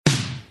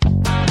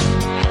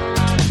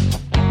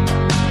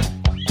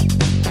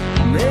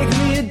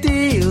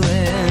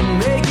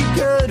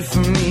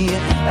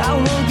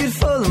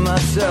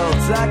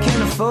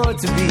afford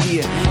to be.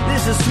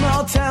 This is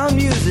small town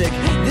music,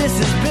 this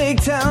is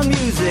big town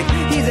music.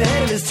 He's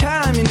ahead of his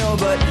time, you know,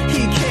 but he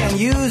can't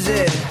use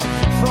it.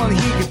 If only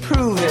he could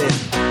prove it.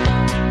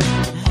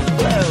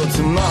 Well,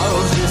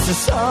 tomorrow's just a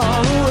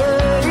song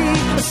away,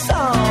 a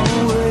song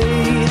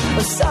away,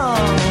 a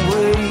song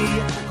away.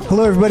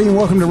 Hello, everybody, and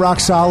welcome to Rock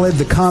Solid,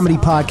 the comedy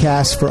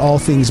podcast for all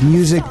things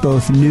music,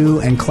 both new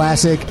and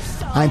classic.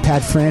 I'm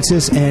Pat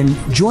Francis, and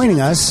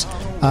joining us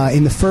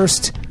in the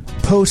first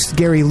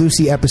post-Gary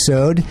Lucy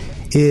episode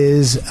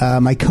is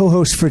my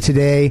co-host for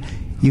today.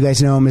 You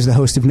guys know him as the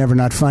host of Never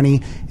Not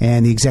Funny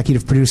and the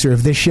executive producer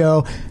of this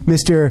show,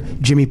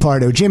 Mr. Jimmy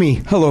Pardo. Jimmy.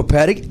 Hello,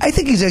 Patty. I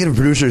think executive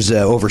producer is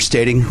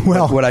overstating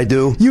what I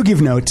do. You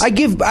give notes. I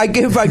give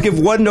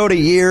one note a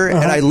year, and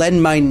I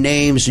lend my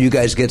name so you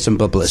guys get some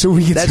publicity. So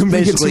we get some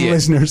it.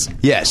 listeners.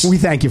 Yes. We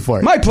thank you for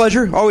it. My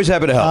pleasure. Always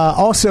happy to help.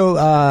 Also,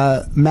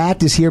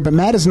 Matt is here, but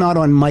Matt is not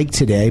on mic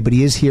today, but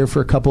he is here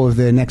for a couple of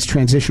the next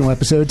transitional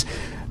episodes.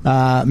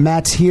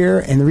 Matt's here,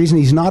 and the reason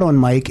he's not on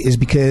mic is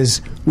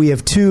because we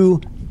have two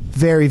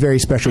very, very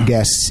special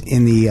guests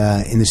in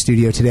the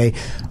studio today.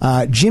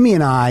 Jimmy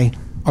and I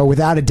are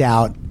without a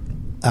doubt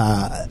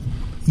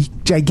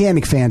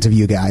gigantic fans of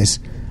you guys.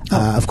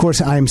 Of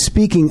course, I'm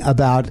speaking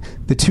about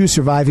the two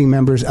surviving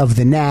members of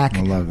the Knack.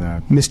 I love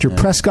that. Mr.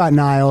 Prescott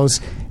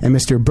Niles and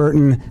Mr.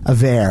 Burton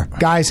Aver.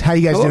 Guys, how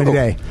you guys doing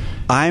today?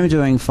 I'm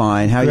doing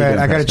fine. How are you doing,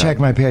 I got to check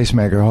my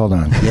pacemaker. Hold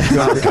on.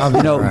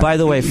 By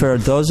the way, for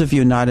those of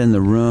you not in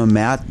the room,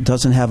 Matt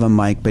doesn't have a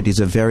mic, but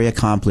he's a very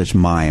accomplished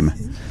mime.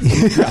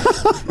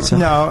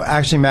 No,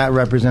 actually, Matt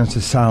represents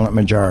the silent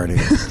majority.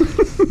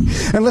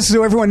 And listen,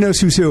 so everyone knows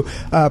who's who.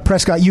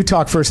 Prescott, you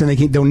talk first, and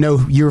they'll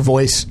know your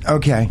voice.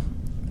 Okay.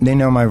 They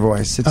know my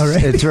voice. It's,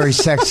 right. It's very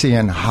sexy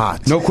and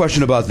hot. No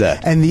question about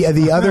that. And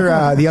the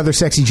other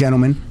sexy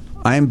gentleman.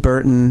 I'm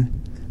Burton.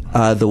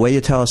 The way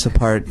you tell us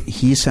apart,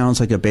 he sounds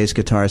like a bass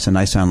guitarist, and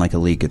I sound like a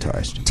lead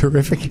guitarist.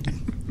 Terrific.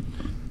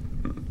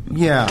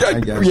 Yeah, I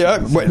guess. Yeah.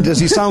 What, does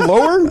he sound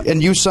lower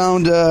and you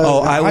sound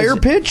higher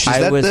pitch?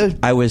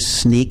 I was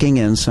sneaking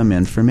in some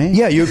information.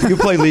 Yeah, you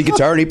play lead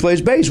guitar and he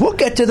plays bass. We'll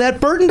get to that,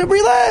 Burton, to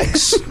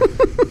relax.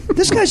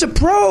 This guy's a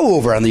pro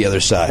over on the other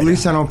side. At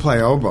least I don't play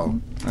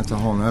oboe. That's a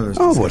whole nother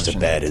discussion. Oh, it's a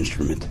bad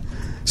instrument.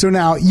 So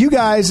now, you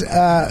guys...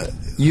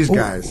 Use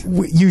guys.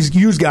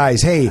 Use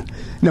guys. Hey,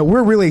 no,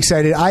 we're really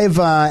excited. I've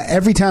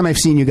every time I've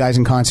seen you guys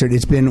in concert,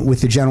 it's been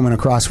with the gentleman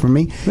across from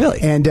me. Really?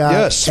 And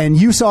yes.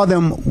 And you saw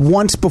them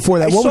once before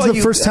that. What was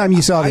the first time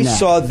you saw them? I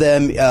saw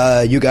them,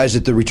 you guys,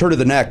 at the Return of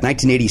the Knack,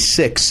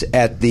 1986,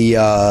 at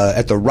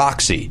the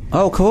Roxy.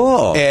 Oh,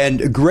 cool!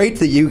 And great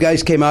that you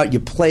guys came out.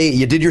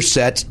 You did your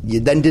set. You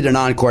then did an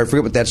encore. I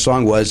forget what that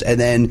song was, and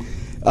then.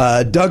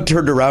 Doug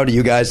turned around to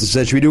you guys and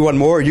said, "Should we do one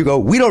more?" And you go,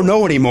 "We don't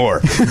know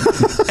anymore."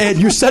 And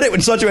you said it in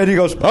such a way, and he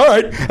goes, "All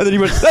right." And then he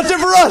went, "That's it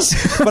for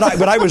us."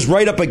 But I was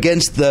right up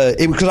against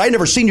because I had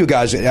never seen you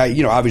guys.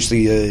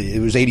 Obviously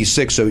it was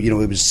 '86, so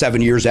it was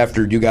 7 years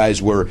after you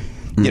guys were.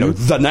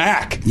 The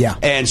Knack. Yeah.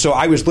 And so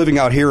I was living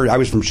out here.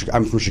 I'm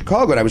from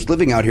Chicago, and I was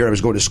living out here. I was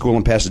going to school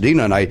in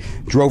Pasadena, and I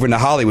drove into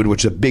Hollywood,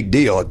 which is a big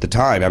deal at the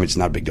time. I mean, it's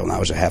not a big deal now.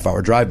 It was a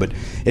half-hour drive, but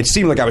it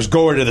seemed like I was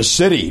going to the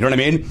city, you know what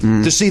I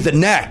mean? To see the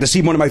Knack, to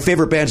see one of my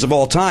favorite bands of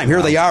all time.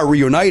 Here they are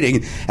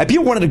reuniting, and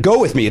people wanted to go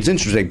with me. It's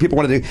interesting. People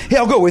wanted to, hey,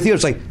 I'll go with you.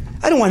 It's like,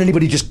 I don't want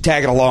anybody just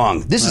tagging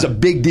along. This is a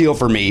big deal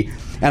for me.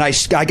 And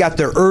I got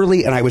there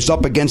early, and I was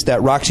up against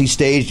that Roxy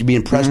stage,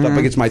 being pressed up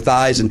against my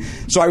thighs, and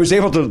so I was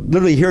able to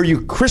literally hear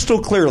you crystal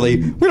clearly.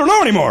 We don't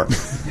know anymore.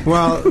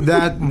 Well,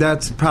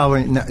 that's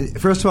probably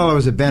first of all, it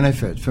was a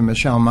benefit for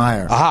Michelle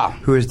Meyer,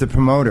 who is the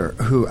promoter,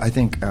 who I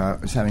think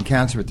was having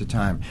cancer at the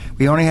time.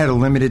 We only had a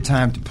limited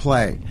time to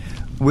play.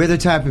 We're the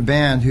type of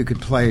band who could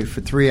play for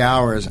 3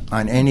 hours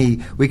on any.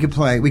 We could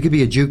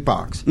be a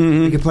jukebox.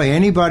 We could play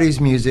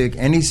anybody's music,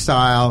 any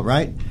style,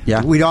 right?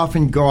 Yeah. We'd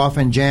often go off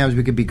in jams.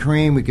 We could be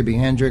Cream. We could be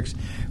Hendrix.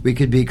 We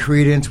could be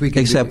Creedence.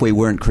 We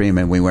weren't Cream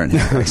and we weren't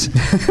Hendrix.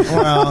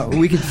 Well,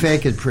 we could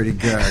fake it pretty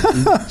good,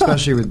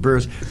 especially with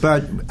Bruce.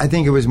 But I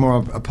think it was more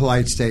of a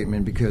polite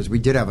statement because we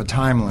did have a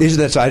time limit.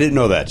 Isn't that so? I didn't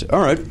know that. All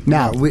right.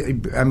 Now,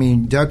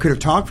 Doug could have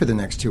talked for the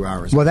next 2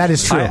 hours. Well, that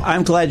is true.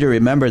 I'm glad you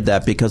remembered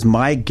that because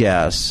my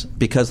guess,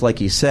 because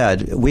like you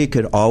said, we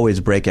could always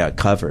break out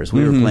covers.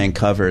 We were playing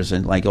covers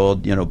and like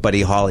old,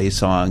 Buddy Holly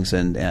songs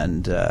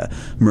and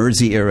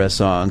Mersey era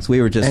songs.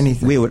 We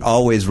would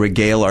always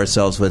regale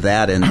ourselves with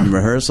that in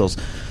rehearsals.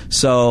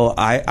 So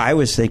I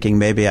was thinking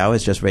maybe I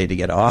was just ready to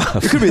get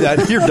off. It could be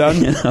that. You're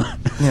done.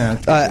 Yeah.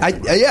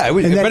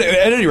 But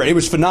at any rate, it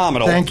was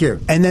phenomenal. Thank you.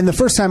 And then the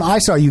first time I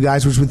saw you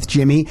guys was with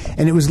Jimmy,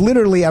 and it was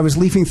literally, I was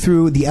leafing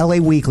through the LA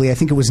Weekly. I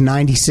think it was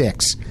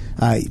 96.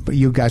 But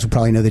you guys will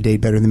probably know the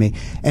date better than me.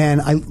 And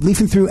I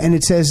leafing through, and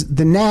it says,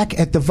 The Knack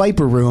at the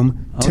Viper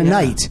Room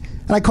tonight. Yeah.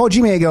 And I called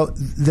Jimmy, I go,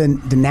 the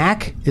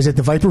Knack is at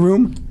the Viper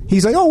Room?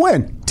 He's like, oh,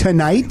 when?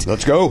 Tonight?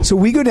 Let's go. So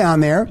we go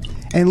down there,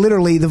 and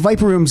literally the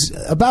Viper Room's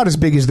about as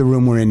big as the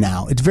room we're in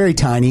now. It's very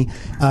tiny.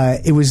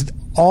 It was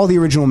all the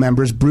original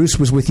members. Bruce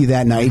was with you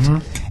that night.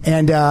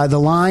 And the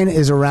line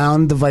is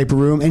around the Viper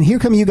Room. And here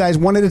come you guys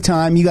one at a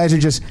time. You guys are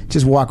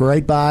just walk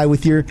right by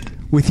with your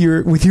with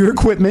your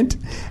equipment,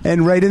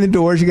 and right in the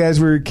doors, you guys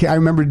were. I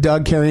remember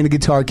Doug carrying a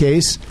guitar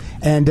case,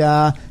 and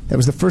that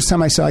was the first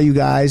time I saw you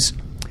guys.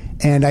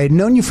 And I had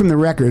known you from the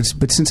records,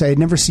 but since I had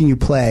never seen you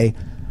play,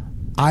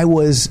 I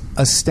was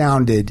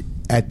astounded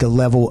at the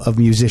level of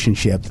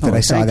musicianship that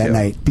I saw that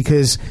night.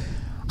 Because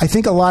I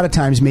think a lot of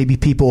times maybe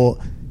people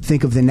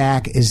think of the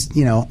Knack as,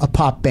 a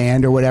pop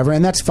band or whatever,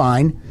 and that's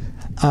fine.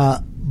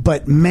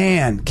 But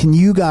man, can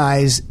you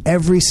guys,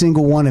 every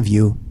single one of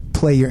you,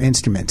 play your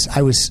instruments?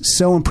 I was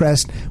so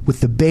impressed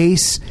with the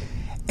bass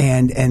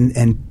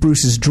and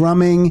Bruce's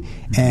drumming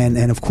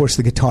and of course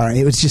the guitar.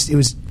 It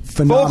was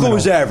phenomenal. Vocal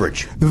was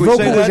average. The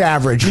vocal was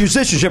average.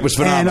 Musicianship was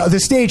phenomenal. And the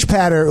stage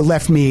patter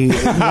left me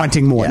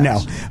wanting more.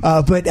 Yes.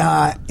 No. But it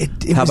How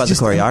was about just,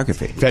 the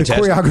choreography? Fantastic.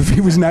 The choreography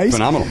was nice.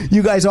 Phenomenal.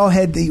 You guys all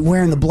had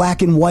wearing the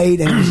black and white,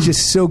 and it was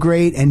just so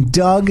great. And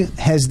Doug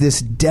has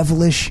this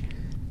devilish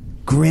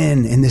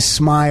grin and this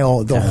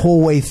smile the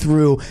whole way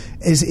through.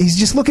 He's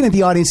just looking at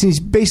the audience, and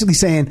he's basically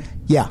saying,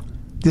 yeah,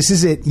 this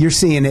is it. You're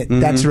seeing it.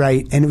 That's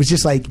right. And it was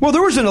just like... Well,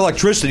 there was an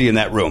electricity in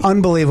that room.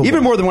 Unbelievable.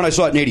 Even more than when I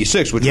saw it in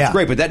 86, which was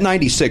great. But that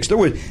 96, there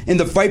was, in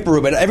the Viper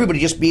room, and everybody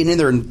just being in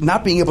there and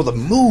not being able to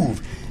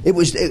move. It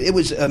was...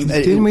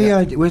 Didn't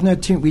we... wasn't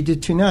that two... We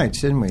did 2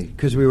 nights, didn't we?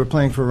 Because we were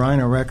playing for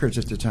Rhino Records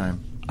at the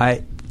time.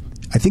 I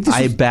think this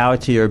I bow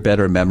to your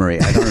better memory.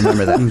 I don't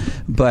remember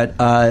that. But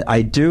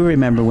I do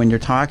remember when you're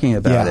talking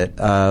about it...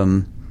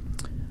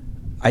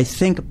 I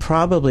think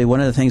probably one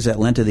of the things that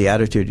lent to the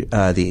attitude,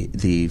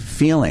 the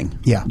feeling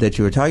that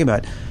you were talking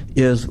about,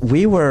 is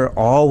we were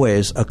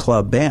always a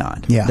club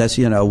band. Yeah. That's,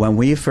 when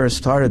we first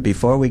started,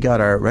 before we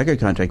got our record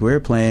contract, we were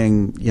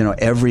playing,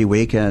 every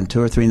weekend, 2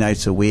 or 3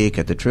 nights a week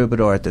at the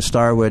Troubadour, at the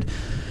Starwood.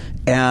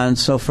 And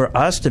so for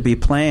us to be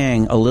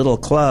playing a little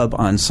club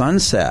on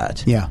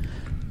Sunset...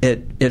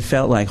 It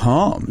felt like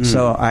home.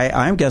 So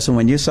I'm guessing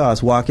when you saw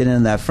us walking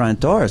in that front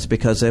door, it's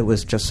because it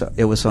was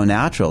so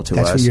natural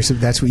to us.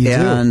 That's what you do.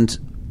 And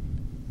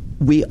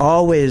we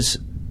always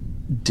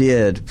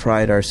did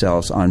pride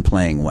ourselves on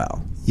playing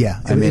well. Yeah,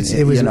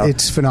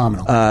 it's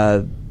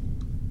phenomenal.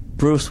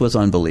 Bruce was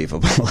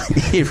unbelievable.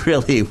 He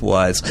really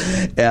was.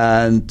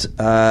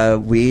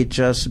 And we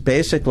just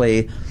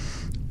basically,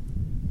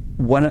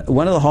 one of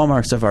the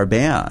hallmarks of our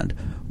band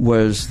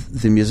was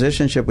the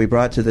musicianship we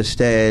brought to the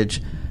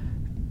stage,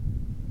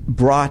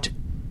 brought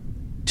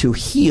to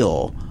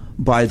heel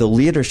by the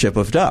leadership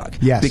of Doug.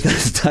 Yes.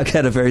 Because Doug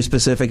had a very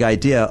specific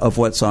idea of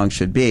what songs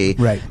should be.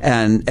 Right.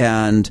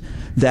 And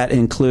that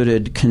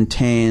included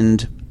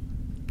contained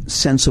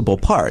sensible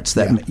parts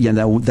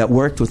that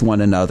worked with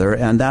one another,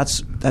 and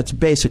that's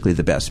basically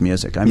the best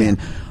music. I mean,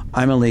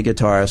 I'm a lead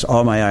guitarist.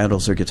 All my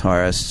idols are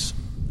guitarists,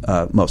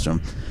 most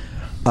of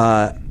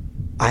them.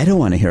 I don't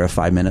want to hear a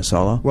 5-minute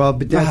solo. Well,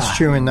 but that's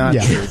true and not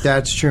true.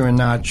 That's true and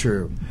not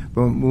true.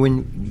 But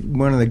when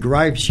one of the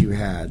gripes you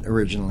had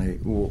originally,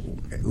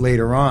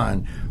 later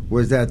on,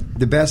 was that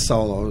the best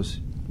solos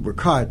were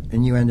cut,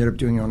 and you ended up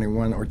doing only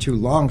 1 or 2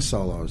 long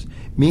solos.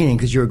 Meaning,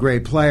 because you're a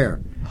great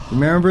player.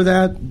 Remember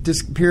that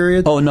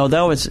period? Oh no,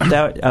 that's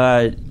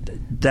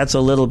a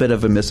little bit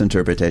of a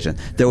misinterpretation.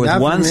 There was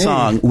one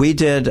song we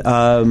did.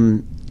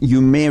 You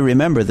may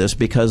remember this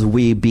because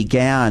we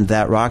began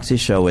that Roxy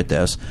show with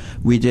this.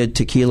 We did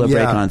Tequila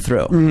Break On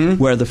Through,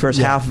 where the first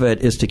half of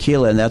it is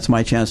tequila, and that's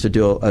my chance to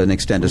do an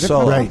extended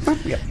solo.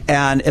 Right.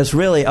 And it's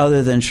really,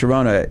 other than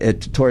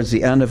Sharona, towards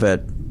the end of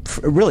it,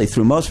 really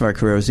through most of our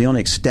career, was the only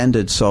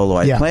extended solo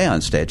I'd play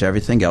on stage.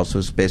 Everything else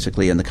was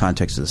basically in the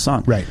context of the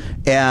song. Right.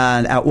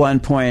 And at one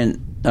point,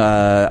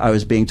 I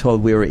was being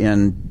told we were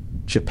in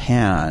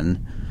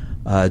Japan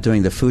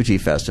doing the Fuji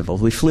Festival.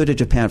 We flew to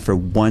Japan for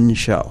 1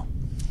 show.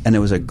 And it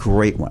was a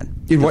great one.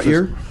 In what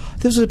year?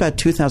 This was about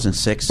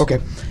 2006. Okay.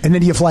 And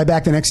then do you fly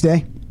back the next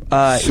day?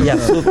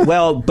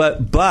 Well,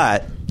 but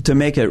to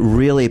make it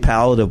really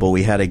palatable,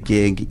 we had a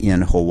gig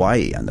in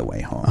Hawaii on the way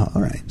home. Oh,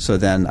 all right. So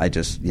then I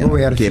just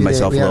gave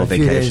myself a little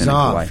vacation in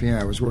Hawaii.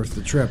 Yeah, it was worth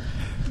the trip.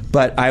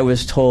 But I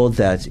was told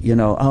that,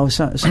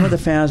 some of the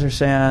fans are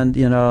saying,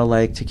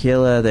 like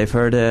Tequila, they've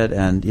heard it,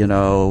 and,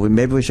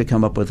 maybe we should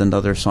come up with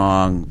another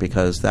song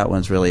because that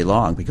one's really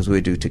long, because we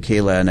would do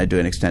Tequila and I'd do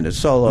an extended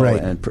solo,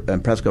 and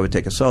Presco would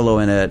take a solo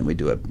in it, and we'd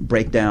do a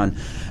breakdown,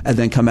 and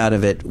then come out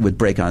of it with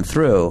Break On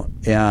Through.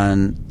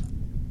 And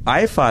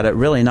I fought it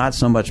really not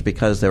so much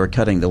because they were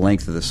cutting the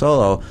length of the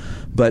solo,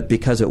 but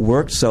because it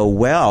worked so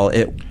well.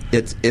 It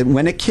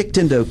when it kicked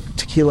into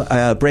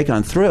Tequila Break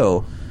On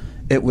Through,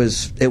 it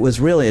was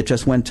really, it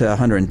just went to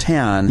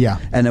 110,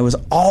 and it was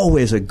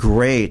always a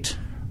great,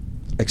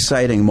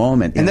 exciting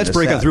moment. And that's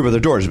Break On Through by the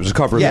Doors. It was a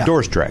cover of the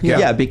Doors track.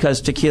 Yeah,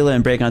 because Tequila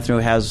and Break On Through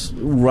has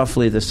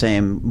roughly the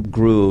same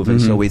groove,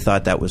 and so we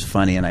thought that was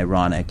funny and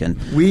ironic.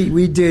 And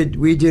we did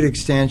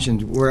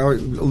extensions. What I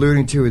was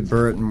alluding to with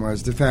Burton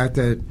was the fact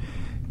that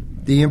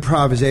the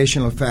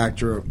improvisational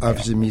factor of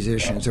us as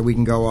musicians, that we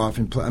can go off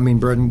and play. I mean,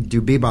 Burton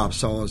do bebop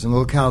solos, and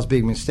Little Cal's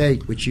Big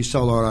Mistake, which you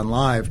soloed on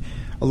live,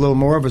 a little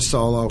more of a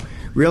solo,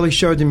 really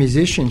showed the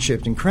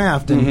musicianship and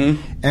craft.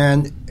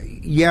 And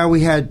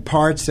we had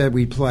parts that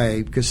we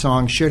play because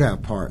songs should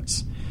have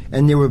parts.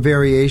 And there were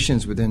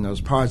variations within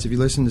those parts. If you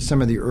listen to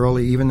some of the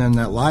early, even in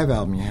that live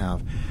album you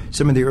have,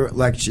 some of the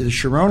like the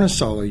Sharona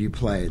solo you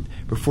played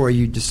before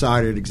you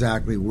decided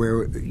exactly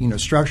where,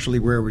 structurally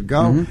where it would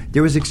go.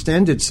 There was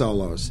extended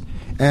solos,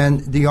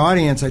 and the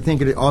audience. I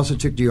think it also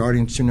took the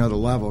audience to another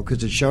level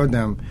because it showed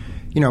them,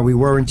 we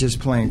weren't just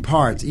playing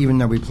parts, even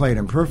though we played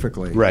them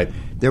perfectly. Right.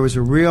 There was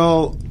a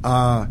real.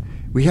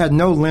 We had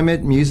no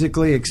limit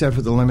musically except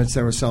for the limits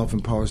that were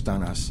self-imposed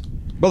on us.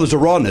 Well, there's a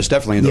rawness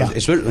definitely in those,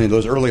 especially in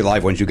those early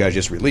live ones you guys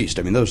just released.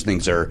 I mean, those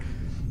things are.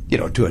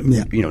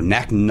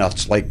 Knack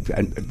nuts. Like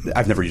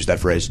I've never used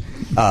that phrase.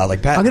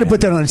 Like Pat. I'm going to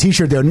put that on a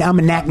T-shirt though. Now I'm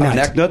a knack nut.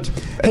 Knack nut.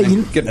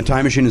 Hey, get in a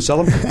time machine and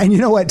sell them. And you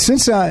know what?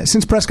 Since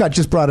Prescott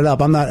just brought it up,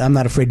 I'm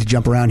not afraid to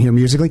jump around here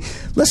musically.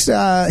 Let's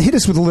hit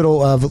us with a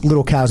little of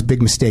Little Cow's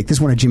Big Mistake. This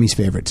is one of Jimmy's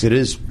favorites. It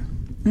is.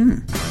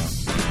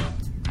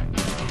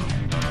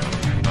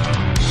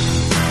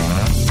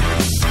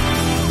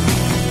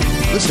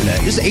 Listen to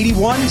that. This is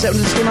 81? Is that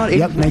when this came out?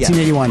 Yep,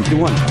 1981.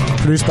 81.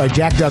 Produced by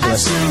Jack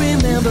Douglas. I still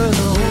remember the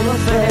whole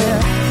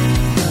affair,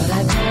 but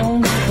I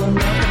don't remember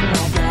nothing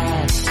like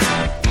that.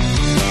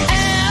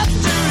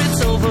 After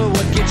it's over,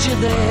 what gets you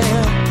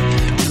there?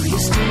 Do you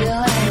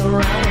still hang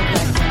around with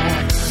that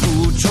cat?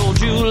 Who told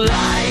you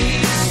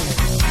lies?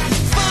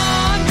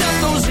 Fogged up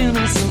those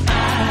innocent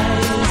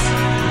eyes.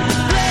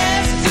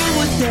 Let's do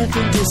a death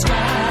in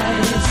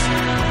disguise.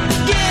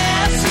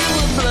 Yes, you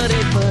were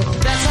bloody, but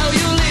that's how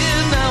you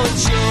live. Now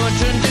it's your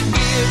turn to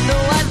give. No,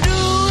 I do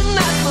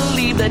not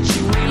believe that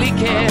you really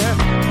care.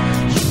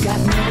 You got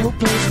no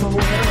place for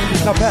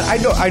where. Now, Pat,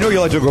 I know you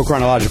like to go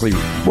chronologically.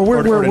 Well,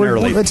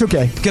 ordinarily. It's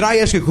okay. Can I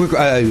ask you a quick?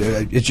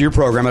 It's your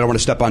program. I don't want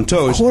to step on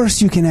toes. Of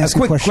course, you can ask a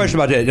quick question. question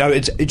about it. Now,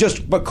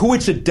 but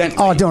coincidentally.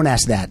 Oh, don't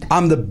ask that.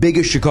 I'm the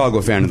biggest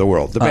Chicago fan in the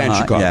world. The band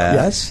Chicago.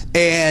 Yes.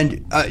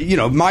 And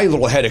my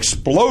little head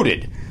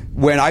exploded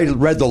when I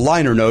read the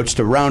liner notes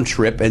to Round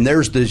Trip, and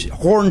there's this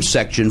horn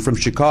section from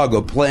Chicago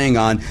playing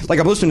on, like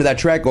I'm listening to that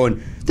track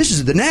going, this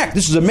is the Knack,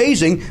 this is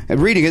amazing, and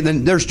reading it, and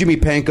then there's Jimmy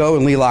Pankow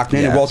and Lee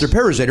Loughnane and Walter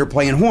Perizator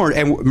playing horn,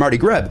 and Marty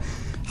Greb.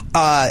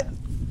 Let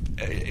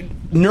me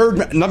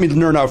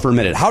nerd out for a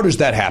minute. How does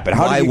that happen?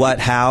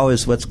 How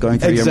is what's going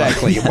through your mind?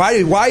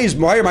 Exactly.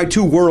 Why are my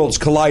two worlds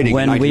colliding?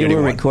 When we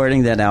were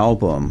recording that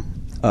album,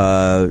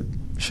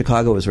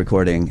 Chicago was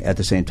recording at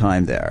the same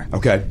time there.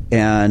 Okay.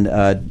 And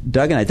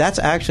Doug and I,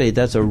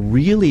 that's a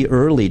really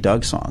early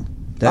Doug song.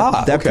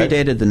 That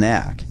predated the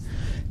Knack.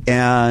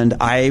 And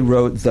I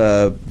wrote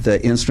the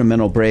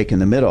instrumental break in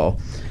the middle.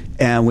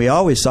 And we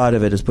always thought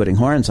of it as putting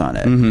horns on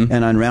it.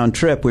 And on Round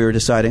Trip, we were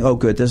deciding, oh,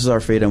 good, this is our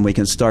freedom. We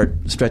can start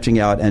stretching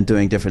out and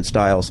doing different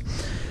styles.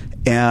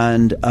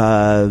 And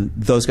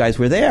those guys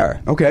were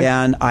there. Okay.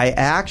 And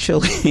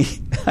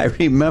I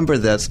remember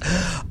this.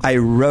 I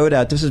wrote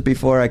out, this is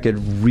before I could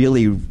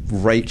really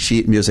write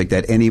sheet music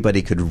that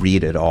anybody could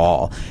read at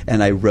all.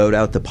 And I wrote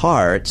out the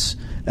parts,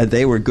 and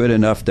they were good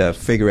enough to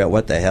figure out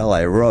what the hell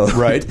I wrote.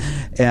 Right.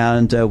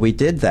 And we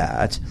did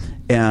that.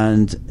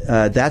 And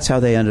that's how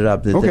they ended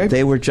up. Okay.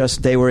 They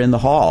were in the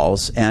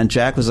halls, and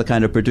Jack was the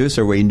kind of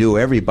producer where he knew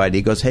everybody.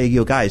 He goes, "Hey,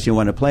 you guys, you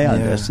want to play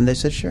on this?" And they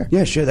said, "Sure."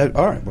 Yeah, sure.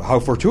 All right. Well,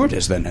 how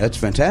fortuitous then? That's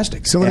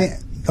fantastic. So let me.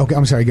 Okay,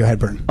 I'm sorry. Go ahead,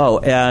 Burton. Oh,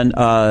 and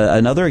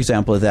another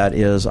example of that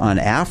is on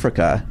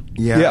Africa.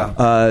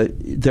 Yeah.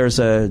 There's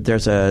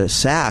a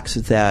sax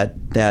that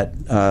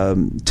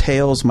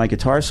tails my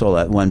guitar solo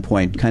at one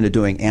point, kind of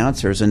doing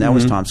answers, and that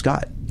was Tom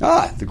Scott.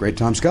 The great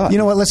Tom Scott. You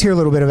know what? Let's hear a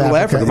little bit of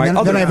Africa.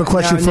 Then I have a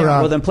question for.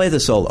 Well, then play the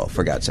solo,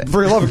 for God's sake.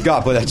 For the love of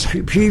God, but that's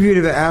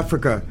preview to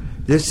Africa.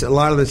 A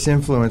lot of this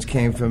influence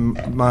came from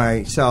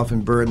myself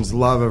and Burton's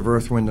love of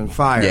Earth, Wind, and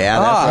Fire. Yeah,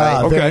 that's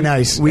right. Okay. Very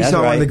nice. We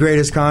saw one of the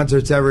greatest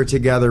concerts ever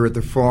together at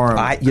the Forum.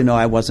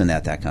 I wasn't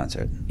at that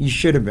concert. You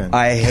should have been.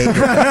 I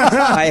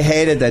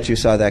hated that you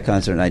saw that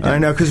concert, and I didn't. I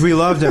know, because we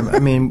loved him. I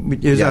mean,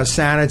 it was our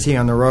sanity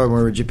on the road when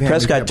we were in Japan.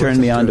 Prescott turned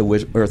me on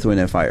to Earth, Wind,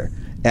 and Fire.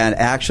 And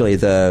actually,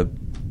 the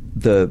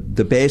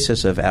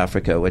basis of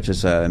Africa, which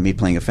is me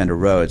playing a Fender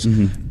Rhodes,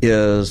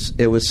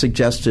 it was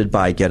suggested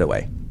by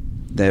Getaway.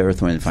 The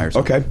Earth, Wind, and Fire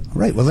song. Okay. All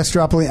right. Well, let's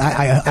drop a link.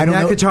 I don't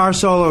know. That guitar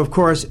solo, of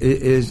course,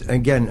 is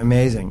again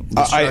amazing.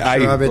 The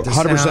structure of it, the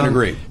 100% sound.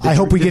 agree. I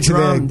hope we get to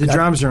the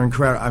drums are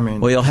incredible. I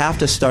mean, well, you'll have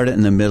to start it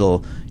in the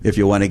middle if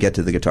you want to get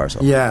to the guitar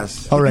solo.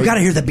 Yes. All right. You got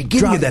to hear the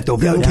beginning of that, though.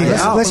 Okay.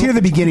 Let's hear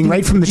the beginning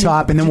right from the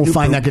top, and then we'll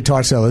find that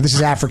guitar solo. This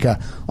is Africa,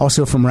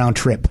 also from Round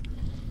Trip.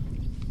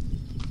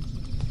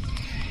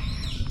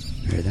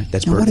 Hear that?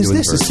 That's Now, Burton what is doing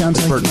this? the birds. It sounds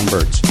That's like- Burton and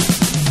Birds.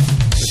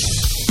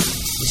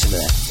 Listen to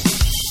that.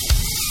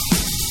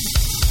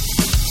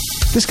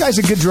 This guy's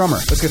a good drummer.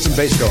 Let's get some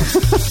bass going.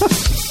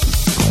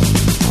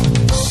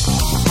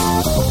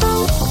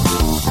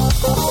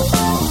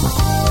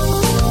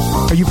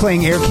 Are you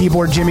playing air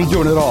keyboard, Jimmy?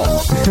 Doing it all.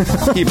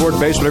 Keyboard,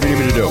 bass, whatever you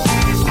need me to do.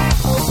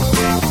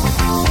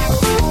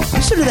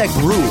 Listen to that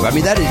groove. I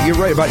mean, you're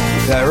right about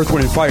Earth,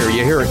 Wind, and Fire.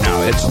 You hear it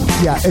now.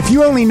 Yeah, if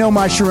you only know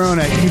my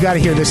Sharona, you got to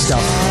hear this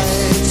stuff.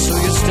 So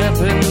you step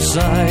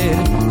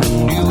inside,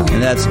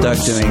 And that's Doug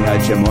doing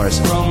Jim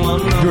Morrison.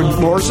 Doing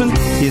Morrison?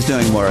 He's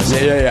doing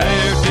Morrison. Yeah.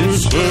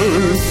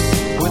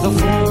 with a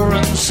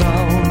foreign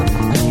sound,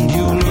 and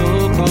you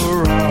look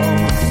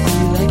around,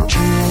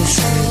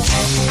 electricity.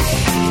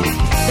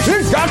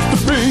 It's got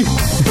to be.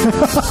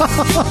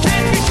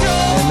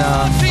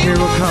 And here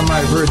will come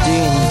my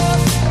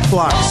Verdine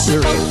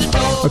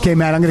Flux. Okay,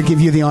 Matt, I'm going to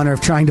give you the honor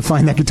of trying to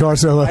find that guitar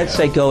solo. I'd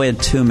say go in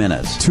 2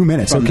 minutes. 2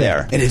 minutes, from okay.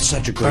 there. And it's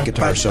such a great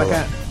guitar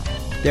solo.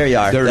 There you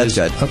are. There it That's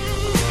is. good.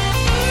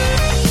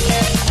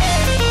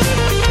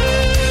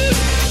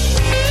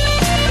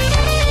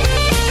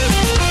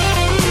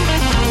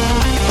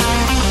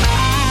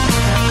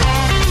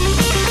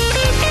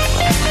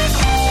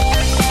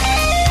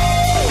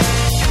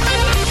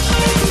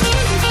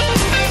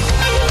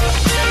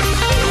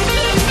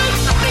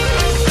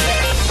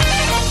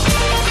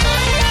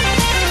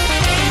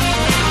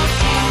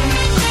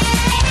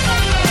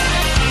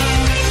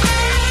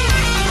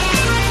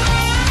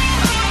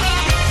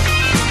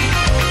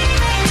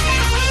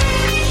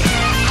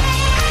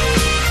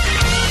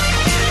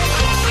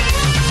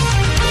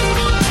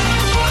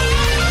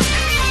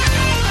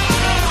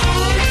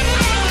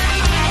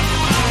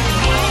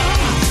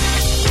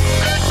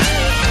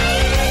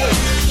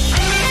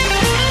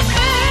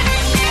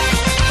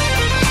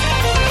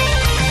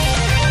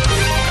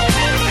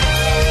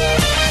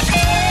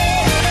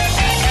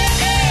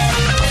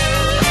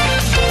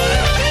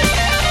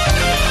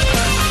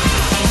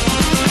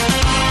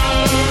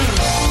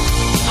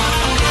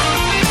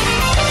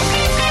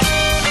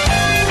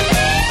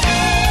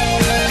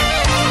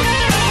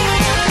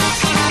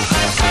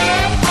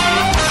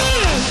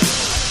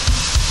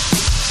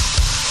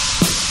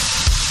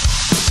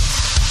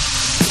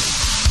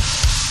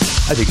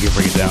 I think you can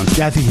bring it down.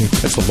 Yeah, I think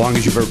that's the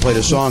longest you've ever played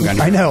a song on.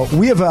 I know.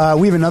 We have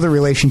another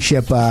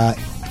relationship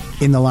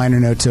in the liner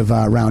notes of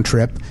Round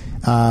Trip.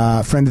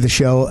 Friend of the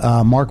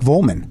show, Mark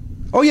Volman.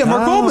 Oh yeah,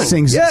 Mark Volman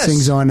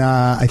sings on.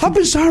 How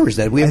bizarre is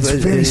that? It's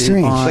very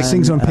strange.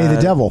 Sings on "Pay the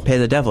Devil." "Pay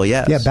the Devil,"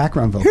 yes. Yeah,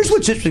 background vocals. Here's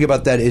what's interesting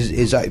about that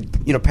is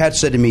Pat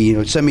said to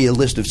me, send me a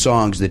list of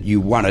songs that you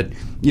want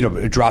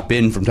to, drop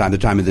in from time to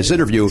time in this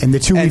interview. And the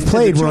two we've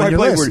played were on your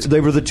list. They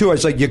were the two. I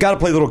was like, you got to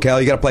play Little Cal,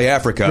 you got to play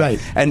Africa, right?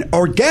 And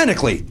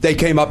organically, they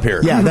came up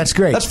here. Yeah, that's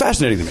great. That's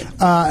fascinating to me.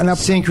 And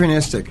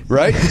synchronistic,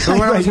 right? So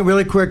when I was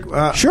really quick,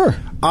 sure.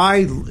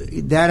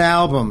 That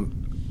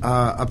album,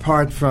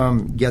 apart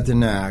from Get the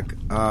Knack,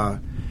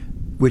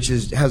 which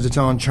has its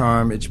own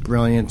charm, its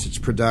brilliance, its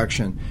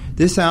production.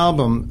 This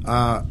album,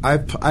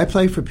 I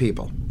play for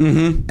people,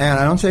 and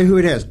I don't say who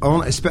it is.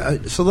 Only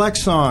select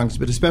songs,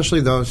 but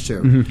especially those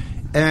two. Mm-hmm.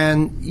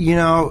 And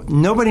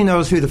nobody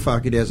knows who the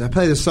fuck it is. I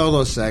play the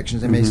solo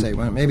sections. They may say,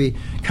 well, maybe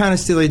kind of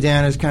Steely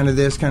Dan is kind of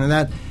this, kind of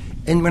that.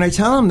 And when I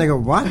tell them, they go,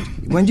 "What?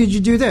 When did you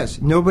do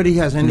this?" Nobody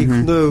has any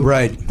clue.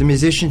 Right. The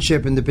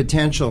musicianship and the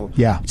potential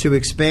to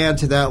expand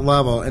to that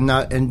level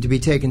and to be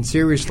taken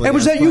seriously. And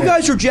was that you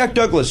guys or Jack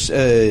Douglas?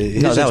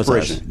 His no, that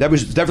inspiration. Was us. That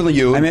was definitely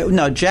you. I mean,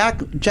 no, Jack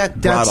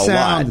brought a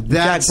lot.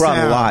 Jack brought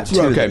a lot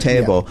to the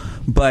table. Yeah.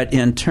 But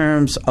in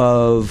terms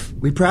of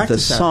the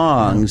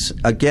songs,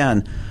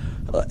 again,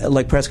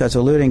 like Prescott's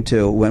alluding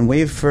to, when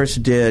we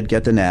first did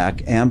Get the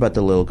Knack and But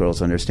the Little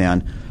Girls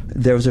Understand,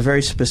 there was a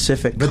very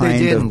specific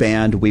kind of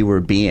band we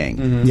were being.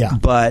 Mm-hmm. Yeah.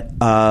 But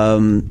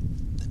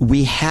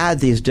we had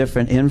these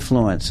different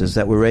influences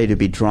that were ready to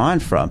be drawn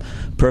from.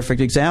 Perfect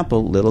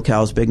example, Little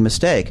Cal's Big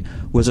Mistake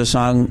was a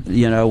song,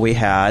 we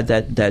had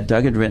that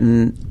Doug had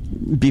written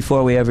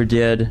before we ever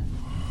did,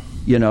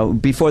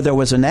 before there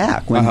was a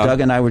Knack, when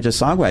Doug and I were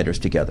just songwriters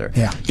together.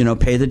 Yeah.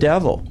 Pay the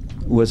Devil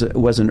was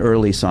an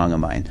early song of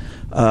mine.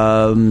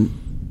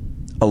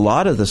 A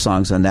lot of the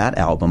songs on that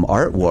album,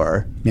 Art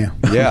War,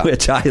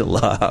 which I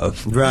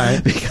love,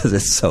 right? Because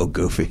it's so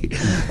goofy.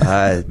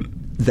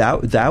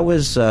 That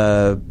was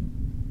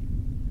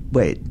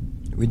wait.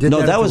 We did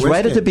that was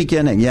right at the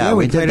beginning. Yeah,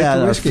 we did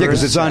that.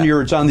 Because it's on the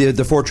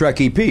 4-track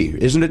EP,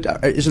 isn't it?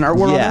 Isn't Art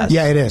War on it?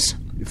 Yeah, it is.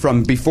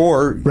 From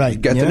before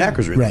Get the Knack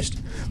was released.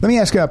 Right. Let me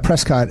ask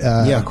Prescott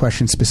a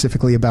question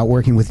specifically about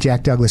working with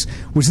Jack Douglas.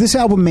 Was this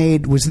album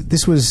made?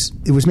 It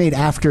was made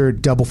after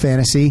Double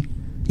Fantasy?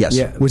 Yes.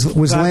 Yeah. Was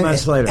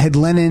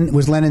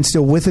Lennon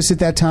still with us at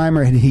that time,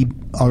 or had he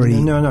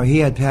already? No. He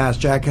had passed.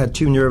 Jack had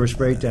 2 nervous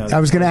breakdowns. I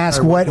was going to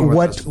ask what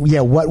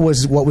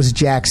was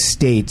Jack's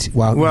state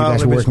while you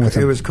guys were working with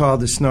him? It was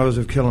called The Snows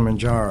of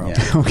Kilimanjaro.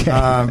 Yeah. Okay.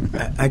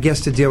 I guess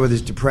to deal with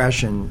his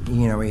depression,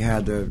 he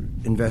had to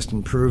invest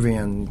in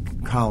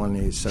Peruvian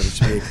colonies, so to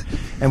speak,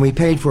 and we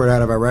paid for it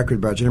out of our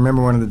record budget. I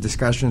remember one of the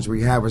discussions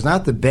we had was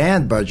not the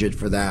band budget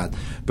for that,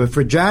 but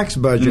for Jack's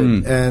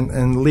budget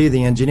and Lee,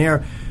 the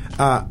engineer.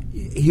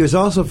 He was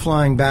also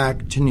flying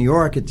back to New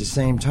York at the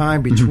same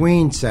time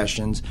between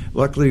sessions.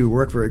 Luckily, we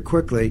worked very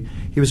quickly.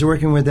 He was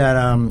working with that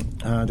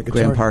the guitar.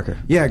 Graham Parker.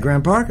 Yeah,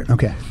 Graham Parker.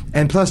 Okay.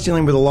 And plus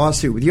dealing with a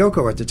lawsuit with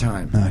Yoko at the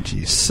time. Oh,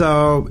 jeez.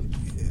 So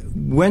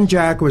when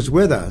Jack was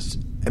with us,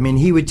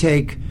 he would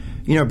take,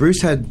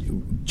 Bruce had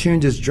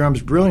tuned his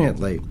drums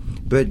brilliantly,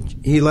 but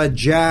he let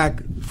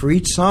Jack, for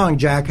each song,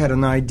 Jack had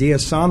an idea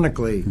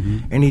sonically,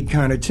 and he'd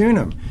kind of tune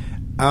them.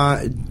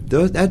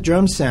 That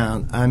drum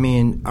sound, I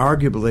mean,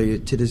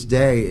 arguably to this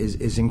day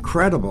is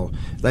incredible.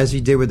 As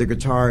he did with the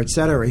guitar,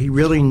 etc. He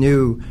really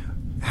knew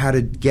how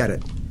to get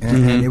it,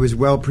 and it was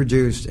well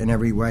produced in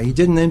every way. He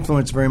didn't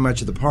influence very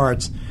much of the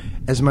parts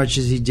as much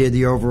as he did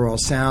the overall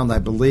sound, I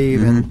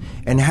believe,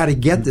 and how to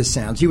get the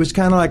sounds. He was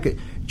kind of like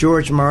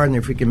George Martin,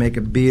 if we could make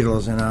a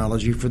Beatles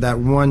analogy, for that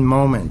one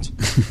moment.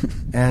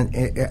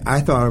 And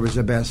I thought it was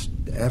the best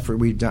effort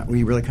we've done.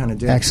 We really kind of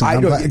did.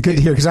 Excellent. Good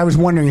to hear, because I was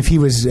wondering if he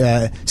was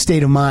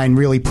state of mind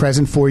really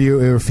present for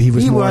you, or if he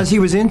was. He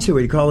was into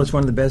it. He called us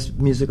one of the best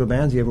musical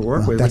bands he ever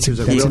worked with. That's which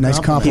was a real nice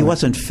compliment. He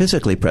wasn't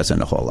physically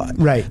present a whole lot.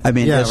 Right. I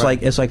mean, it's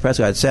like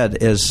Prescott said,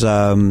 is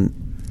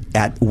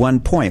at one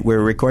point we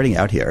were recording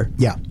out here.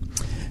 Yeah.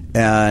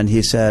 And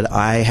he said,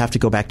 "I have to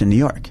go back to New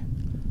York."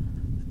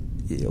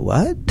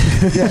 What?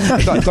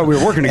 I thought we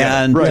were working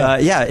together.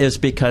 And it's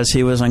because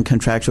he was on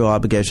contractual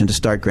obligation to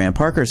start Graham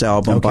Parker's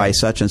album by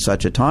such and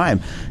such a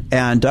time.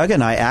 And Doug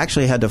and I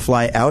actually had to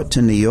fly out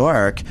to New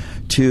York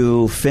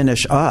to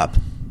finish up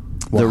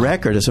the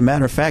record. As a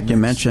matter of fact, you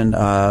mentioned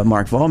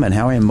Mark Volman.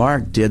 Howie and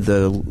Mark did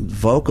the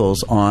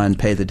vocals on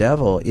Pay the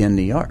Devil in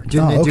New York.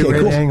 Didn't they do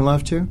Radiating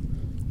Love too?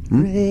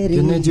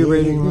 Didn't they do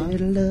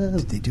Radiating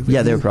Love? Did they do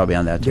Yeah, they were probably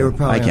on that too. They were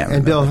probably I can't remember.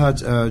 And Bill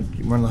Hutz,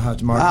 one of the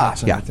Hutz, Mark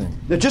Hudson, I think.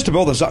 Now, just to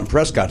build on something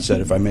Prescott said,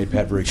 if I may,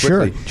 Pat, very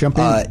quickly. Sure, jump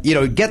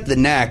in. Get the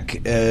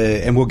Knack,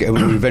 and we'll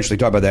eventually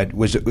talk about that.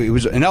 It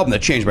was an album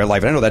that changed my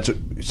life. And I know that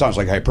sounds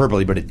like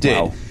hyperbole, but it did.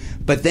 Wow.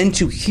 But then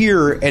to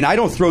hear, and I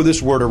don't throw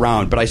this word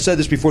around, but I said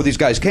this before these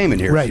guys came in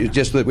here. Right.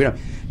 Just that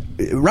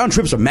Round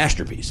Trip's a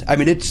masterpiece. I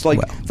mean, it's like,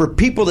 for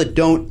people that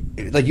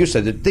don't, like you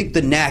said, that think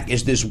the Knack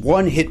is this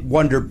one-hit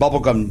wonder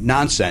bubblegum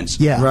nonsense.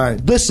 Yeah.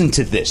 Right. Listen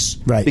to this.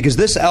 Right. Because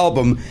this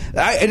album,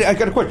 I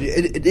got a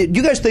question. Do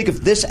you guys think if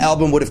this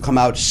album would have come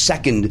out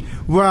second,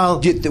 well,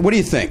 what do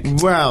you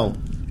think? Well,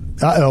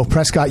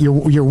 Prescott,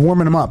 you're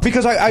warming him up.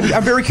 Because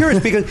I'm very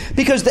curious,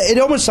 because it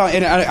almost sounds,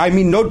 and I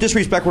mean no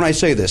disrespect when I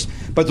say this,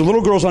 but the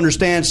Little Girls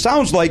Understand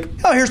sounds like,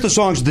 oh, here's the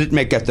songs that didn't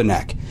make Get the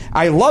Knack.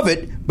 I love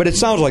it, but it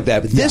sounds like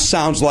that. But this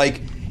sounds like,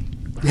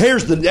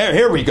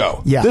 here we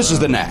go. Yeah. This is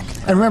the Knack.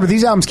 And remember,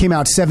 these albums came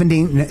out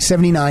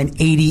 79,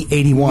 80,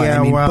 81. yeah,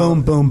 I mean, well,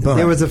 boom, boom, boom.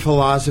 There was a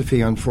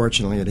philosophy,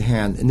 unfortunately, at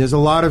hand. And there's a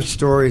lot of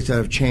stories that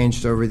have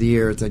changed over the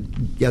years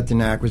that Get the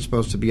Knack was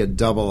supposed to be a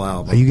double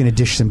album. Are you going to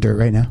dish some dirt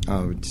right now?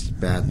 Oh, it's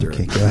bad dirt.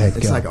 Okay, go ahead.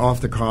 It's go. like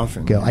off the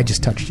coffin. Go. I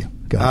just touched you.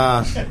 Go.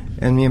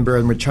 And me and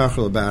Bird would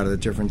chuckle about it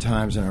at different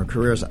times in our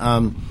careers.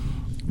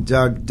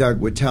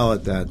 Doug would tell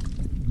it that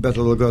But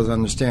the Little Girls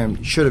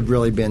Understand should have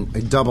really been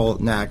a double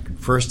Knack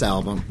first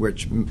album,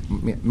 which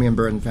me and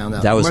Burton found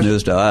out. That was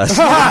news to us.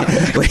 So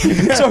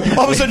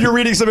all of a sudden you're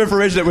reading some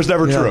information that was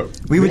never true.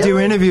 We would do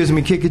interviews and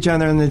we kick each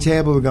other on the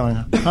table. We're going,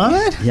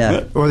 huh?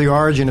 Yeah. Or the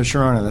origin of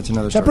Sharona. That's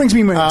another story. That brings me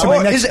to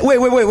my next... Wait.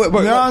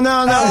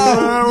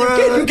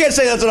 No. You can't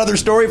say that's another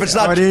story if it's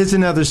not. Oh, it is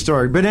another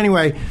story. But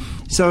anyway,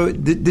 so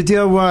the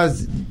deal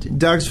was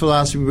Doug's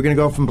philosophy, we're going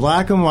to go from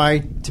black and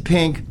white to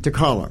pink to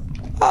color.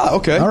 Ah,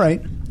 okay. All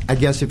right. I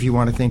guess if you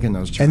want to think in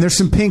those terms. And there's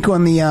some pink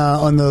on the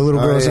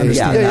Little Girls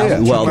Understand. Yeah.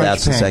 Well, Too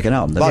that's much the second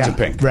album. Lots of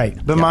pink. Right.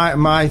 But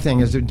my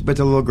thing is, but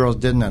the Little Girls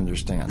didn't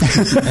understand, and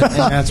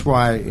that's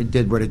why it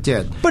did what it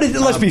did. But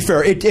let's be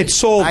fair. It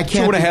sold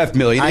 2.5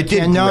 million.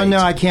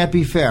 I can't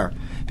be fair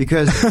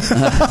because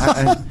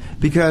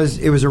because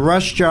it was a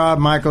rush job.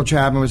 Michael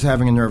Chapman was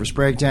having a nervous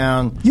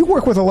breakdown. You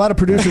work with a lot of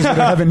producers that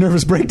are having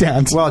nervous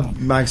breakdowns. Well,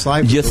 Mike's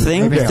life. You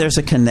think that there's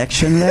a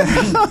connection there?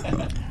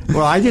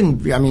 Well, I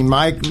didn't. I mean,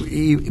 Mike,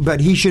 but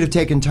he should have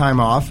taken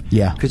time off.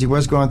 Yeah, because he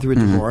was going through a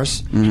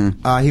divorce.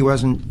 Mm-hmm. He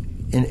wasn't,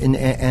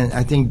 and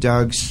I think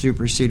Doug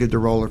superseded the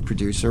role of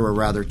producer, or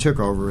rather took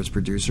over as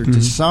producer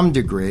to some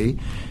degree.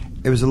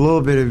 It was a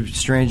little bit of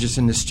strangeness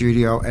in the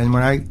studio, and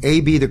when I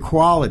A/B the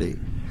quality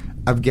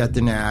of Get the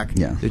Knack,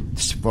 the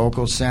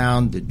vocal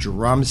sound, the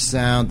drum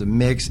sound, the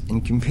mix,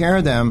 and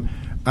compare them,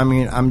 I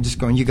mean, I'm just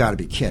going, you got to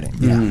be kidding.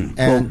 Yeah.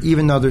 And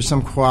even though there's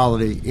some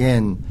quality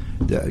in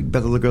But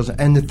the Little Girls,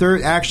 and the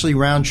third, actually,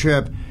 Round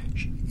Trip,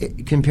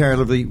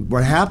 comparatively,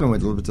 what happened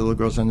with the Little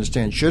Girls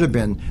Understand should have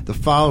been the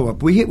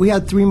follow-up. We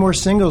had 3 more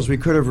singles we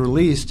could have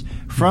released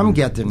from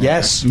Get the Knack.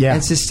 Yes. Yeah.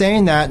 And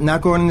sustain that, and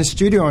not going in the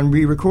studio and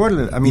re-recording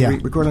it. I mean,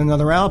 recording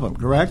another album,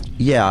 correct?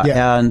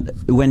 Yeah. And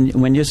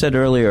when you said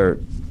earlier,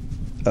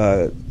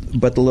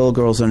 But the Little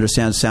Girls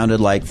Understand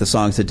sounded like the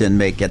songs that didn't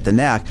make Get the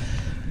Knack,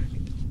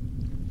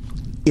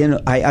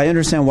 I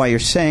understand why you're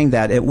saying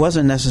that. It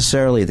wasn't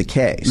necessarily the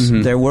case.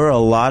 Mm-hmm. There were a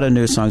lot of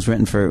new songs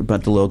written for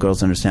But the Little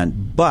Girls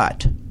Understand,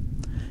 but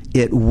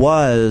it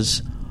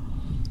was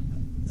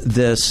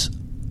this,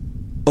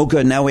 oh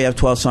good, now we have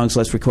 12 songs,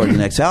 let's record the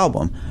next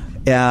album.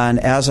 And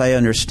as I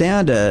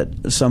understand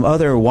it, some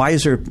other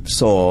wiser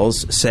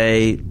souls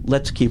say,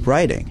 let's keep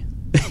writing.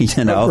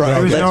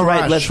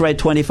 Let's write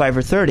 25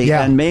 or 30,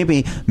 and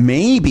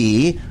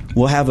maybe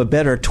we'll have a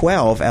better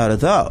 12 out of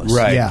those.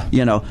 Right.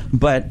 Yeah.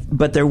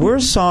 But there were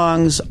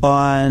songs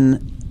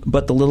on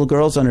But the Little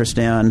Girls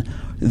Understand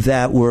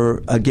that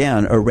were,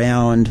 again,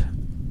 around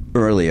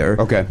earlier.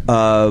 Okay.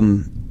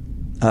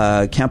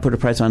 Can't Put a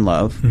Price on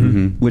Love,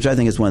 which I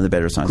think is one of the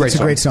better songs. It's a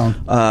great song.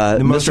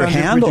 The most Mr. underproduced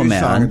song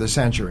Handelman of the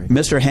century.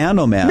 Mr.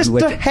 Handelman.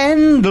 Mr.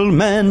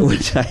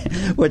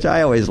 Handelman. Which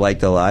I always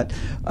liked a lot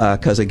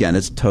because, again,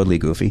 it's totally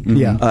goofy.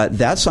 Yeah.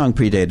 That song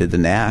predated the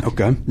Knack.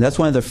 Okay. That's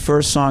one of the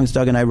first songs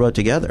Doug and I wrote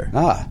together.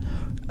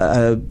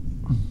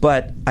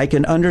 But I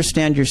can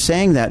understand you're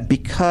saying that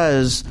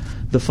because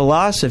the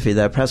philosophy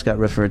that Prescott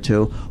referred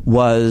to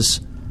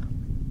was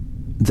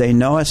they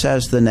know us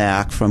as the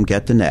Knack from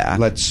Get the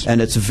Knack.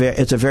 And it's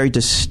a very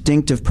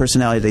distinctive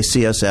personality they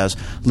see us as.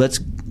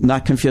 Let's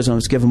not confuse them.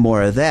 Let's give them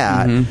more of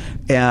that.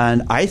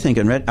 And I think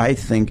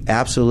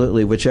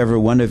absolutely, whichever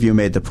one of you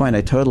made the point,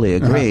 I totally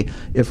agree.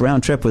 If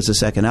Round Trip was the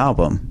second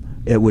album,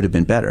 it would have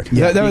been better.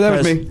 Yeah, that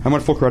was me. I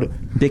want full credit.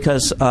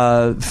 Because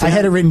I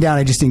had it written down.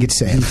 I just didn't get to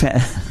say it.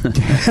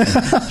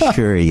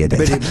 Sure you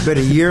did. But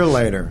a year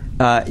later.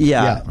 Because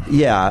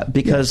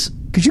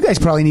you guys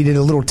probably needed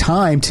a little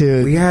time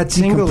to we had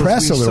singles.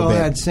 decompress a little still bit.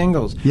 Had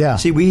singles. Yeah.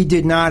 See, we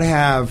did not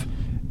have.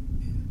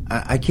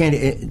 I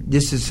can't.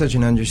 This is such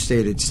an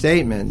understated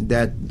statement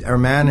that our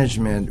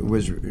management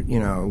was,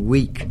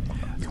 weak.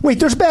 Wait,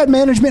 there's bad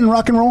management in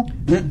rock and roll?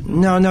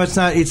 No, it's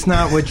not. It's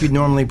not what you'd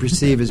normally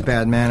perceive as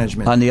bad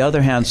management. On the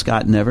other hand,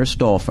 Scott never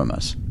stole from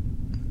us,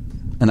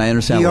 and I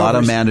understand a lot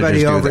of managers but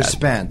he do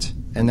overspent,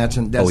 and that's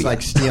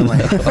like stealing.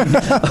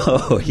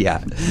 Oh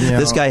yeah,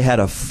 this guy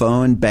had a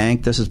phone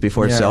bank. This is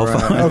before cell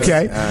phones.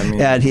 Okay,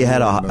 and he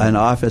had an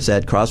office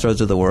at Crossroads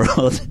of the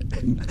World,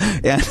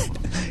 and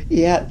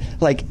he had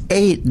like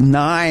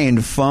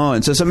 8-9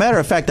 phones. As a matter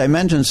of fact, I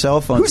mentioned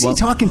cell phones. Who's he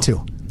talking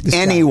to?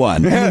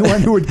 Anyone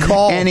who would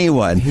call.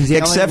 Anyone.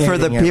 Except for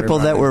the people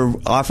that were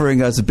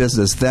offering us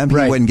business. Them he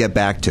wouldn't get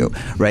back to,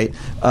 right?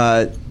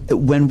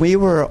 When we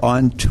were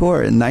on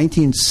tour in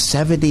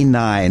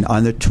 1979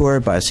 on the tour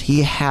bus,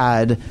 he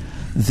had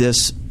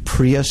this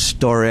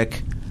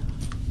prehistoric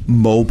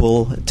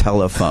mobile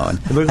telephone.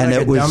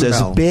 It was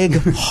this big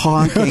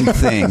honking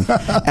thing.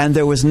 And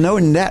there was no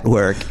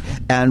network.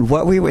 And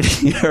what we would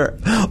hear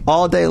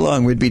all day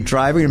long, we'd be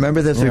driving,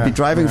 remember this? We'd be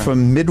driving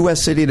from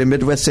Midwest City to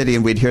Midwest City,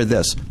 and we'd hear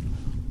this.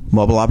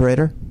 Mobile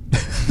operator?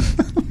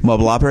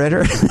 Mobile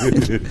operator?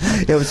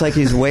 It was like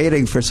he's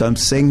waiting for some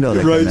signal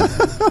to come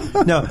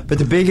in. No, but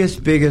the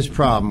biggest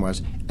problem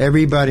was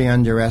everybody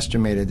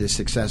underestimated the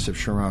success of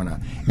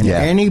Sharona. And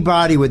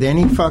anybody with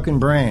any fucking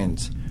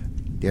brains,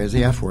 there's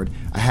the F word,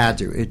 I had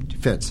to, it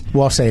fits.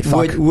 Well, say it,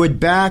 fuck. Would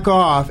back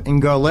off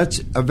and go, let's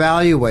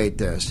evaluate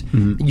this.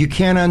 You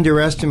can't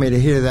underestimate a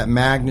hit of that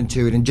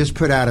magnitude and just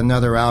put out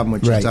another album,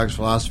 which is Doug's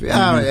philosophy.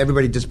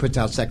 Everybody just puts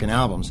out second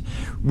albums.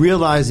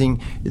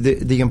 Realizing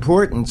the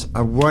importance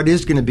of what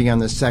is going to be on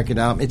the second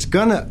album. It's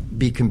going to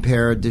be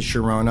compared to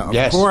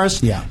Sharona, of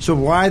course. Yeah. So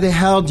why the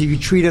hell do you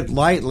treat it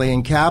lightly?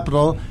 And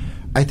Capitol,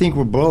 I think,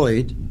 we're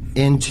bullied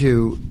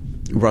into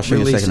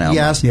rushing a second album.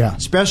 Yes,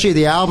 especially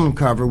the album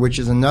cover, which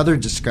is another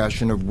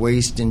discussion of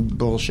waste and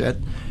bullshit.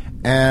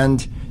 And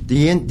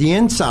the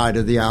inside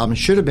of the album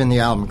should have been the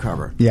album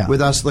cover. Yeah.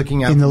 With us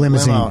looking out in the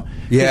limousine.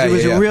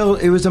 Limo.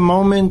 It was a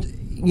moment,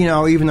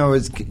 even though it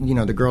was,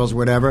 the girls,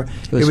 whatever.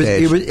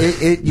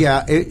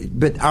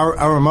 But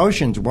our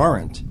emotions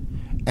weren't.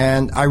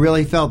 And I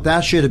really felt that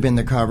should have been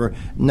the cover,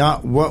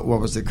 not what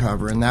was the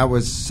cover, and that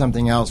was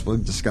something else we'll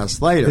discuss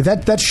later.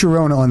 That's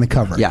Sharona on the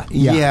cover. Yeah,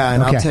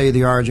 and I'll tell you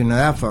the origin of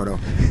that photo.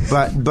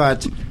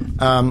 But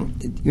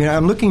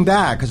I'm looking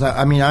back because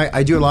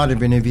I do a lot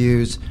of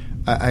interviews.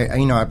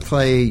 I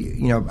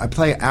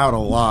play out a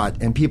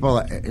lot, and people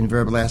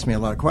invariably ask me a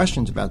lot of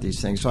questions about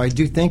these things. So I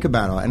do think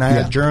about it, and I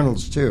have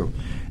journals too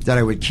that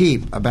I would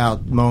keep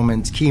about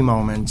moments, key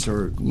moments,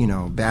 or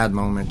bad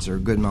moments or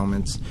good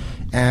moments.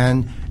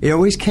 And it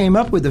always came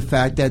up with the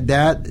fact that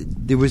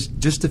there was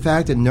just the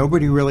fact that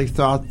nobody really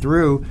thought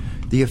through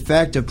the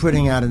effect of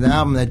putting out an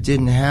album that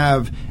didn't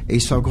have a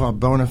so-called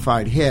bona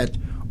fide hit,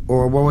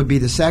 or what would be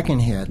the second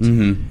hit.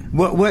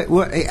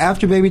 What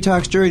after Baby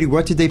Talks Dirty,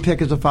 what did they pick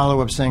as a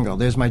follow-up single?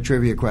 There's my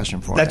trivia question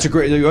for you. That's a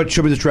great.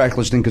 Show me the track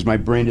listing because my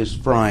brain is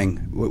frying.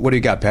 What do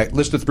you got, Pat?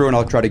 List it through and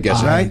I'll try to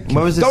guess it. Right?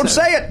 What was Don't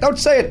say it. Don't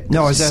say it.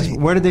 No,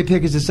 what did they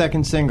pick as the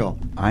second single?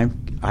 I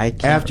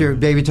can't after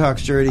Baby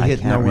Talks Dirty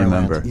hit Nowhere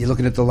remember. Land. You're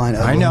looking at the line.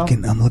 I know.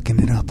 I'm looking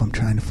it up. I'm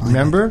trying to find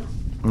Remember?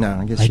 it. No,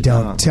 I guess I you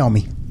don't. Tell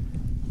me.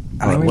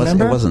 I don't It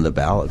remember. wasn't the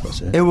ballad,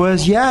 was it? It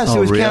was, yes. Oh, it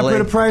was really? Can't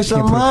Put a Price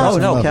on Can't Put a Price Love. Oh,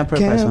 no, Love. Can't Put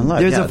a Price on Love.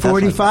 There's Yeah, a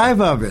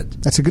 45 of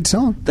it. That's a good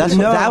song. That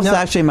was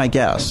actually my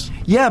guess.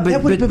 Yeah, but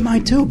That would have been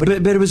mine too. But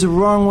it was the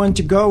wrong one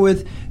to go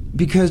with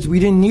because we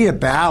didn't need a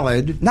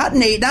ballad. Not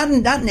in 80. Not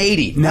in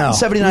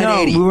 79, no,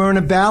 80. we were in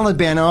a ballad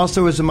band.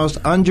 Also, it was the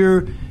most one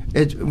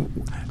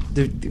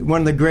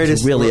of the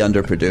greatest. It's really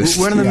underproduced.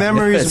 One of the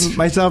memories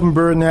myself and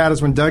Burton had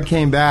is when Doug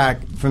came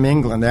back from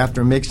England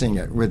after mixing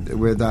it with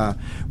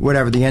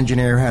whatever the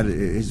engineer had.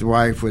 His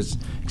wife was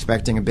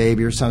expecting a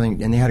baby or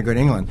something, and they had to go to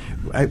England.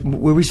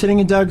 Were we sitting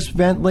in Doug's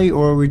Bentley,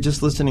 or were we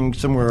just listening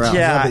somewhere else?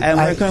 Yeah, and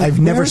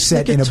I've never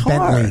sat in a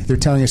Bentley. They're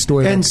telling a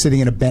story about sitting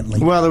in a Bentley.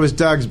 Well, it was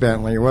Doug's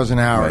Bentley. It wasn't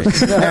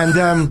ours.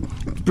 And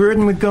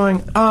Burton was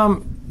going,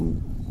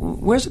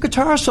 where's the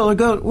guitar solo?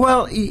 Go,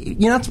 well,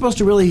 you're not supposed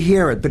to really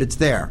hear it, but it's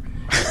there.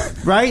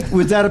 Right?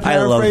 Was that a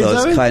paraphrase? I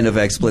love those kind of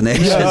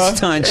explanations,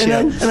 don't you?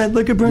 And I'd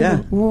look at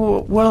Brendan,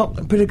 well,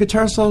 but a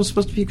guitar solo is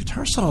supposed to be a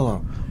guitar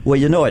solo. Well,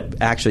 you know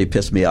what actually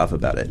pissed me off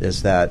about it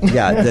is that,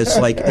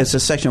 it's a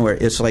section where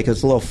it's like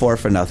it's a little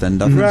 4-for-nothing,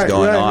 nothing's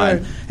going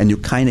on, and you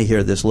kind of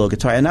hear this little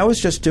guitar. And I was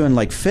just doing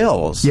like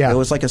fills. Yeah. It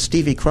was like a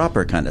Stevie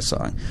Cropper kind of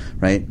song,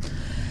 right?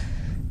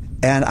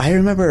 And I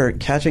remember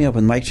catching up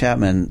with Mike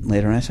Chapman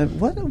later, and I said,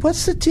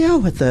 what's the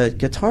deal with the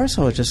guitar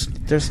solo?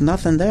 Just, there's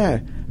nothing there.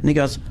 And he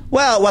goes,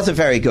 well, it wasn't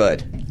very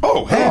good.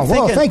 Oh,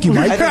 well, thank you,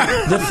 Mike.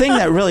 The thing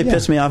that really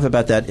pissed me off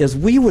about that is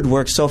we would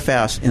work so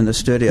fast in the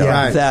studio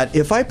that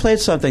if I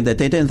played something that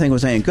they didn't think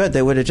was any good,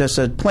 they would have just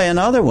said, play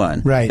another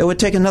one. Right. It would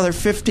take another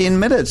 15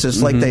 minutes.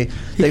 It's like they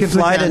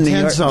fly to New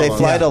York, they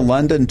fly to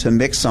London to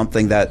mix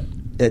something that,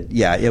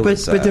 it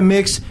was... But the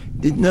mix...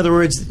 In other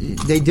words,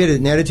 they did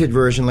an edited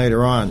version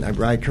later on.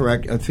 I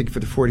think for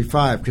the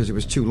 45 because it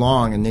was too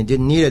long and they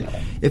didn't need it.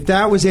 If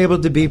that was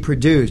able to be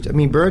produced, I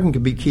mean, Burton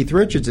could be Keith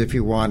Richards if he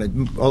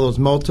wanted. All those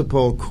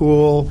multiple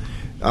cool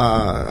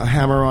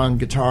hammer-on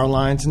guitar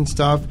lines and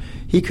stuff.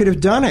 He could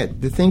have done it.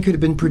 The thing could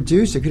have been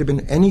produced. It could have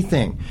been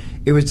anything.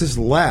 It was just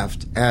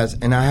left as,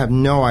 and I have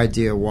no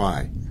idea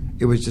why.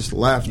 It was just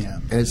left. Yeah.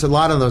 And it's a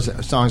lot of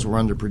those songs were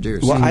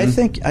underproduced. Well, I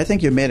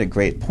think you made a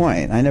great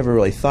point. I never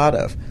really thought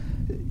of.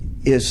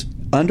 Is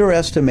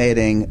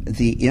underestimating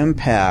the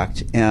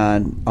impact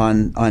and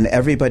on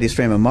everybody's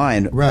frame of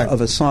mind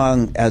of a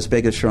song as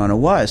big as Sharona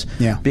was.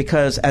 Yeah.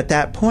 Because at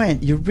that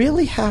point, you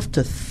really have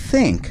to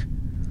think,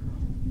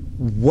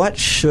 what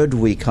should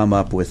we come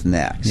up with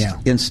next? Yeah.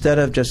 Instead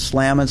of just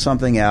slamming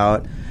something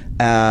out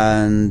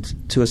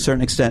and to a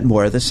certain extent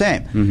more of the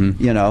same,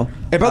 you know.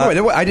 And by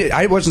the way,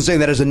 I wasn't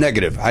saying that as a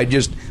negative. I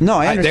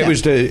understand. That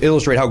was to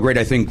illustrate how great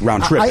I think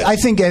Round Trip is. I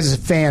think as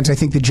fans, I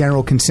think the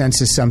general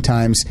consensus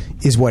sometimes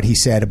is what he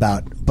said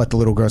about But the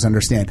Little Girls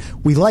Understand.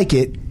 We like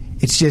it.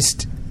 It's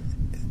just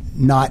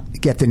not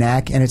Get the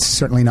Knack, and it's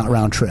certainly not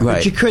Round Trip. Right.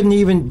 But you couldn't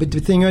even. But the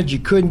thing is, you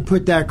couldn't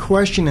put that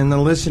question in the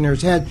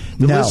listener's head.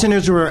 The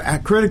listeners were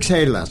critics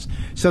hated us,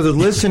 so the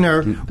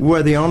listener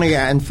were the only,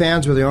 and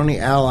fans were the only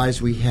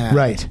allies we had.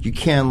 Right. You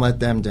can't let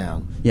them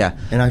down. Yeah.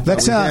 And I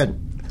thought we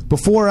did.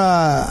 Before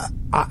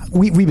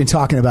we've been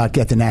talking about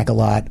Get the Knack a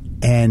lot,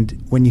 and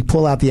when you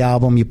pull out the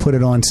album, you put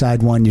it on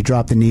side one, you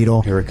drop the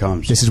needle. Here it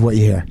comes. This is what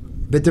you hear.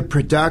 But the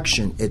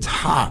production, it's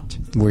hot.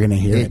 We're gonna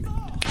hear it.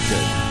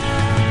 Good.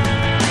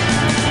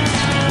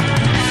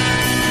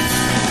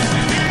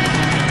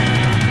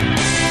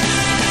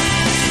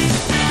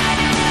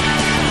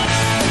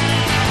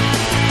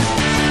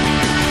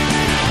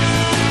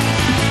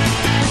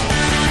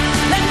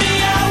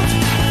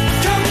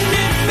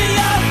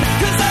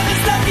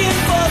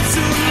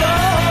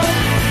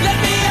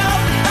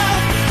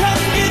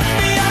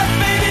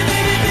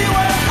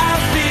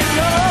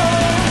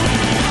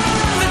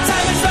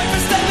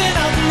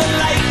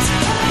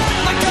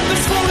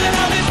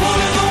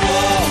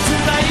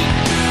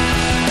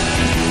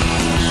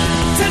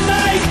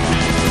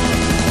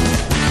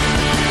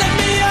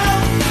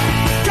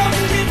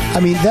 I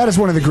mean, that is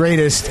one of the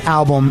greatest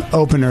album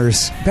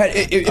openers. Pat,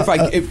 I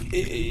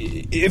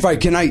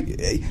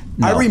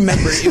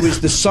remember it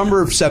was the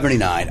summer of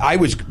 '79. I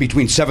was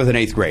between 7th and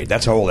 8th grade.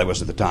 That's how old I was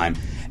at the time.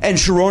 And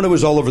Sharona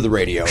was all over the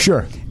radio.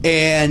 Sure.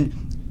 And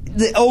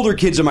the older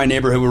kids in my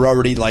neighborhood were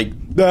already like,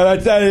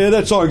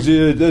 that song's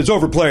it's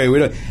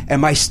overplayed.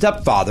 And my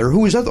stepfather, who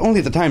was only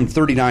at the time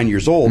 39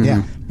 years old,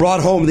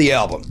 brought home the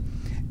album.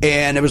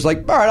 And it was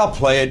like, all right, I'll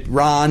play it,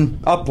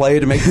 Ron. I'll play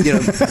it and make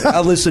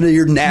I'll listen to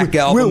your Knack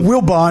album.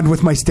 We'll bond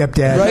with my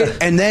stepdad, right?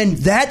 And then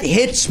that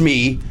hits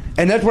me,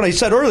 and that's what I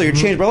said earlier. It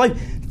changed my life.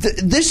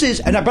 This is,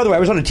 and by the way, I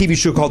was on a TV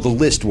show called The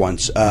List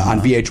once on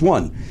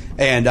VH1,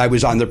 and I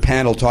was on their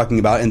panel talking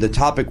about, and the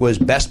topic was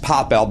best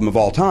pop album of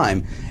all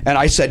time, and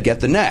I said Get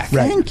the Knack.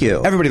 Right. Thank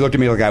you. Everybody looked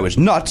at me like I was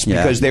nuts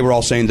because they were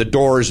all saying The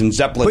Doors and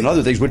Zeppelin and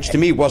other things, which to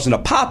me wasn't a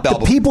pop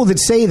album. The people that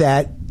say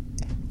that,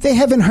 they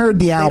haven't heard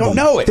the album. They don't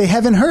know it. They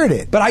haven't heard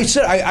it. But I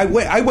said I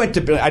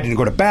didn't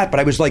go to bat,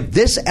 but I was like,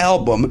 this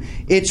album,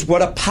 it's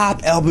what a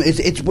pop album is.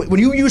 It's when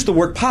you use the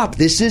word pop,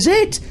 this is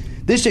it.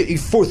 This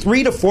is for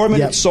 3 to 4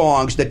 minute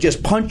songs that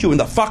just punch you in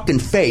the fucking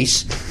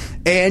face,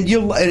 and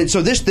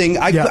so this thing,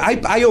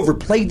 I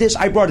overplayed this.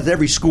 I brought it to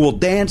every school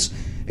dance.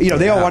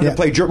 They all wanted to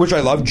play, which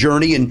I love,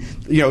 Journey and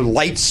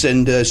Lights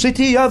and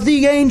City of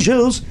the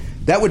Angels.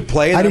 That would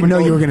play. I didn't know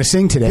you were going to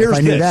sing today. If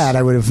I knew that,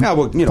 I would have. Yeah,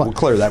 we'll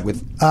clear that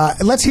with.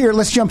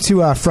 Let's jump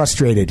to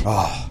Frustrated.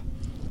 Oh,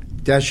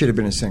 that should have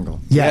been a single.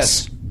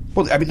 Yes.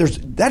 Well, I mean,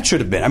 that should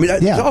have been. I mean,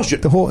 all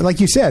should. The whole, like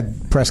you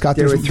said, Prescott.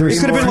 There were three. It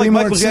could have been like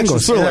Michael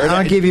Jackson's Thriller.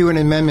 I'll give you an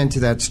amendment to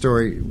that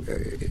story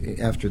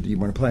after. You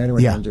want to play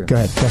it? Yeah. Go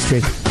ahead.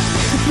 Frustrated.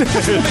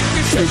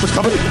 What's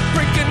coming?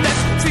 Breaking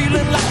neck,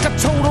 feeling like a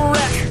total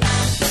wreck.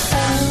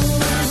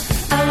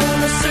 I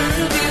wanna serve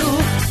you.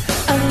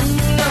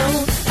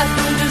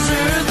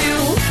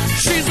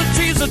 She's a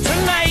teaser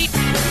tonight,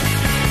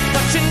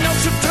 but you know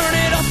she'll turn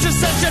it up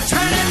just as you're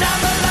turning down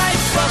the light.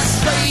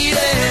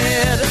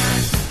 Frustrated,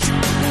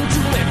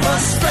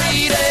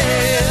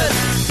 frustrated.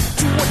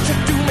 To what you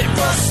do me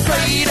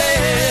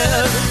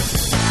frustrated.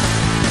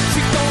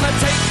 She's gonna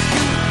take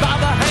you by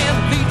the hand,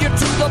 lead you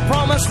to the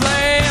promised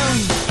land.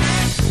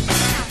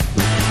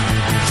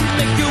 She'll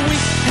make you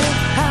weak and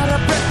out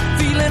of breath,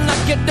 feeling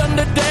like you're done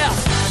to death.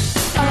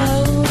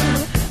 Oh,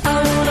 I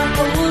wanna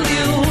hold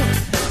you.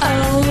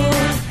 Oh,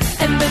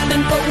 and bend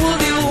and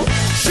fold you.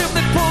 She'll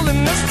be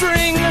pulling the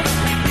string,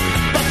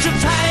 but you're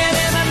tired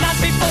in a knot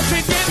before she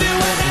gives you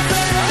anything.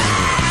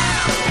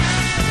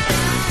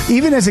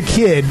 Even as a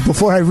kid,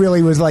 before I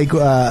really was like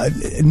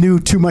knew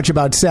too much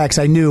about sex,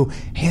 I knew,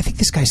 hey, I think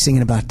this guy's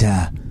singing about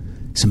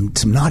some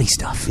naughty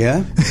stuff.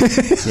 Yeah?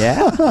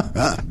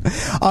 Yeah.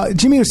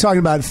 Jimmy was talking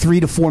about 3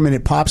 to 4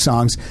 minute pop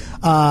songs.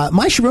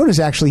 My Sharona is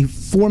actually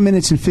 4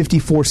 minutes and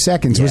 54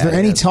 seconds. Was there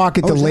any talk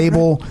at the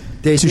label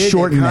to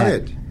shorten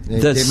that?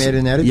 They made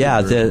an edit.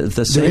 Yeah,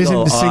 the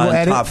single on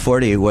edit? Top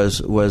 40 was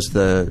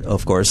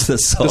of course the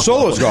solo. The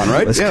solo's gone,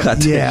 right?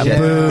 Yeah,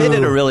 They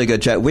did a really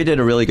good job. We did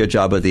a really good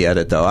job of the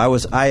edit, though. I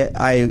was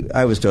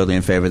totally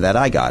in favor of that.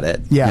 I got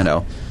it. Yeah. You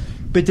know.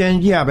 But then,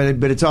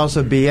 but it's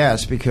also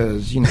BS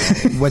because, you know,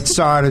 what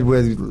started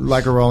with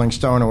Like a Rolling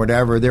Stone or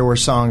whatever, there were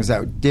songs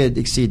that did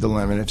exceed the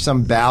limit. If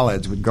some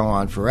ballads would go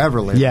on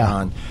forever later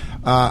on.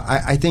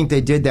 I think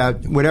they did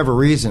that, whatever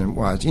reason it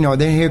was. You know,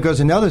 then here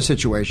goes another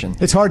situation.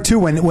 It's hard too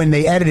when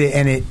they edit it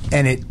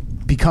and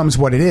it becomes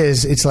what it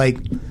is. It's like,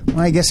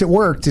 well, I guess it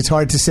worked. It's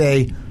hard to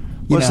say.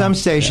 Well, some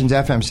stations,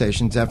 FM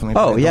stations, definitely.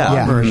 Oh played the yeah,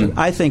 long version.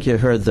 I think you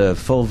heard the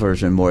full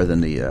version more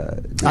than the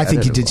I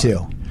think you did edited too.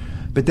 one.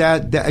 But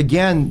that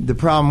again, the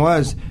problem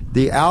was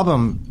the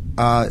album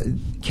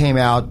came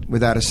out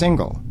without a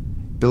single.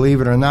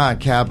 Believe it or not,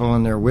 Capitol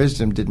in their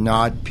wisdom did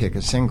not pick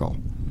a single.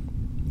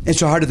 And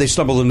so how did they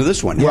stumble into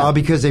this one? Well,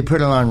 because they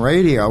put it on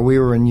radio. We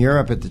were in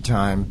Europe at the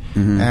time,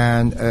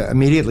 and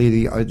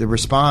immediately the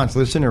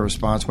listener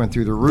response went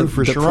through the roof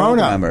for the Sharona.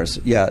 programmers,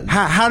 yeah.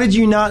 How did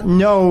you not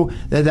know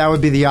that would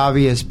be the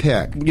obvious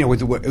pick? You know,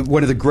 with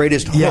one of the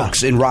greatest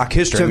hooks in rock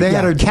history. So they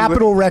had to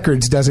Capitol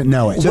Records doesn't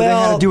know it. So they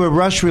had to do a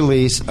rush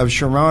release of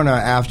Sharona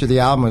after the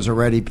album was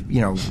already,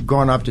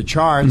 going up to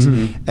charts,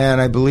 and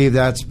I believe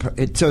that's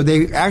it. So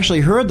they actually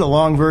heard the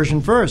long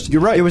version first.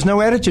 You're right. There was no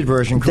edited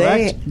version,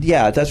 correct?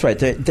 Yeah, that's right.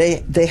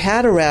 They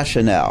had a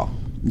rationale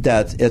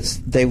that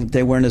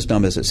they weren't as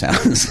dumb as it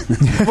sounds.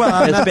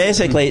 Well, it's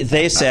basically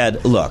they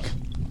said, look,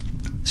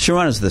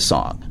 Sharona's the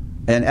song.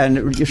 And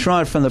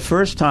Sharona, from the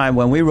first time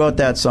when we wrote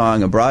that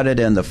song and brought it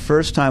in, the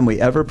first time we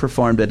ever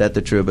performed it at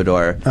the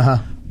Troubadour,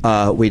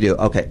 we do.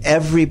 Okay,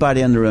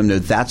 everybody in the room knew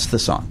that's the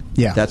song.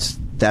 Yeah.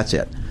 That's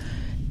it.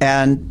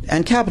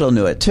 And Capitol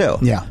knew it too.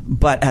 Yeah.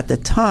 But at the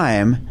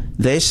time,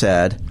 they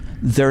said,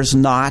 there's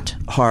not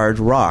hard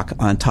rock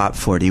on Top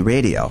 40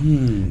 radio.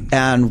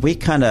 And we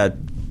kind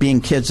of,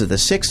 being kids of the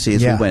 60s,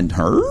 we went,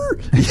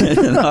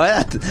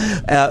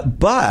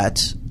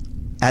 but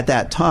at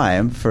that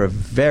time, for a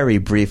very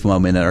brief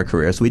moment in our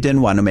careers, we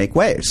didn't want to make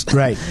waves.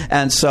 Right.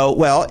 And so,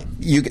 well,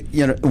 you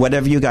know,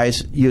 whatever you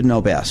guys, you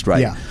know best,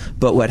 right? Yeah.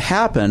 But what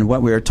happened,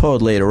 what we were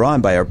told later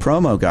on by our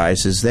promo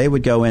guys, is they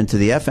would go into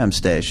the FM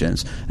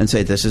stations and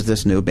say, this is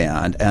this new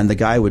band, and the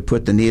guy would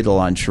put the needle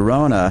on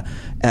Sharona,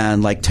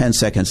 and like 10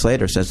 seconds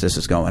later says, this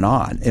is going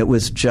on. It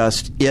was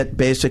just, it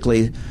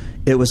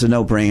was a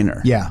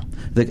no-brainer. Yeah.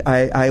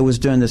 I was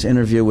doing this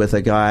interview with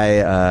a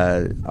guy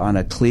on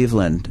a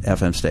Cleveland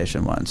FM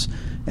station once,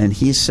 and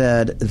he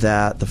said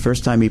that the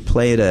first time he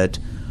played it,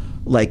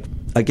 like,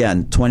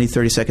 again, 20,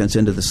 30 seconds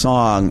into the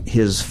song,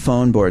 his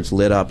phone boards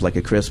lit up like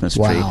a Christmas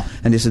tree. Wow.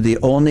 And he said the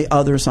only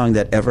other song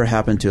that ever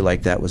happened to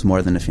like that was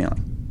More Than a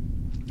Feeling.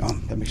 Oh,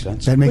 that makes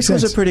sense. That makes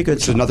sense. Which was a pretty good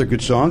It's song. another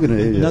good song.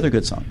 Another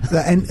good song.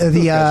 And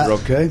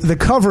okay. the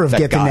cover of That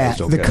Get the guy Knack,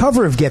 is okay. the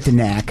cover of Get the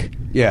Knack,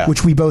 Yeah.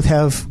 which we both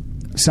have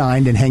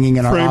signed and hanging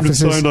in our Framed and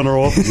offices, signed on our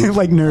offices.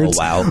 like nerds. Oh,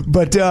 wow.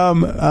 But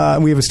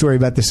we have a story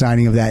about the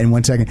signing of that in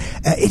 1 second.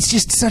 It's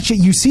just such a.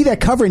 You see that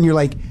cover and you're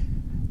like,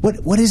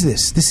 what is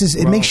this?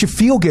 It makes you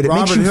feel good. It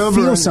makes you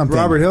feel something.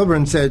 Robert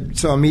Hilburn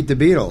saw Meet the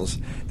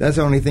Beatles. That's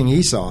the only thing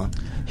he saw.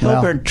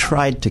 Hilburn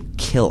tried to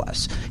kill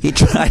us. He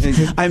tried.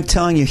 I'm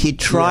telling you, he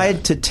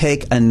tried to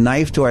take a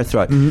knife to our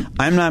throat.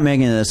 I'm not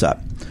making this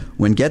up.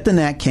 When Get the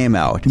Knack came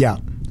out,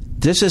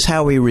 this is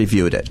how we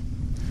reviewed it.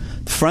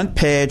 Front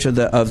page of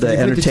the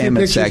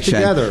entertainment section.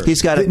 Together.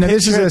 He's got a Now,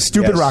 this is picture- a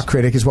stupid rock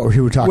critic, is what we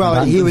were talking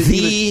about. He was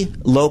the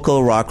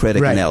local rock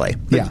critic in LA.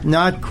 Yeah.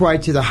 not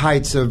quite to the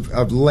heights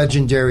of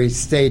legendary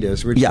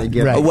status, which they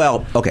get. Right.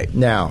 Well, okay.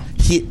 Now.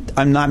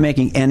 I'm not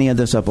making any of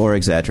this up or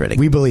exaggerating.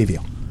 We believe you.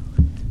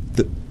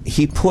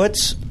 He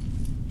puts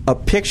a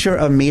picture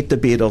of Meet the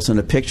Beatles and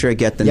a picture of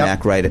Get the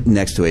Knack right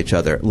next to each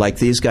other. Like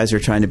these guys are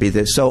trying to be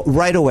this. So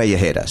right away you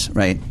hate us,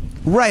 right?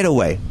 right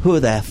away, who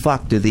the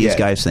fuck do these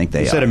guys think they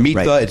are? Instead of meet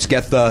the, it's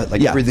get the,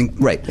 like everything.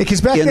 Right. Because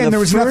back then there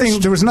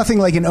was nothing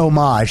like an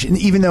homage, and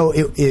even though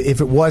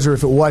if it was or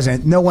if it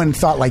wasn't, no one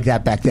thought like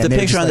that back then. The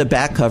picture on the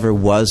back cover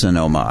was an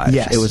homage.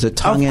 Yes. It was a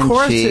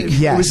tongue-in-cheek.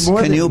 Yes.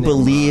 Can you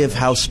believe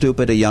how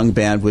stupid a young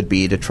band would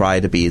be to try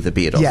to be the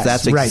Beatles? Yes,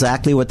 That's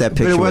exactly what that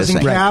picture was saying.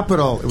 But it wasn't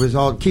capital. It was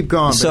all, keep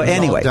going. So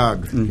anyway,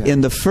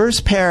 in the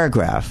first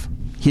paragraph,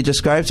 he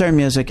describes our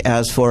music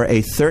as for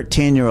a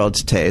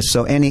 13-year-old's taste.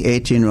 So any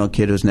 18-year-old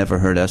kid who's never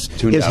heard us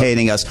is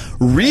hating us,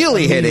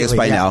 really hating us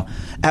by now.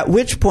 At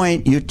which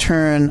point you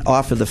turn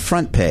off of the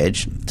front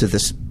page to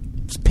this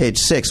page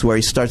 6 where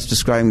he starts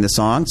describing the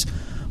songs.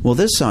 Well,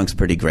 this song's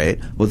pretty great.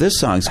 Well, this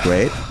song's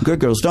great. Good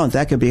Girls Don't.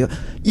 That could be...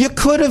 You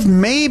could have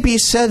maybe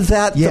said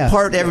that, the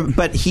part...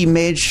 But he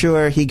made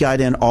sure he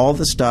got in all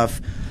the stuff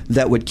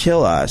that would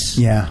kill us.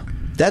 Yeah.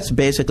 That's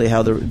basically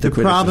how the critics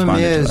problem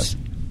responded is, to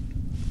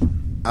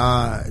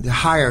us. The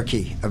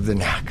hierarchy of the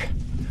Knack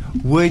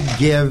would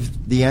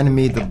give the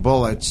enemy the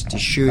bullets to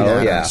shoot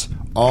at us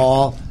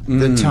all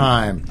the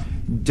time.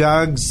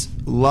 Doug's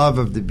love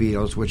of the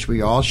Beatles, which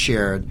we all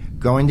shared,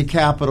 going to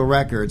Capitol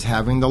Records,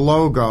 having the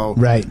logo,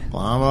 right,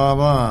 blah,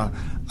 blah,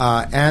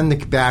 blah, and the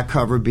back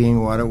cover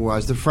being what it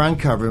was, the front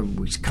cover,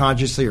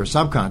 consciously or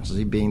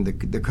subconsciously being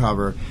the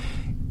cover.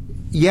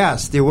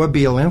 Yes, there would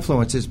be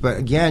influences, but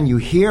again, you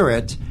hear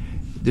it,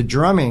 the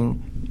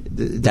drumming...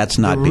 That's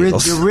not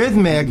Beatles. The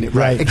rhythmic,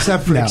 right?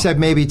 Except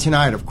maybe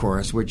Tonight, of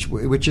course, which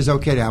is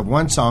okay to have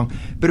one song,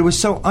 but it was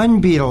so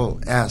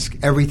un-Beatle-esque,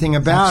 everything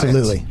about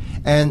it.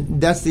 And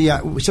that's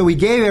so we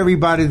gave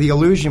everybody the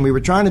illusion we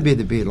were trying to be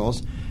the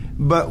Beatles,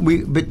 but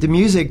the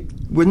music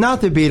was not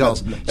the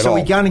Beatles. So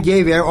we kind of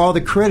gave all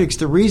the critics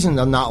the reason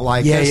to not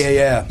like us.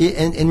 Yeah.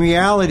 In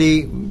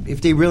reality, if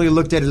they really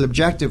looked at it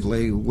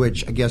objectively,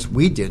 which I guess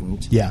we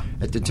didn't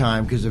at the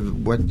time because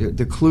of what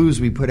the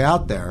clues we put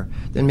out there,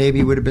 then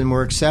maybe it would have been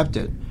more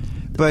accepted.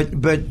 But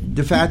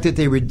the fact that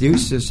they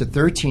reduced us to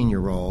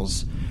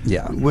 13-year-olds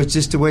was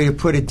just a way to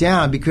put it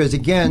down because,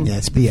 again,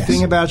 it's BS. The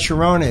thing about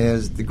Sharona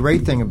is, the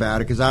great thing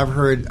about it, because I've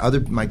heard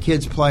my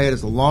kids play it,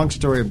 it's a long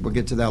story, we'll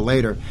get to that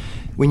later.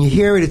 When you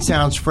hear it, it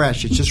sounds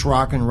fresh. It's just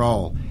rock and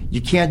roll. You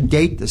can't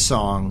date the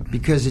song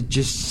because it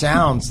just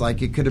sounds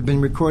like it could have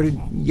been recorded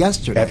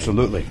yesterday.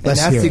 Absolutely. And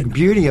that's the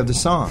beauty of the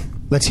song.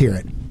 Let's hear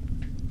it.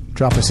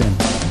 Drop us in.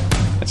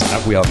 That's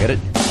enough. We all get it.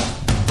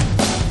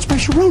 It's by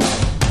Sharona.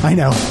 I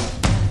know.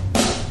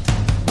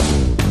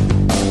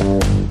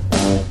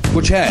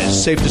 Which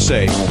has, safe to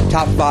say,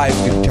 top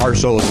 5 guitar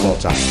solos of all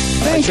time.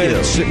 Thank you.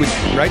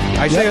 Right?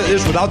 I say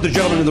this without the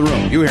gentleman in the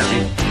room. You hear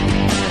me.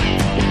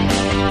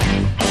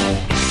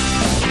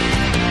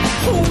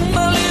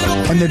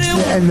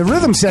 And the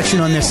rhythm section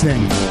on this thing.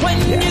 When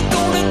you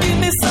gonna give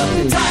me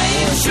some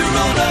time,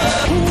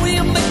 Sharona? Will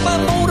you make my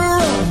motor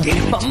run?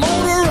 Get my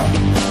motor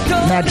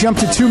run. Matt, jump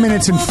to 2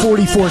 minutes and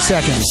 44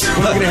 seconds. What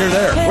are we going to hear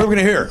there? What are we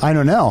going to hear? I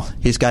don't know.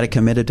 He's got it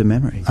committed to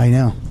memory. I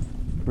know.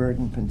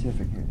 Burden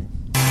pontificating.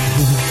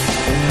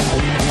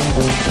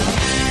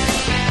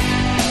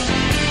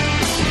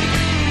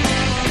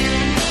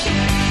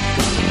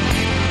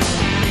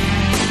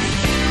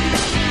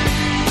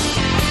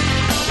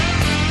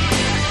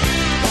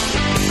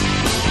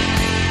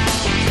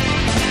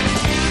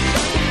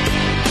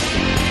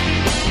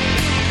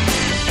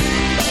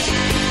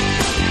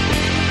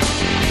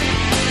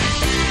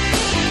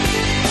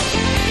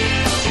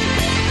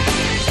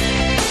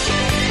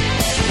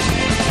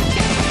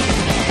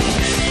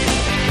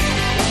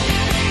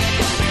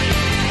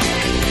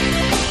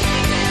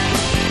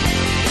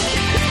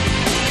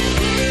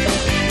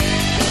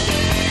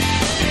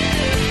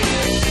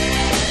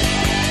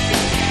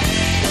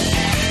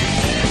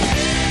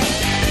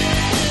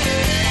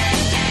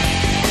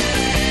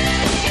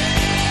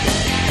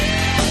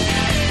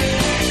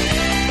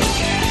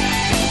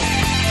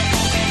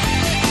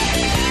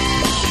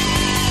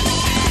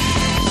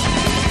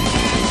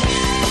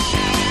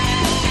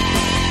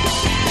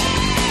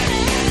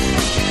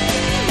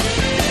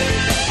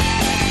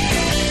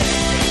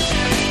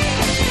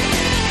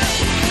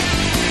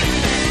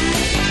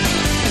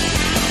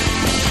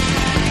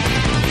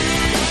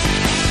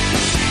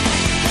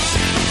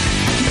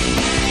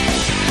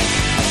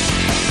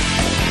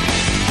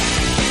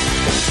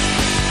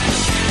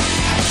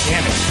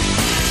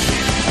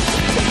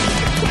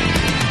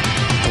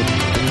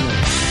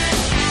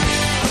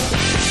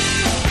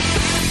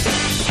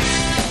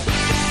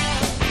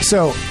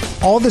 So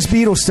all this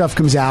Beatles stuff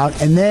comes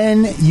out, and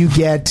then you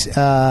get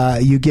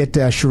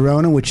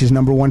Sharona, which is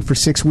number 1 for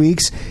 6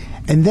 weeks,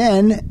 and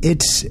then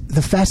it's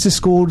the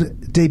fastest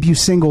sold debut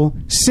single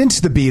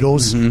since the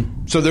Beatles.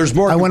 Mm-hmm. So there's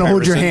more. I Want to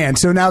Hold Your Hand.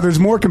 So now there's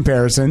more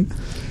comparison.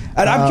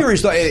 And I'm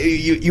curious, though,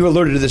 you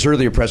alluded to this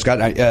earlier, Prescott,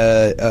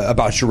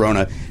 about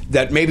Sharona,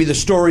 that maybe the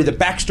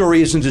backstory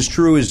isn't as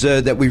true as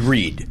that we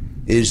read.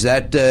 Is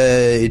that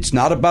it's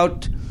not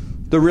about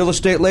the real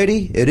estate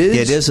lady? It is?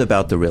 It is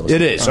about the real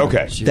estate. It is,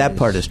 okay. That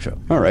part is true.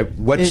 All right.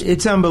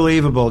 It's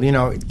unbelievable. You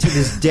know, to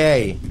this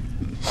day,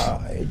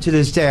 to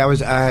this day,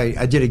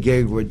 I did a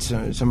gig with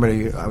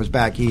somebody. I was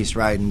back east,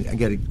 right, and I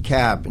get a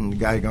cab, and the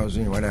guy goes,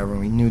 whatever, and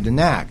we knew the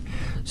Knack.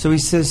 So he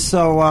says,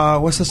 so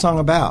what's the song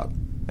about?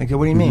 I go,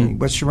 what do you mean?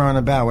 What's Sharona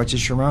about? What's a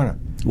Sharona?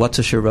 What's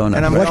a Sharona?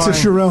 And What's a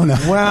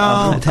Sharona?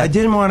 Well, I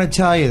didn't want to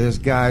tell you this,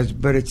 guys,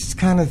 but it's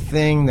kind of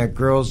thing that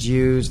girls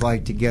use,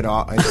 like to get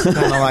off. It's kind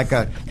of like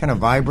kind of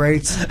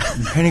vibrates.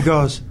 And he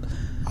goes,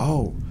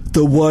 oh.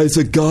 The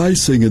wiser guy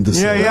singing the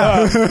song.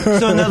 Yeah.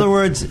 So in other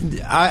words,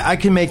 I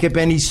can make up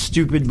any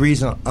stupid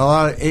reason.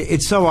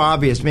 It's so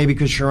obvious, maybe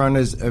because Sharona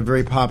is a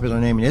very popular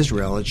name in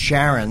Israel. It's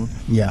Sharon.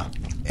 Yeah.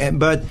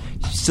 But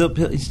still,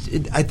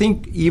 I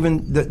think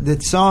even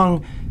the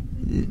song,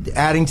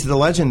 adding to the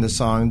legend of the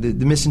song,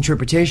 the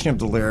misinterpretation of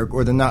the lyric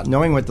or the not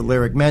knowing what the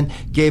lyric meant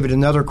gave it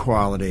another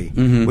quality,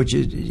 which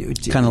is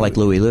kind of like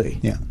Louie Louie.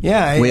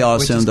 Yeah. We all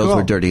assumed those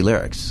were dirty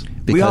lyrics.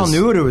 We all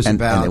knew what it was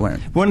about. And they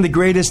weren't. One of the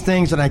greatest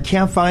things, and I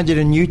can't find it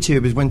on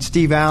YouTube, is when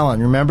Steve Allen,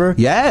 remember?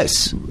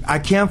 Yes. I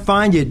can't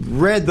find it,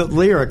 read the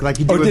lyric like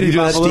he did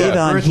with Steve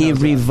Allen, he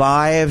Baloo.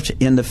 revived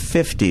in the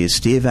 50s.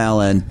 Steve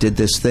Allen did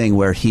this thing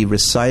where he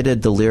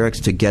recited the lyrics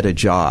to Get a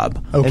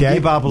Job. Okay.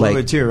 And Bebop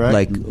Baloo too, right?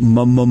 Like,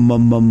 mum, mum,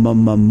 mum, mum,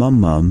 mum, mum,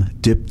 mum, mum,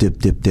 dip, dip,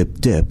 dip, dip,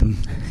 dip,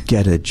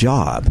 get a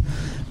job.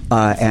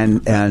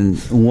 And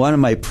one of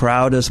my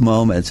proudest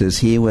moments is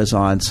he was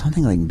on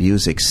something like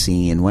Music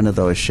Scene, one of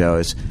those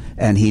shows,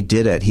 and he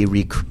did it. He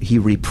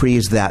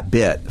reprised that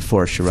bit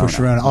for Sharona.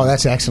 For Sharona. Oh,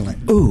 that's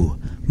excellent. Ooh,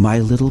 my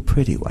little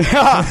pretty one.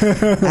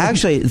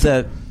 Actually,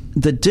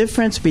 the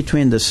difference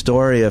between the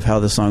story of how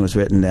the song was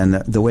written and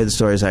the way the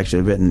story is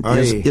actually written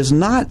is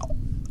not.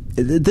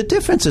 The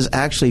difference is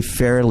actually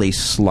fairly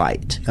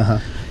slight.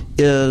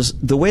 Is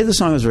the way the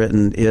song was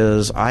written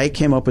is I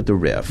came up with the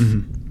riff.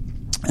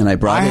 And I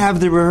brought. I have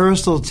the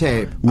rehearsal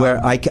tape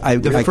where I came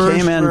into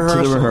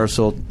the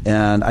rehearsal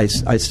and I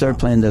started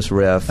playing this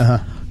riff,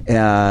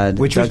 and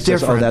which Doug was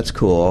different. Says, oh, that's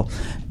cool,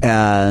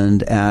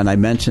 and I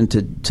mentioned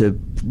to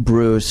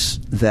Bruce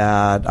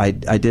that I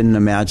didn't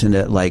imagine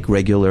it like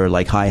regular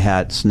like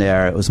hi-hat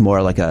snare. It was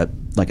more like a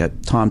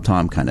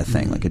tom-tom kind of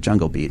thing, like a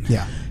jungle beat.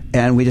 Yeah.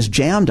 And we just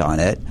jammed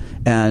on it,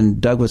 and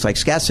Doug was like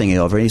scat singing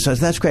over it. He says,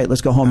 "That's great. Let's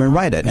go home and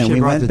write it." And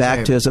we went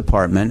back to his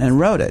apartment and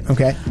wrote it.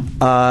 Okay.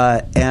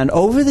 And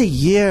over the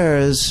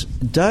years,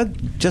 Doug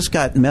just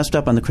got messed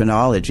up on the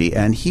chronology,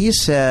 and he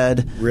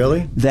said,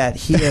 "Really? That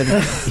he had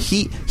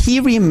he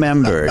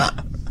remembered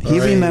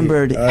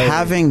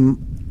having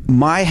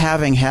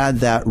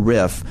had that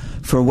riff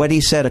for what he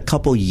said a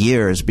couple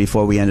years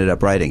before we ended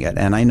up writing it.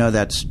 And I know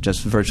that's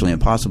just virtually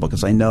impossible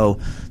because I know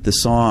the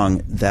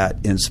song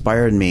that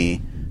inspired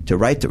me to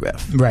write the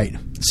riff. Right.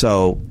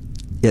 So,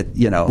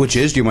 which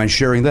is? Do you mind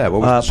sharing that?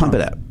 What was the Pump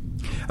song? It Up.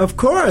 Of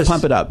course.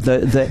 Pump It Up.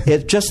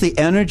 Just the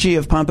energy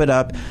of Pump It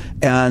Up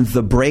and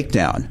the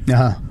breakdown.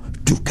 Pump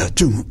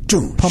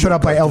It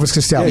Up by Elvis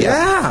Costello.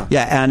 Yeah.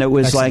 Yeah, and it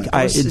was Excellent.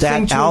 like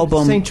that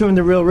album. Sing to him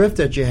the real riff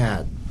that you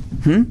had.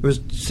 It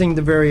was sing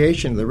the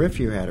variation of the riff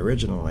you had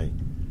originally.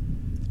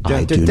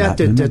 I do not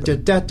remember.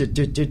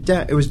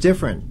 It was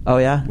different. Oh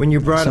yeah, when you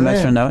brought some it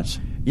extra in. notes.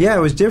 Yeah, it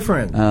was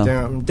different.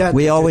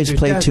 We always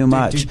play too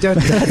much.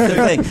 That's the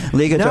thing.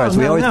 Lead guitars.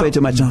 We always play too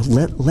much.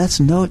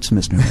 Less notes,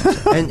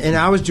 Mr. and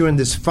I was doing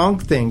this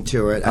funk thing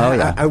to it. Oh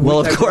yeah.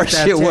 Well, of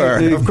course you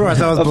were. Of course,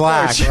 I was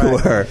black. Of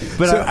course you were.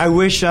 But I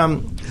wish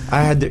I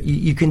had.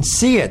 You can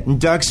see it.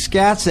 And Doug's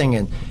scat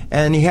singing,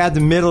 and he had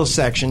the middle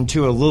section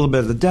too. A little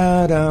bit of the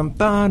da dum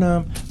ba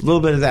dum. A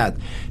little bit of that.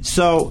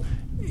 So.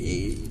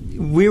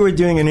 We were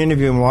doing an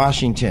interview in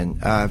Washington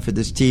for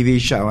this TV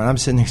show, and I'm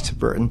sitting next to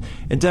Burton,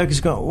 and Doug is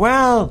going,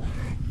 well,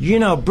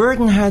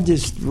 Burton had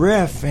this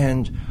riff,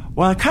 and,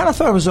 well, I kind of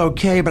thought it was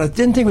okay, but I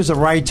didn't think it was the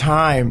right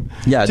time to do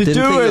it. Yeah, didn't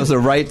think it was the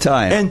right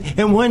time.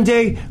 And one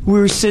day, we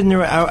were sitting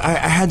there,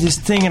 I had this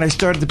thing, and I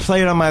started to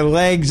play it on my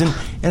legs, and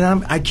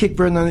I kicked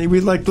Burton, and we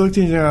looked at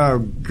each other, oh,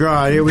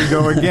 God, here we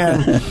go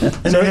again.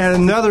 And I had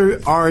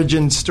another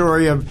origin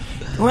story of,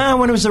 well,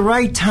 when it was the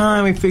right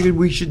time, we figured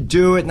we should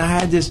do it, and I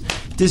had this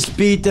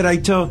beat that I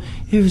told.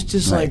 It was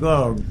just like,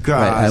 oh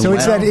God! Right. So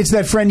it's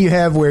that friend you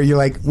have where you're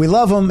like, we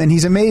love him and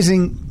he's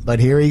amazing, but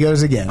here he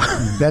goes again.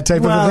 That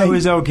type of a thing. It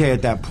was okay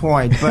at that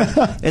point,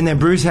 but and then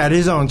Bruce had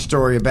his own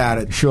story about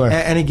it. Sure.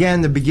 And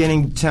again, the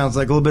beginning sounds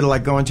like a little bit of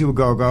like going to a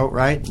go-go,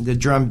 right? The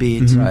drum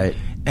beats, right?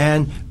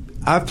 And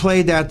I've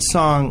played that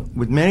song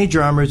with many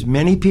drummers,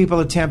 many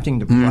people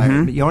attempting to play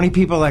it. The only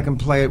people that can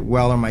play it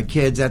well are my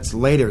kids. That's a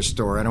later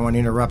story. I don't want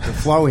to interrupt the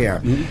flow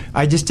here.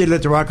 I just did it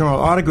at the Rock and Roll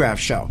Autograph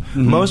Show.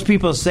 Most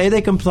people say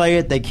they can play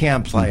it. They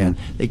can't play it.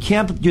 They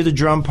can't do the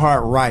drum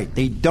part right.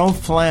 They don't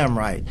flam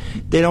right.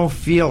 They don't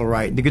feel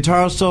right. The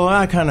guitar solo,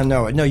 I kind of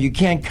know it. No, you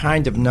can't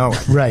kind of know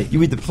it. Right.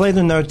 You either play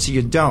the notes or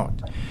you don't.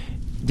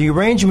 The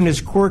arrangement is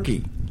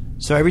quirky.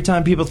 So every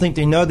time people think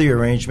they know the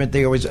arrangement,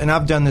 they always, and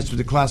I've done this with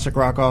the Classic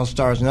Rock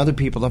All-Stars and other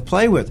people I've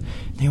played with,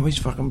 they always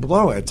fucking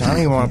blow it. I don't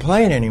even want to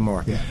play it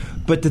anymore. Yeah.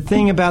 But the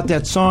thing about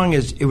that song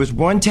is it was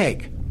one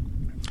take.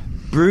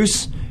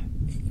 Bruce,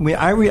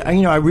 I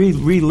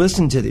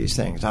re-listen to these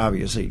things,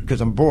 obviously, because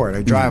I'm bored.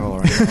 I drive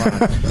all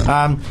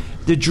around.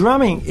 the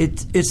drumming,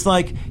 it's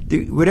like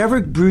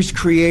whatever Bruce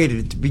created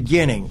at the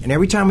beginning, and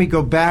every time we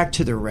go back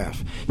to the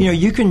riff,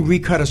 you can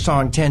recut a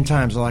song 10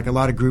 times, like a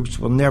lot of groups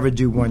will never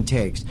do one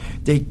takes.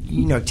 They,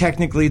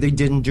 technically they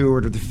didn't do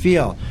it or the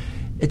feel.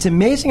 It's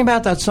amazing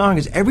about that song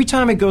is every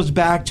time it goes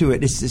back to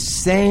it, it's the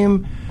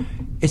same.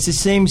 I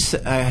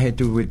had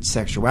to do with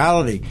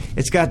sexuality.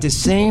 It's got the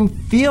same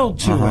feel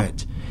to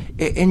it.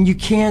 And you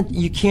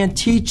can't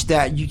teach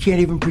that. You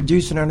can't even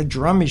produce it on a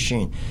drum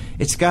machine.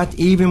 It's got,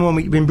 even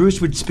when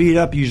Bruce would speed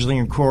up, usually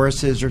in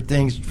choruses or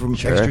things from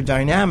extra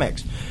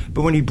dynamics,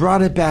 but when he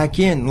brought it back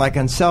in, like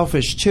on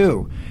Selfish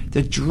 2,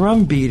 the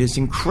drum beat is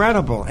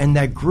incredible and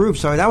that groove.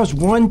 So that was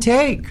one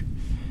take,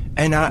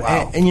 and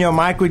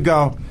Mike would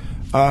go,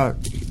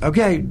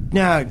 okay,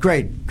 now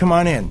great, come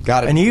on in.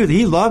 Got it. And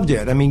he loved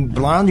it. I mean,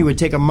 Blondie would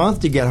take a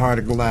month to get Heart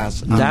of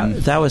Glass.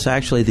 That was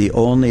actually the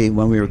only,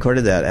 when we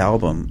recorded that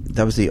album,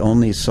 that was the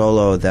only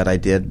solo that I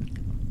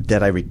did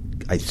that I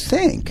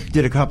think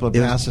did a couple of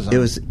passes on it.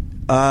 Was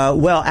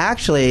well,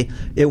 actually,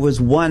 it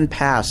was one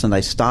pass, and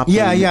I stopped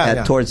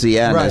towards the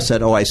end. Right. I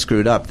said, "Oh, I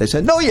screwed up." They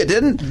said, "No, you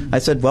didn't." I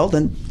said, "Well,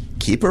 then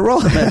keep it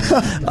rolling."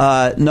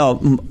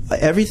 No,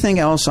 everything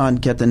else on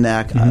Get the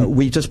Knack,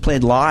 we just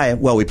played live.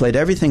 Well, we played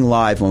everything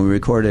live when we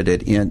recorded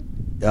it in,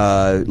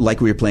 like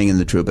we were playing in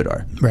the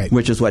Troubadour, right?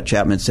 Which is what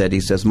Chapman said.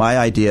 He says, "My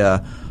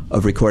idea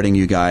of recording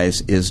you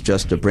guys is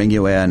just to bring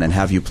you in and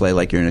have you play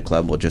like you're in a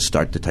club. We'll just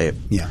start the tape."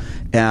 Yeah.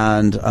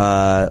 And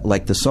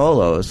like the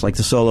solos, like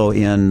the solo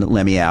in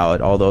Let Me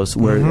Out, all those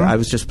where I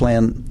was just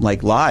playing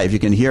like live. You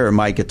can hear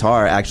my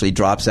guitar actually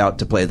drops out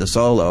to play the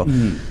solo.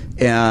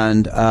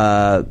 And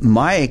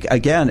Mike,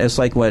 again, it's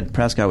like what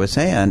Prescott was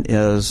saying,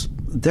 is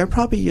they're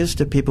probably used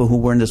to people who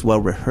weren't as well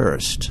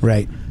rehearsed.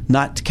 Right.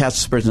 Not to cast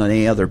aspersions on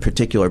any other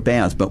particular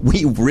bands, but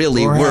we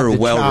really were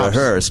well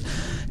rehearsed.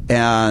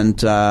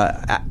 And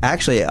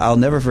actually, I'll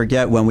never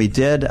forget when we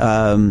did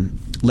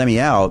Let Me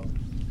Out,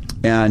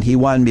 and he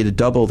wanted me to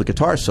double the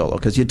guitar solo,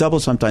 because you double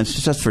sometimes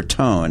just for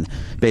tone.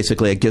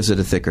 Basically, it gives it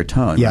a thicker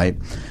tone, right?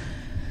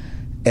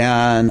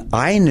 And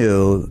I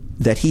knew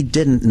that he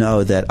didn't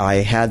know that I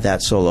had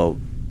that solo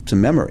to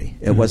memory.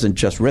 It wasn't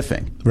just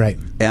riffing. Right.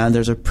 And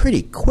there's a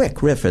pretty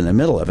quick riff in the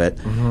middle of it,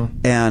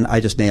 and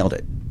I just nailed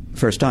it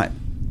first time.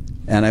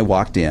 And I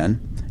walked in,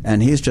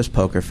 and he's just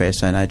poker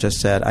face, and I just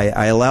said,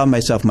 I allowed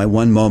myself my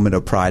one moment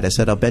of pride. I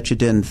said, "I'll bet you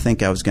didn't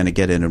think I was going to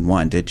get in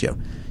one, did you?"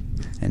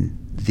 And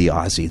the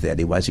Aussie that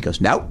he was, he goes,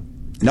 No,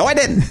 I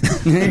didn't."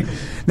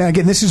 Now,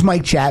 again, this is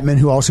Mike Chapman,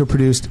 who also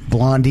produced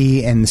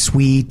Blondie and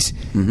Sweet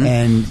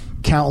and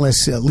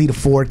countless, Lita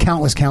Ford,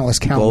 countless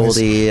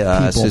Goldie,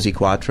 people. Susie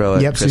Quattro,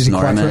 Chris Susie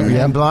Norman. Quattro,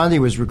 yeah. And Blondie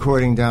was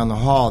recording down the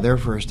hall, their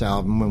first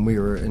album, when we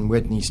were in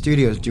Whitney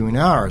Studios doing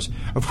ours.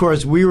 Of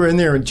course, we were in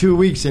there in 2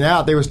 weeks and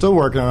out. They were still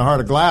working on Heart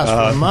of Glass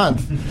for a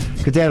month,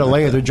 because they had to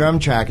layer their drum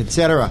track,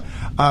 etc.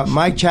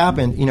 Mike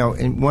Chapman,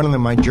 in one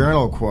of my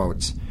journal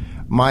quotes,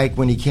 Mike,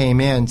 when he came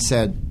in,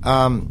 said,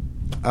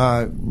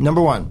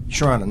 number one,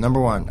 Sharona, number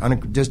one.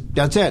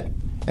 That's it.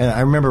 And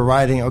I remember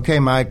writing, "Okay,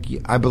 Mike,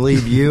 I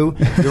believe you.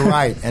 You're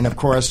right." And, of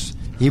course,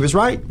 he was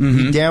right.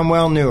 He damn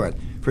well knew it.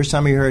 First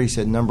time he heard it, he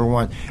said, "Number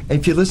one." And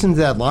if you listen to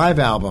that live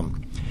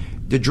album,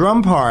 the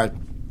drum part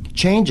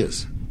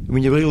changes.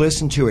 When you really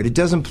listen to it, it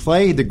doesn't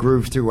play the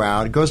groove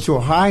throughout. It goes to a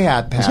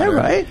hi-hat pattern. Is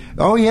that right?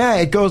 Oh, yeah.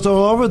 It goes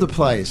all over the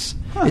place.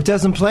 It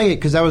doesn't play it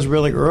because that was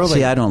really early.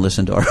 See, I don't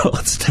listen to our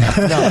old stuff.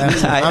 No,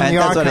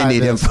 that's what I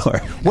need him for.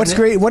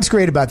 What's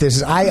great about this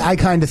is I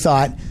kind of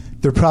thought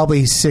they're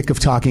probably sick of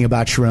talking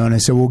about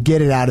Sharona, so we'll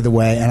get it out of the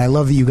way. And I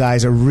love that you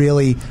guys are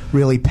really,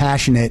 really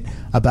passionate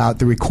about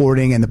the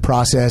recording and the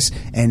process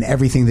and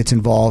everything that's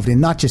involved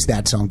in not just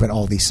that song, but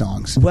all these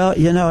songs. Well,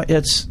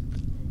 it's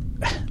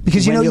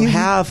because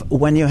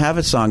when you have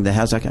a song that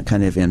has that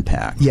kind of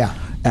impact,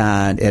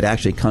 and it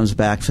actually comes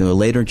back to a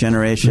later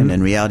generation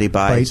in Reality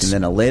Bites, and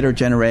then a later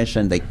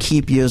generation, they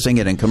keep using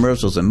it in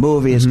commercials and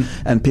movies,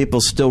 and people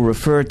still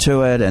refer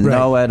to it and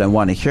know it and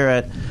want to hear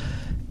it.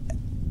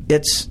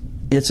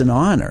 It's an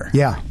honor.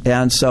 Yeah.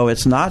 And so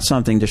it's not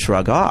something to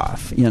shrug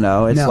off.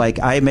 It's like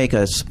I make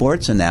a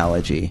sports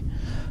analogy.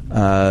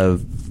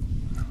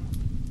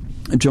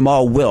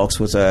 Jamal Wilkes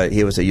was a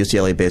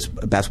UCLA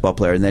basketball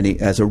player, and then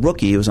as a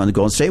rookie, he was on the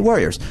Golden State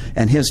Warriors,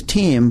 and his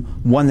team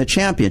won the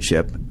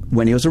championship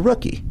when he was a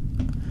rookie.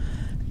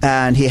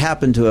 And he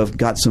happened to have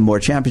got some more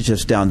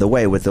championships down the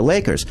way with the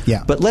Lakers.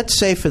 Yeah. But let's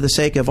say, for the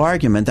sake of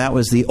argument, that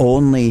was the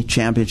only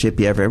championship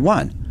he ever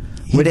won.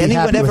 Would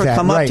anyone ever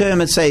come up to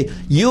him and say,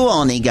 "You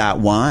only got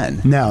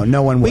one"? No,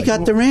 no one would. We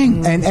got the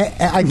ring. And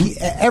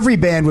every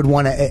band would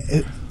want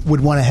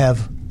to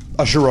have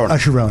a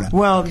Sharona.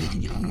 Well,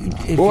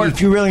 if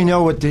you really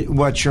know what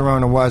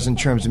Sharona was in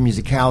terms of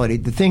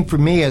musicality, the thing for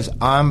me is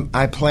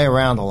I play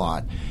around a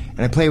lot,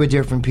 and I play with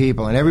different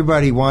people, and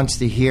everybody wants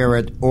to hear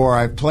it, or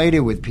I've played it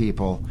with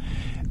people,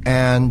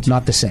 and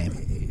not the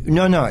same.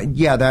 No,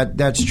 yeah,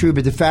 that's true.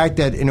 But the fact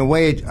that in a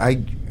way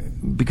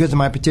because of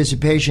my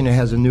participation, it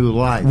has a new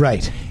life.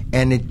 Right.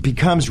 And it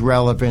becomes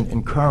relevant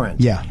and current.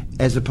 Yeah.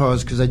 As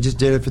opposed, because I just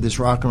did it for this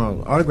rock and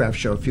roll autograph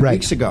show a few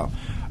weeks ago.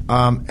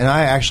 And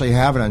I actually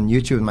have it on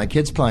YouTube, and my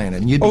kids playing it.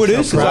 And you'd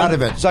be so proud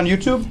of it. It's on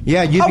YouTube?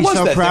 Yeah, you'd be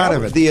so proud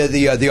of it.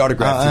 The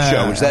autograph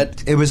show, was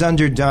that? It was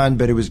underdone,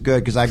 but it was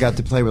good because I got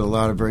to play with a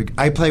lot of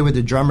I played with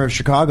the drummer of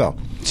Chicago.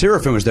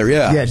 Seraphim was there,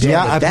 yeah.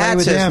 I played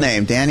with him. That's his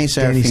name, Danny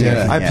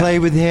Seraphim. I played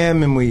with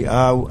him, and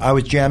I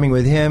was jamming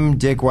with him,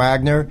 Dick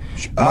Wagner,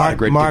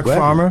 Mark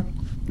Farmer.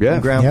 Yeah,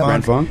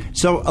 Grand Funk.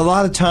 So a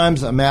lot of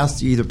times I'm asked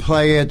to either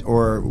play it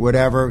or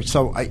whatever.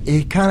 So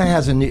it kind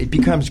of it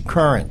becomes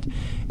current.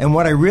 And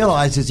what I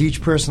realize is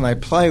each person I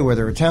play with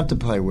or attempt to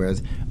play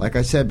with, like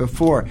I said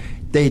before,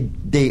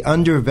 they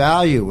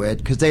undervalue it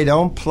because they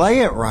don't play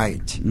it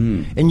right.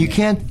 And you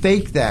can't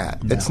fake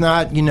that. No. It's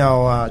not,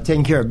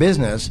 taking care of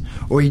business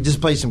or you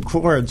just play some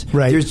chords.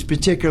 Right. There's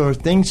particular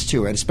things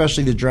to it,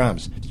 especially the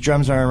drums. If the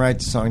drums aren't right,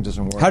 the song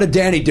doesn't work. How did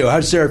Danny do? How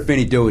did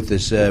Serafini do with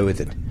this?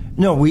 With it?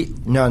 No. He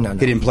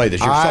didn't play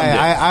this. Your son did.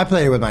 I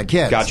played it with my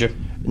kids. Gotcha.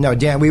 No,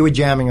 Dan, we were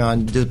jamming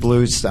on just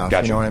blues stuff.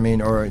 Gotcha. You know what I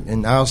mean?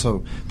 And I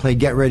also played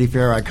 "Get Ready for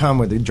Here I Come"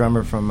 with the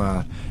drummer from,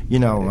 Rare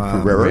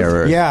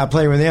Earth. Yeah, I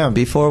played with him.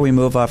 Before we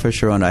move off of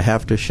Sharon, I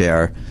have to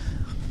share.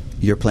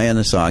 You're playing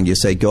the song. You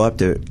say go up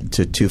to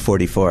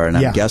 244, and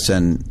I'm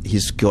guessing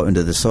he's going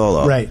to the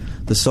solo. Right.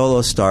 The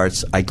solo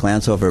starts. I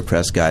glance over at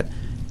Prescott,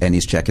 and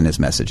he's checking his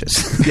messages.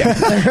 Yeah.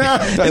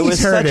 It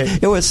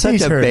was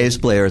such a bass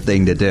player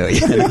thing to do.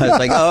 You know? It's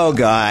like, oh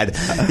God,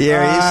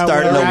 here he's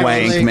starting to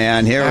wank,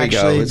 man. Here we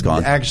go. It's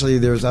gone. Actually,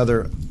 there's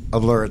other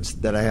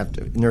alerts that I have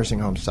to nursing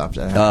home stuff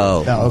that I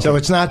have. Okay. So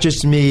it's not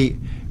just me.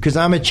 Because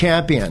I'm a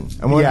champion.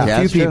 I'm one of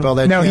the few people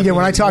that... No, he did.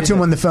 When I talked to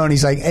him on the phone,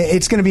 he's like,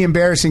 it's going to be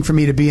embarrassing for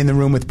me to be in the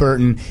room with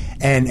Burton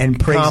and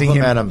praising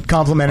him.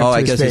 Compliment him to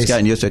I his guess face. he's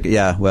gotten used to it.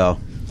 Yeah, well,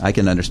 I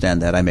can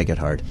understand that. I make it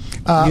hard.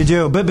 You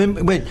do. But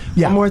wait,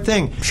 one more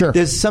thing. Sure.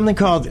 There's something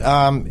called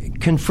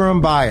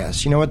confirmed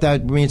bias. You know what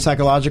that means,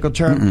 psychological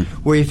term?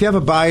 Where if you have a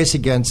bias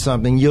against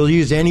something, you'll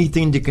use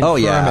anything to confirm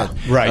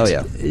it. Right. Oh,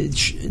 yeah.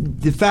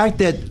 The fact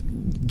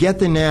that Get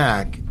the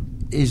Knack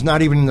is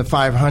not even in the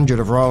 500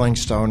 of Rolling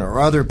Stone or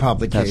other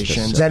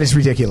publications. That is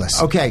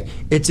ridiculous. Okay,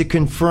 it's a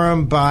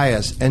confirmed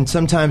bias, and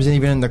sometimes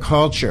even in the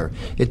culture,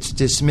 it's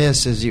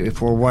dismissed as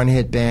if we're a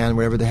one-hit band,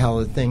 whatever the hell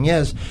the thing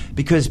is,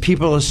 because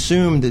people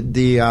assume that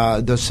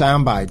the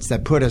sound bites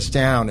that put us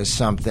down as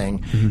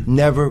something,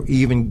 never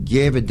even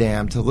gave a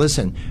damn to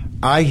listen.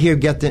 I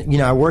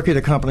I work at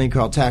a company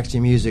called Taxi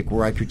Music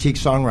where I critique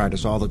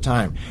songwriters all the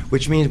time,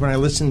 which means when I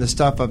listen to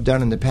stuff I've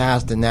done in the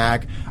past, the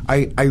Knack,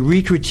 I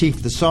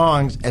re-critique the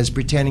songs as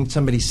pretending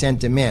somebody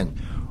sent them in.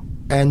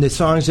 And the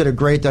songs that are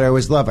great that I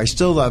always love, I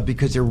still love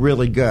because they're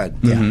really good.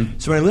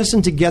 So when I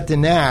listen to Get the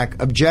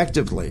Knack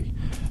objectively,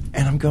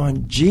 and I'm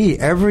going, gee,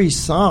 every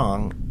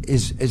song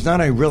is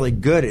not only really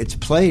good, it's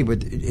played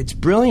with, it's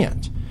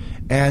brilliant.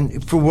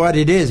 And for what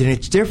it is, and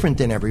it's different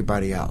than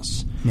everybody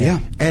else. Yeah.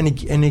 And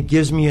it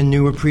gives me a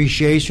new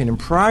appreciation and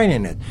pride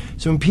in it.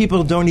 So when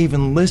people don't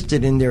even list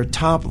it in their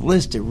top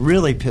list, it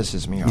really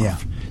pisses me off. Yeah.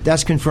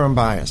 That's confirmed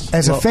bias.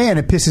 As a fan,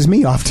 it pisses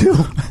me off, too.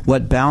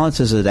 What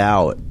balances it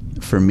out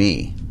for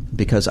me,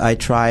 because I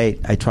try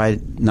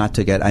not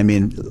to get. I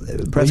mean,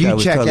 Prescott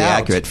was totally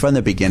accurate from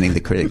the beginning.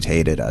 The critics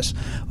hated us.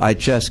 I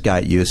just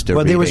got used to.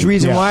 Well, there was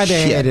reason why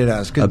they hated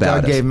us because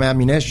Doug gave them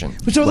ammunition.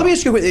 So let me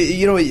ask you.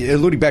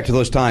 Alluding back to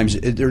those times,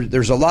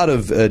 there's a lot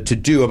of to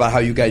do about how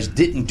you guys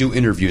didn't do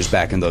interviews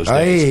back in those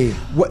days.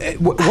 What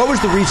was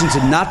the reason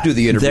to not do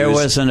the interviews? There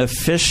was an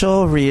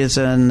official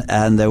reason,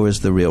 and there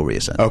was the real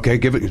reason. Okay,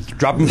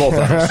 drop them both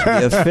on us.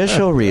 The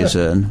official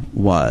reason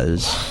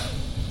was,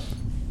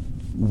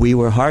 we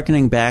were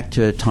hearkening back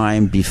to a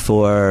time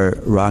before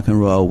rock and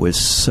roll was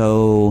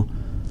so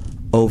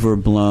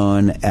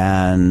overblown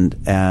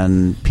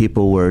and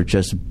people were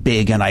just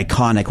big and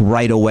iconic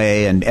right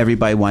away and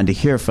everybody wanted to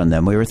hear from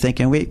them. We were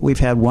thinking, we've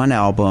had one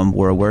album,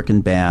 we're a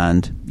working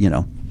band,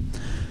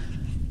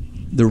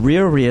 The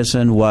real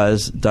reason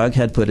was Doug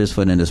had put his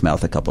foot in his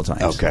mouth a couple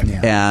times. Okay.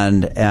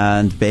 Yeah.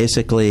 And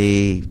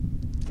basically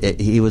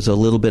he was a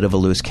little bit of a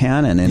loose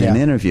cannon in an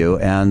interview,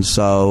 and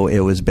so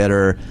it was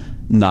better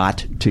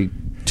not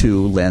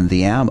to lend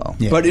the ammo.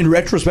 Yeah. But in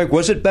retrospect,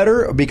 was it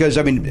better? Because,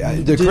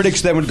 the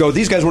critics then would go,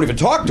 these guys won't even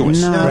talk to us.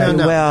 No.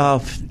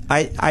 Well,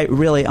 I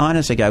really,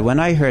 honestly, guy, when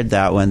I heard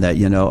that one, that,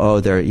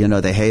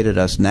 they hated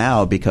us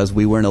now because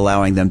we weren't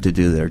allowing them to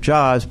do their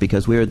jobs,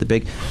 because we were the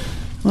big...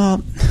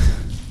 Well,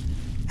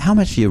 how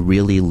much do you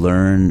really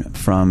learn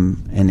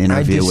from an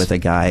interview with a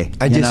guy?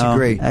 I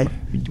disagree.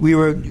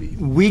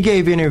 We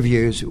gave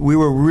interviews. We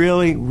were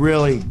really,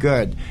 really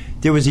good.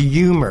 There was a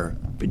humor.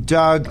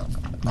 Doug,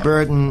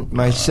 Burton,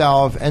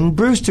 myself, and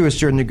Bruce to a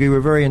certain degree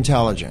were very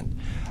intelligent.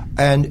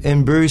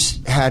 And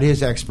Bruce had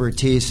his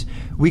expertise.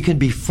 We could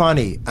be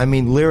funny,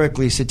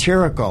 lyrically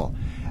satirical.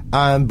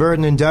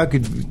 Burton and Doug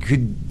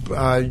could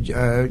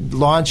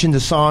launch into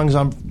songs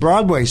on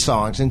Broadway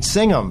songs and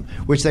sing them,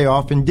 which they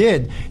often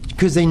did,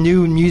 because they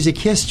knew music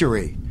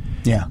history.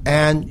 Yeah.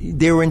 And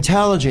they were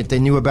intelligent. They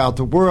knew about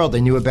the world.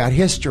 They knew about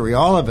history.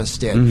 All of us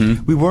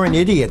did. We weren't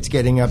idiots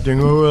getting up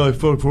doing, I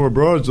fucked 4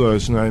 broads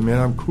last night, man.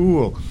 I'm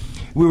cool.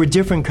 We were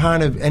different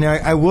kind of, and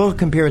I will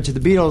compare it to the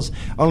Beatles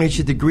only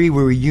to the degree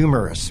we were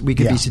humorous. We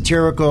could be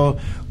satirical,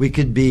 we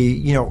could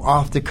be,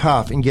 off the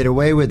cuff and get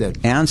away with it.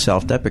 And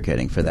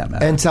self-deprecating, for that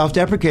matter. And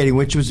self-deprecating,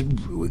 which was,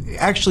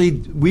 actually,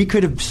 we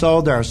could have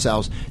sold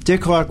ourselves.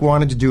 Dick Clark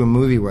wanted to do a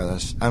movie with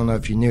us. I don't know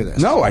if you knew this.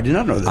 No, I did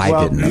not know this.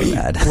 I didn't know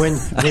that.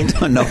 I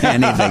don't know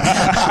anything.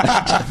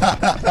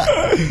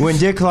 When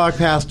Dick Clark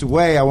passed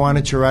away, I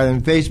wanted to write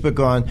on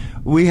Facebook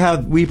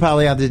we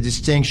probably have the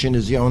distinction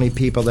as the only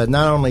people that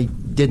not only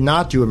did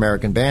not do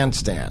American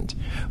Bandstand,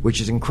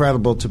 which is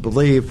incredible to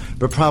believe,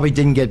 but probably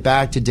didn't get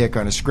back to Dick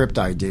on a script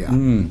idea.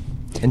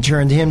 And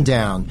turned him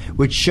down,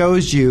 which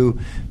shows you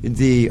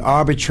the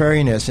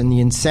arbitrariness and the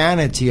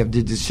insanity of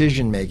the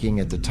decision-making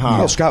at the top.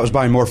 Well, Scott was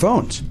buying more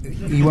phones.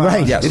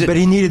 Right, yes. But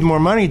he needed more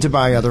money to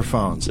buy other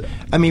phones.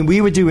 I mean,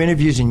 we would do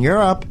interviews in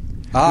Europe.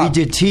 We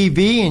did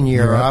TV in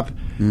Europe.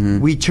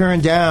 We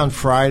turned down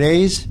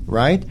Fridays,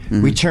 right?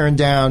 We turned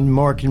down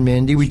Mork and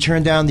Mindy. We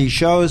turned down these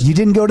shows. You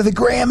didn't go to the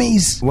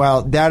Grammys.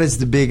 Well, that is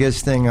the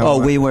biggest thing.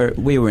 We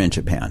were in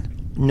Japan.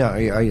 No,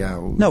 yeah.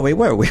 No, we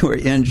were. We were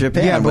in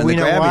Japan. Yeah, but when we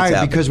the know Grammys why.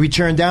 happened. Because we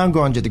turned down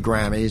going to the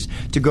Grammys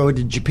to go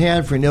to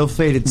Japan for an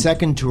ill-fated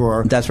second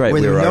tour. That's right.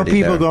 Where We there were were no already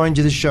people there. going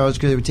to the shows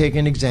because they were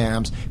taking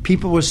exams.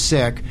 People were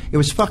sick. It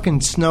was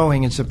fucking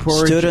snowing in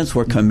Sapporo. Students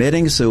were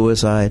committing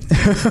suicide.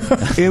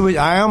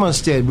 I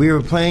almost did. We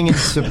were playing in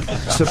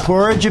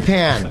Sapporo,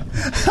 Japan,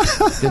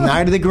 the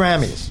night of the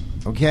Grammys.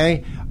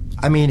 Okay.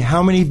 I mean,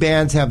 how many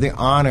bands have the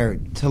honor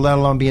to let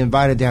alone be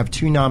invited to have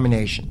 2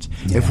 nominations?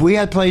 Yeah. If we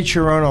had played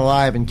Sharona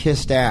live and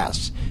kissed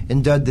ass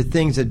and done the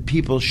things that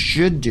people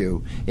should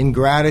do in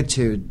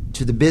gratitude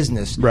to the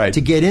business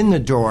to get in the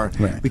door,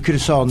 we could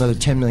have sold another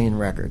 10 million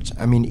records.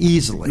 I mean,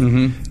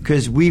 easily.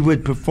 Because we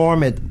would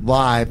perform it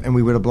live and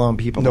we would have blown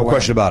people away. No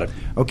question about it.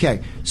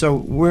 Okay, so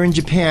we're in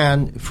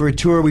Japan for a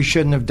tour we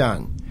shouldn't have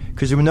done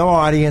because there was no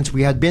audience.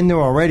 We had been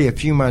there already a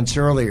few months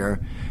earlier,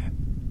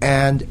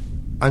 and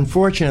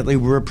unfortunately,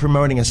 we were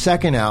promoting a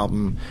second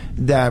album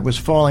that was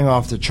falling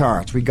off the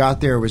charts. We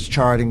got there, it was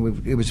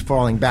charting, it was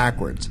falling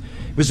backwards.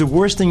 It was the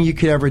worst thing you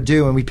could ever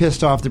do, and we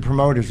pissed off the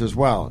promoters as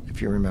well,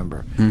 if you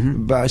remember.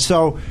 But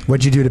so,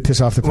 what'd you do to piss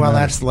off the promoters? Well,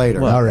 that's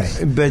later. All right.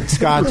 But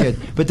Scott did.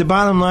 But the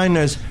bottom line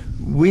is,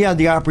 we had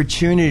the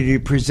opportunity to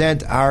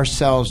present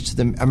ourselves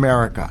to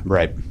America.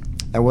 Right.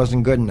 That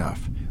wasn't good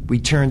enough. We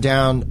turned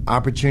down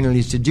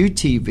opportunities to do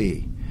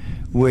TV,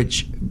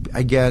 which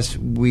I guess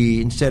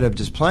we, instead of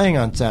just playing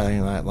on Saturday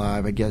Night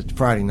Live, I guess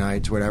Friday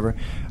nights, whatever,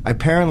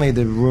 apparently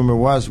the rumor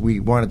was we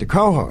wanted to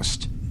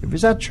co-host.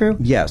 Is that true?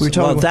 Yes.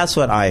 Well, that's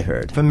what I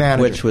heard. From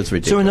managers. Which was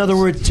ridiculous. So in other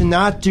words, to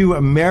not do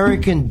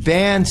American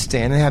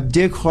Bandstand and have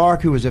Dick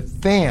Clark, who was a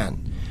fan,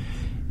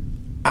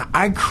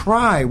 I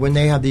cry when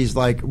they have these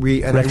and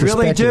I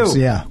really do.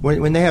 Yeah.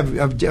 When they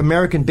have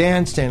American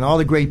Bandstand, all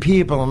the great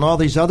people, and all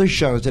these other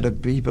shows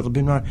that people have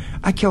been on.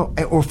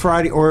 Or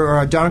Friday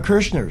or Don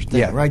Kirshner's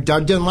thing, right?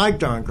 Doug didn't like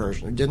Don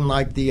Kirshner, didn't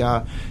like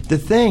the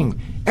thing.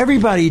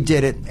 Everybody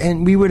did it,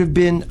 and we would have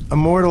been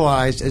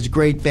immortalized as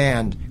great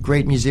band,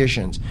 great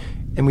musicians.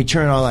 And we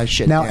turn all that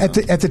shit now,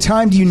 down. at the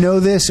time, do you know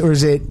this, or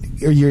is it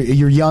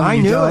you're young? I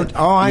and you knew don't? it.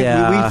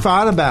 We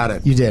thought about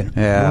it. You did.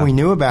 Yeah. When we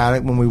knew about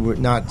it, when we were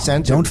not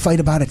censored. Don't fight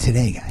about it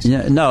today, guys.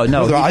 Yeah, no.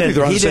 I think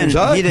they're on the same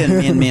side. He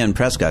didn't. Me and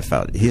Prescott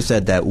felt. He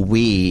said that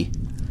we.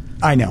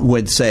 I know.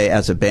 Would say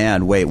as a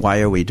band, wait,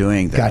 why are we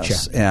doing this?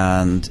 Gotcha.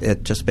 And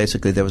it just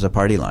basically there was a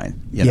party line.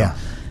 You know?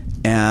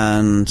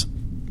 And.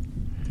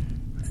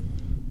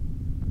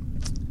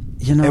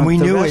 And we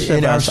knew it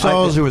in our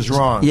souls it was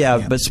wrong.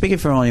 Yeah, but speaking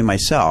for only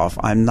myself,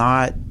 I'm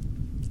not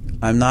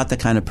the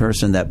kind of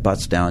person that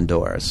butts down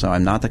doors. So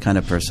I'm not the kind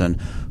of person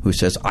who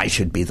says I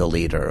should be the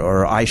leader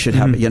or I should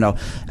have,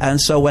 And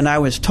so when I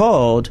was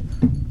told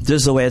this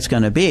is the way it's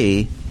going to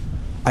be,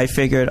 I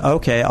figured,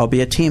 okay, I'll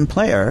be a team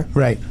player.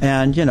 Right.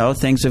 And,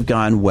 things have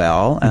gone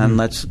well, and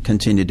let's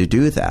continue to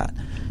do that.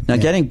 Now,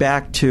 getting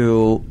back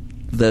to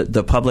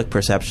the public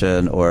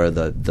perception or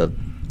the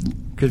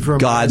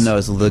God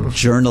knows, the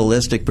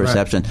journalistic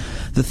perception.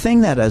 Right. The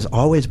thing that has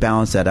always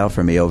balanced that out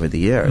for me over the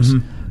years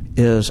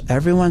is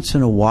every once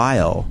in a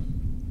while,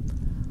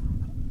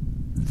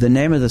 the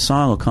name of the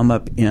song will come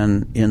up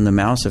in the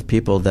mouths of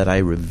people that I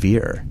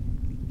revere.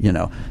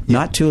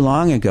 Not too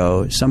long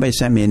ago, somebody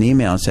sent me an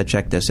email and said,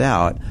 check this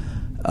out.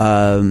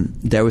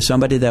 There was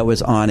somebody that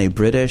was on a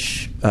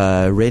British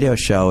radio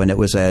show, and it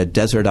was a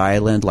desert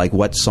island, like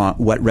what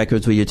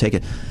records were you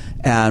taking?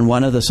 And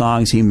one of the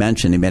songs he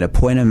mentioned, he made a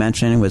point of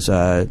mentioning, was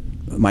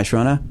My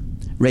Sharona,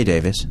 Ray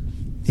Davies.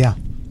 Yeah.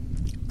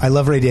 I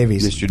love Ray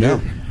Davies. Yes, you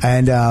do.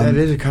 And that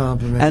is a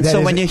compliment. And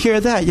so when you hear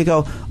that, you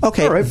go,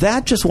 okay,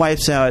 that just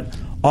wipes out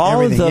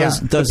all of those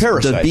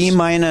the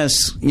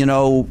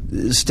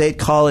B-, state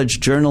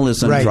college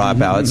journalism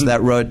dropouts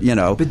that wrote,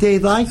 But they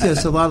liked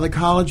us. A lot of the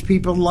college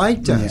people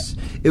liked us.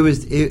 Yeah.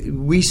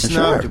 We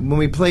snubbed when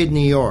we played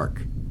New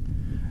York.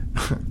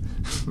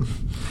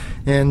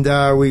 And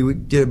we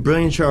did a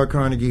brilliant show at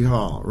Carnegie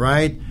Hall,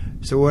 right?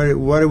 So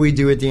what do we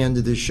do at the end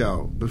of the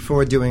show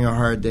before doing A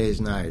Hard Day's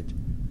Night?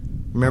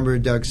 Remember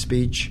Doug's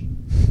speech?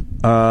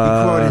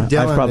 quoted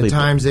Dylan, probably "The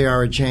times they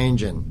are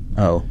a-changin'."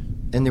 Oh.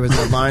 And there was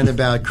a line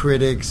about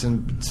critics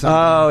and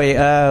something.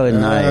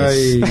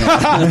 Nice.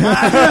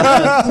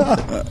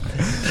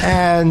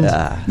 And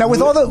now,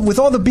 with all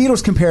the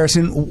Beatles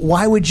comparison,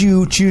 why would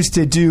you choose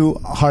to do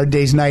Hard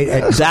Day's Night?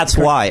 That's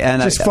why,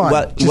 and just fun.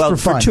 Well, for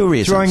fun. for two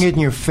reasons. throwing it in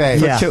your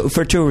face.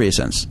 For two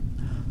reasons.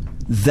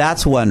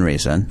 That's one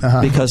reason,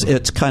 because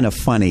it's kind of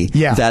funny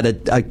that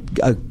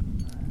a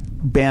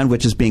band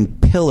which is being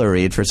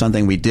pilloried for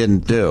something we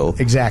didn't do.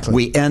 Exactly.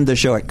 We end the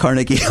show at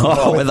Carnegie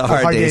Hall with a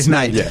Hard Day's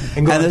Night. Yeah.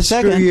 And the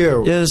second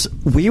is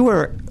we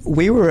were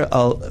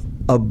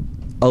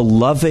a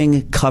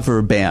loving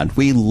cover band.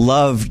 We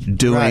loved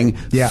doing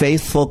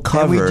faithful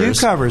covers, and we do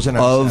covers in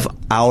our of set.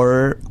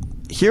 our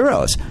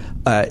heroes.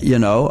 Hard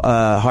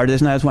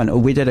Day's Night was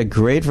one. We did a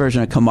great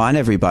version of "Come On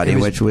Everybody,"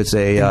 which was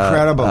a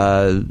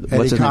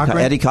incredible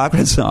Eddie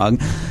Cochran song.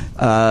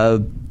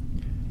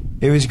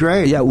 It was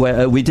great. Yeah,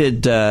 we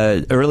did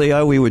early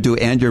on. We would do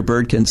 "And Your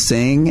Bird Can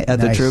Sing" at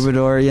the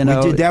Troubadour. We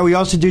did that. We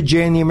also did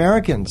 "Jay and the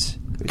Americans."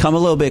 Come a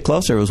Little Bit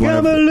Closer was one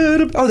of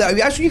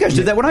you guys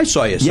did that when I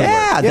saw you somewhere.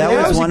 Yeah,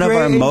 that was one of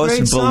our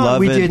most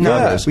beloved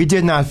covers. We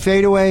did Not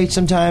Fade Away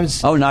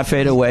sometimes. Oh, Not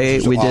Fade Away.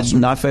 We awesome. did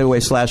Not Fade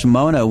Away /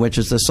 Mona, which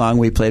is the song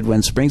we played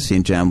when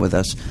Springsteen jammed with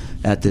us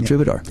at the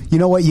Troubadour. You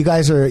know what? You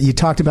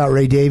talked about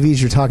Ray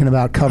Davies. You're talking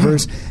about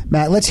covers.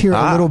 Matt, let's hear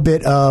a little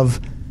bit of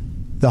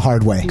The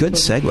Hard Way. Good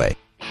segue.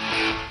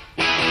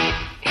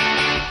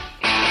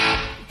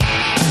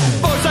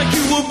 Boys like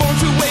you were born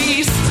to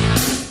waste.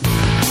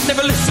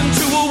 Never listen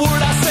to a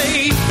word I say.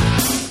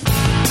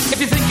 If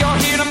you think you're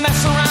here to mess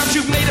around,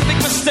 you've made a big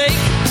mistake.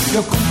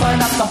 You're gonna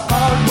find out the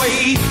hard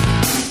way.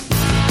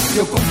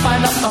 You're gonna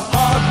find out the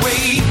hard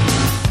way.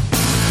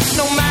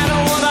 No matter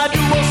what I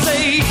do or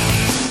say,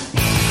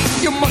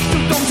 you must do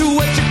dumb to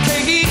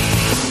educate.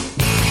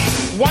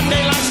 One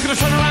day life's gonna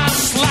turn around,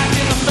 slap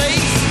you in the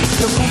face.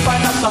 You're gonna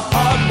find out the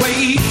hard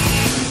way.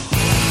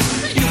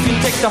 You can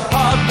take the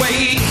hard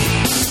way.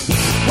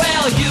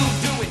 Well, you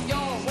do it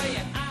your way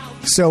and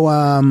I'll...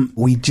 So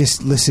we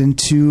just listened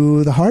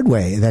to The Hard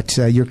Way. That's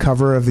your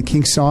cover of the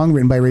Kinks song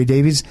written by Ray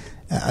Davies.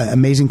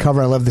 Amazing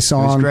cover. I love the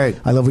song. It's great.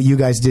 I love what you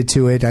guys did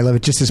to it. I love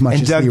it just as much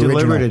And as Doug the original.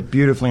 delivered it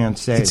beautifully on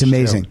stage. It's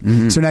amazing. too.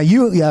 Mm-hmm. So now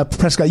you,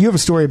 Prescott, you have a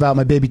story about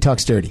My Baby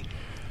Talks Dirty.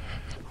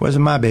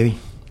 Wasn't my baby,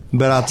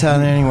 but I'll tell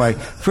it anyway.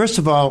 First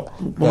of all,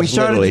 when we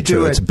started to do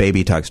true. it, It's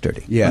Baby Talks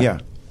Dirty. yeah.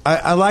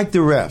 I like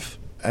the riff,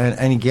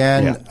 and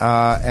again,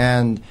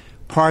 and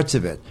parts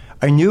of it.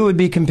 I knew it would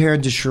be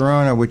compared to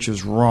Sharona, which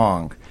was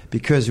wrong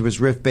because it was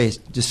riff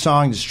based. The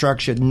song, the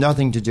structure had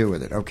nothing to do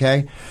with it.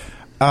 Okay,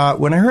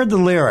 when I heard the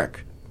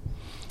lyric,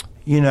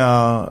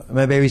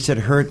 my baby said,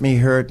 "Hurt me,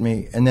 hurt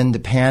me," and then the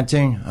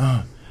panting.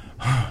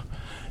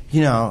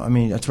 I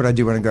mean, that's what I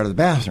do when I go to the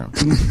bathroom.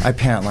 I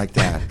pant like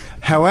that.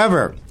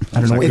 However,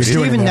 I don't know what if you're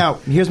doing Steven, there. now,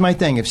 here's my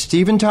thing. If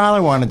Steven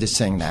Tyler wanted to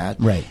sing that,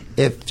 Right.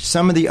 if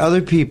some of the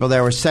other people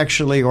that were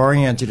sexually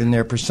oriented in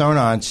their persona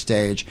on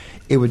stage,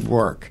 it would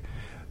work.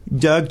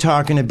 Doug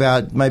talking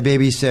about my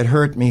baby said,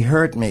 hurt me,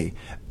 hurt me.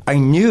 I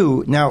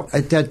knew, now,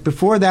 that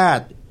before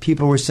that,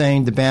 people were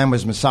saying the band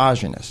was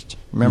misogynist.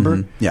 Remember?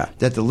 Mm-hmm. Yeah.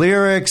 That the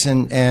lyrics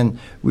and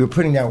we were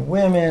putting down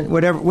women,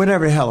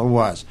 whatever the hell it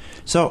was.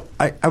 So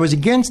I was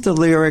against the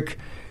lyric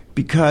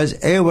because,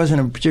 A, it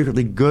wasn't a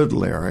particularly good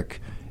lyric.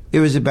 It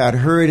was about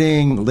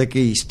hurting,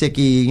 licky,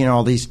 sticky,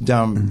 all these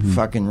dumb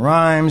fucking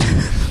rhymes.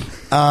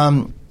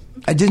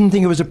 I didn't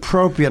think it was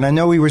appropriate. I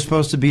know we were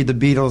supposed to be the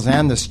Beatles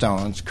and the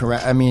Stones,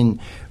 correct? I mean,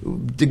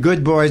 the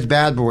good boys,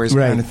 bad boys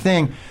Right. kind of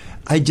thing.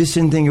 I just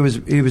didn't think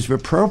it was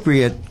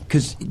appropriate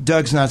because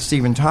Doug's not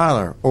Steven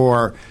Tyler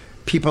or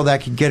people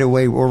that could get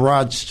away, or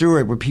Rod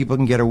Stewart, where people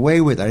can get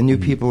away with it. I knew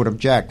people would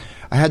object.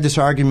 I had this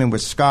argument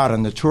with Scott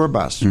on the tour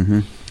bus.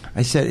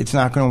 I said, it's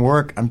not going to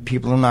work.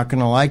 People are not going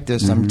to like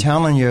this. I'm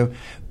telling you,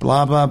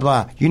 blah, blah,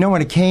 blah. You know,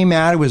 when it came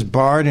out, it was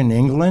barred in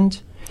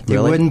England. They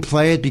Really? wouldn't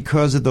play it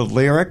because of the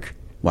lyric.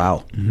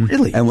 Wow.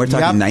 Really? And we're talking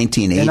Yep.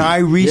 1980. And I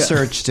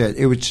researched it.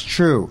 It was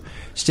true.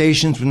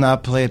 Stations would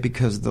not play it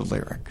because of the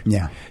lyric.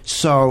 Yeah.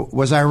 So,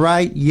 was I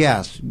right?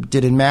 Yes.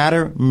 Did it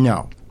matter?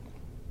 No.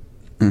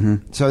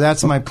 So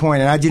that's my point.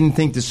 And I didn't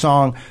think the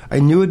song, I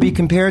knew it would be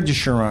compared to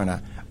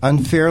Sharona,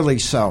 unfairly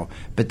so.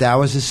 But that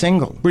was a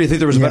single. What, do you think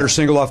there was a better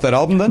single off that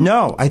album then?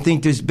 No, I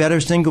think this better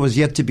single was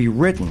yet to be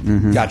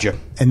written. Gotcha.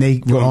 And they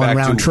were Going on back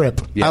round to- trip.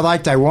 Yeah. I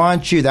liked I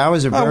Want You. That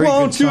was a very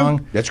good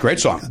song. That's a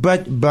great song.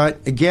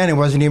 But again, it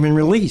wasn't even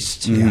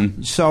released.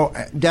 So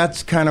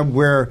that's kind of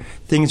where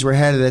things were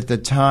headed at the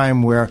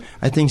time, where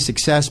I think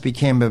success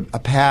became a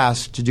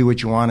pass to do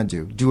what you want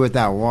to do what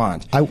thou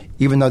want,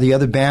 even though the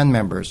other band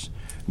members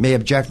may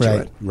object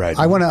to it. Right.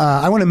 I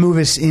want to move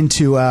us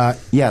into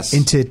Yes.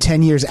 into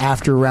 10 years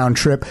after Round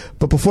Trip.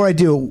 But before I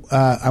do,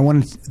 I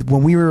want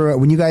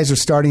when you guys were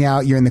starting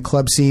out, you're in the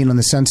club scene on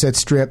the Sunset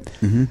Strip.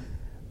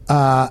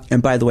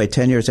 And by the way,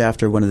 10 years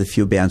after, one of the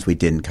few bands we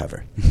didn't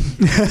cover.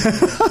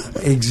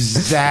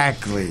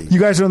 Exactly. You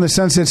guys are on the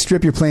Sunset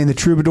Strip. You're playing the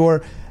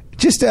Troubadour.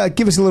 Just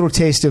give us a little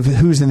taste of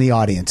who's in the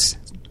audience.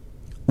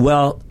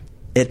 Well,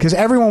 Because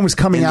everyone was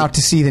coming out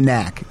to see the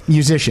Knack,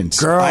 musicians.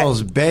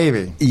 Girls,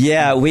 baby.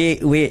 Yeah,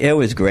 it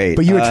was great.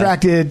 But you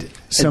attracted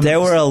some... There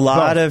were a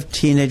lot of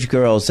teenage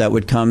girls that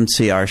would come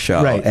see our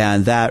show, right.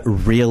 and that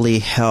really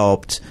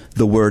helped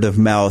the word of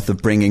mouth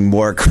of bringing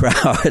more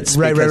crowds.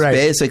 Right.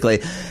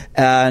 Basically,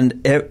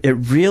 and it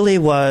really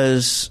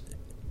was...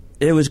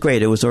 It was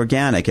great. It was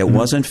organic. It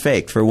wasn't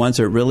faked. For once,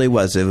 it really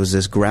was. It was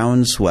this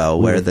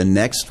groundswell where the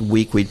next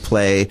week we'd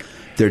play,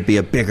 there'd be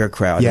a bigger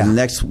crowd. Yeah. And the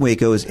next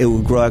week, it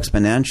would grow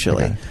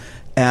exponentially. Okay.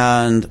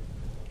 And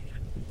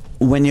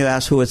when you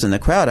asked who was in the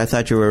crowd, I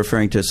thought you were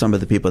referring to some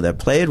of the people that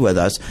played with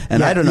us.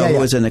 And I don't know who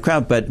was in the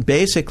crowd, but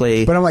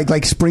basically... But I'm like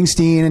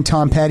Springsteen and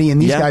Tom Petty,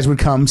 and these guys would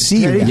come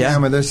see you. He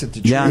came with us at the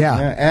church.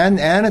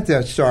 And at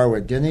the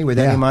Starwood, didn't he? With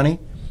Eddie Money?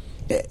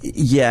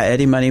 Yeah,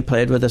 Eddie Money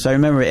played with us. I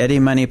remember Eddie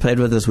Money played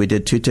with us. We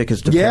did 2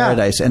 Tickets to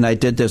Paradise, and I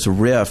did this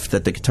riff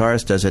that the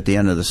guitarist does at the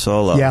end of the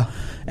solo. Yeah.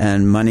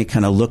 And Money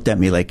kind of looked at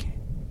me like,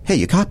 hey,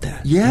 you got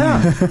that?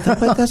 Yeah.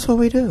 But that's what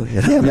we do.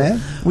 You know? Yeah,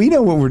 man. We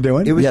know what we're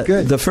doing. It was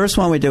good. The first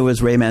one we did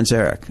was Ray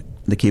Manzarek,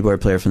 the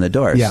keyboard player from the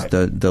Doors,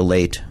 the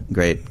late,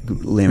 great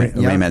Ray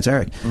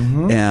Manzarek.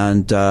 Mm-hmm.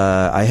 And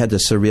I had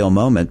this surreal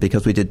moment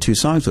because we did 2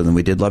 songs with him.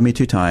 We did Love Me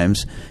 2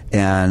 Times,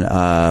 and...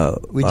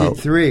 we did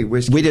 3.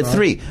 We did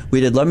 3.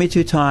 We did Love Me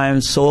 2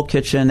 Times, Soul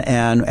Kitchen,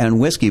 and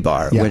Whiskey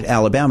Bar, with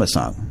Alabama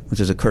Song, which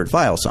is a Kurt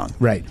Weill song.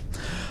 Right.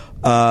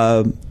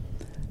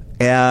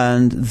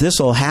 And this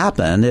all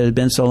happened. It had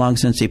been so long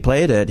since he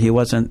played it. He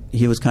was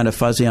kind of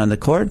fuzzy on the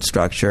chord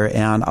structure,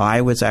 and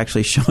I was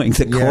actually showing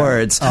the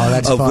chords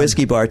of fun.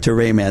 Whiskey Bar to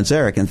Ray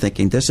Manzarek and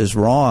thinking, this is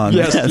wrong.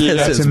 Yes,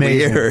 this is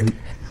amazing. weird.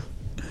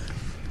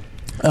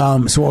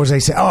 So what was I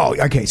saying? Oh,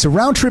 okay. So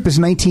Round Trip is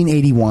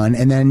 1981,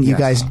 and then you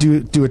guys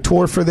do a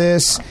tour for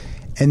this.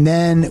 And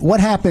then what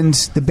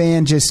happens? The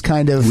band just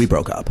kind of... We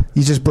broke up.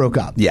 You just broke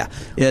up. Yeah.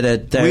 We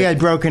had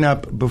broken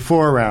up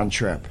before Round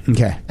Trip.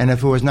 Okay. And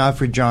if it was not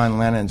for John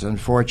Lennon's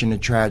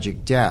unfortunate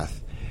tragic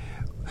death,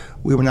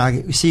 we were not...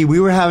 See, we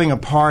were having a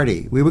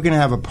party. We were going to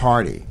have a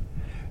party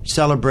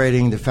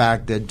celebrating the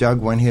fact that Doug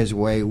went his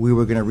way. We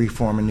were going to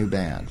reform a new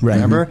band. Right.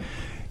 Remember?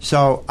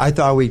 So I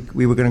thought we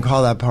were going to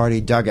call that party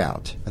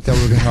Dugout. I thought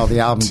we were going to call the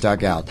album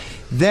Dugout.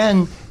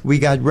 Then we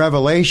got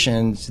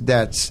revelations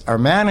that our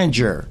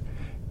manager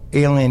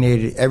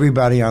alienated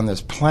everybody on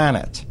this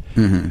planet.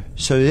 Mm-hmm.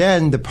 So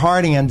then the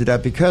party ended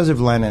up, because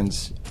of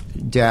Lennon's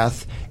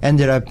death,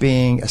 ended up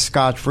being a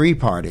scot-free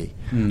party.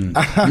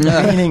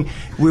 Meaning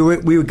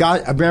we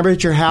got, remember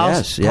at your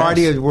house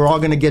party, we're all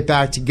going to get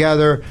back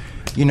together.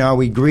 You know,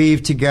 we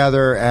grieved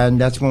together, and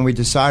that's when we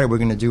decided we're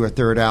going to do a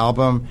 3rd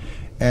album.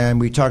 And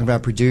we talked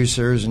about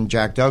producers, and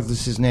Jack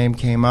Douglas's name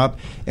came up.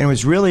 And it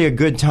was really a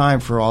good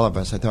time for all of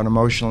us. I thought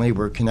emotionally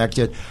we're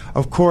connected.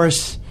 Of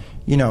course,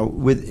 you know,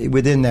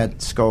 within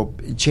that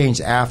scope, it changed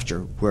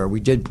after, where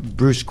we did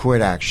Bruce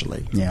quit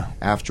actually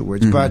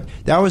afterwards. Mm-hmm. But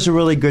that was a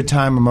really good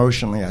time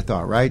emotionally, I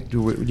thought, right?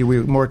 Were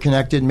we more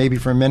connected maybe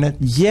for a minute?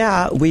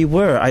 Yeah, we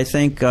were. I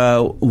think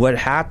what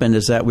happened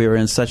is that we were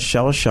in such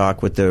shell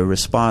shock with the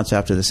response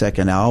after the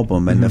 2nd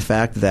album, and the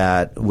fact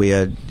that we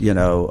had, you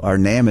know, our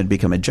name had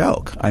become a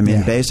joke. I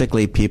mean,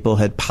 basically people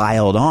had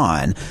piled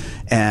on,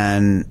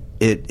 and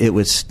it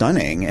was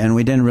stunning, and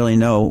we didn't really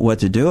know what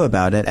to do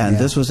about it. And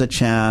this was a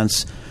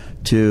chance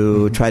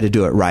to try to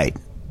do it right.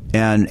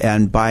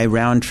 And by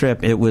Round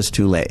Trip, it was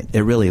too late. It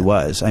really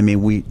was. I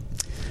mean, we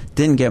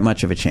didn't get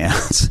much of a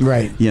chance.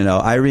 Right. You know,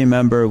 I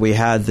remember we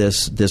had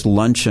this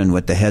luncheon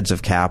with the heads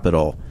of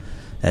Capitol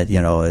at, you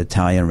know, an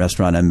Italian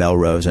restaurant in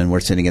Melrose, and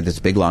we're sitting at this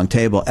big long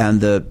table, and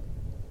the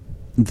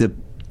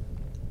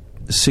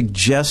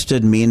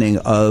suggested meaning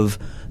of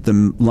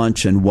the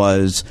luncheon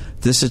was,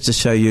 this is to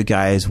show you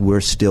guys we're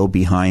still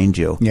behind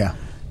you. Yeah.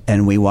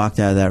 And we walked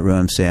out of that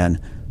room saying,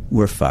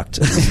 we're fucked.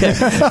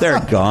 They're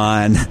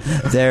gone.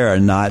 They are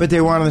not. But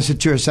they wanted us to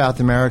tour South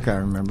America, I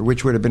remember,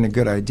 which would have been a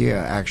good idea,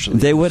 actually.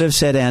 They would have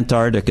said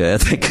Antarctica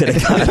if they could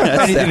have gotten us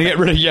anything to get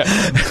rid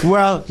of.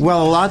 Well,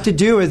 a lot to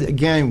do with,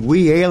 again,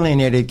 we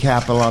alienated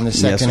Capitol on the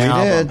 2nd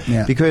album. Did.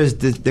 Yeah. Because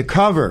the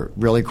cover,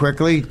 really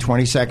quickly,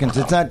 20 seconds.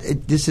 It's not.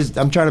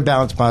 I'm trying to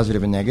balance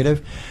positive and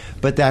negative,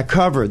 but that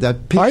cover,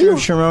 that picture of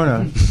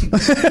Sharona.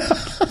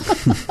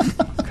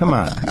 Come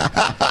on.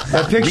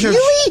 That picture.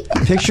 Really?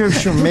 Picture of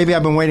Sharona. Maybe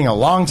I've been waiting a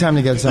long time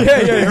to get something.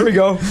 Yeah, here we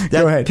go. That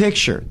go ahead.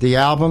 Picture, the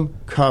album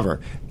cover.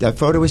 That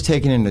photo was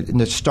taken in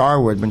the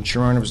Starwood when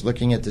Sharona was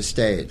looking at the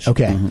stage.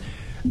 Okay.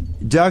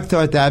 Mm-hmm. Doug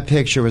thought that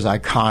picture was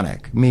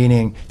iconic,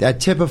 meaning that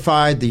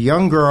typified the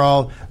young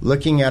girl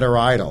looking at her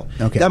idol.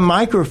 Okay. That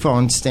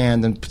microphone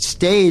stand and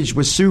stage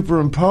was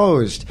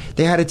superimposed.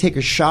 They had to take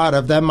a shot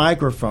of that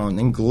microphone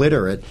and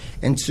glitter it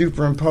and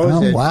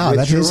superimpose it with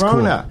that is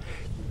Sharona. cool.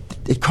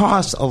 It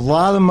cost a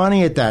lot of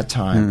money at that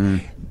time.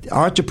 Mm-hmm. The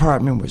art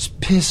department was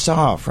pissed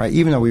off, right?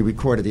 Even though we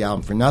recorded the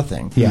album for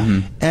nothing. Yeah.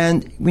 Mm-hmm.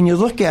 And when you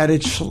look at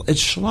it,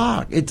 it's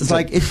schlock. It's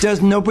like it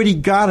does. Nobody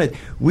got it.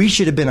 We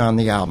should have been on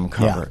the album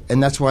cover,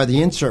 and that's why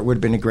the insert would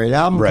have been a great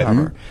album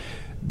cover. Mm-hmm.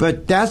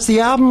 But that's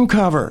the album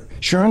cover.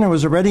 Sharona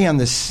was already on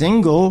the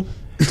single.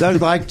 Doug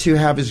liked to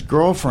have his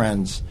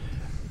girlfriends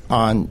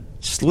on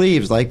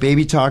sleeves, like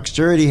Baby Talks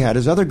Dirty had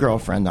his other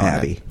girlfriend on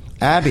Abby. it.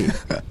 Abby.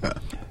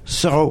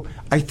 So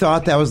I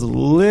thought that was a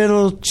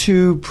little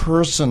too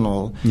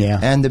personal. Yeah.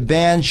 And the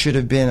band should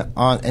have been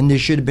on, and there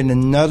should have been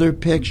another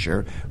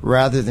picture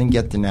rather than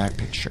get the Knack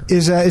picture.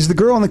 Is the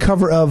girl on the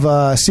cover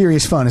of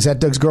Serious Fun? Is that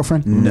Doug's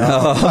girlfriend?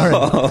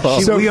 No.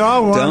 So we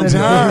all wanted Don't go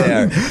her.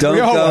 there. Don't We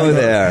all go wanted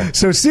her. there.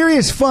 So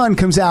Serious Fun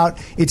comes out.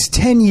 It's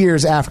 10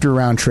 years after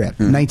Round Trip,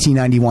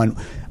 1991.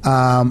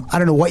 I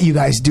don't know what you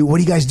guys do. What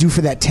do you guys do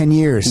for that 10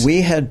 years?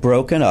 We had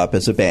broken up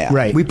as a band.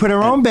 Right. We put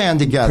our own band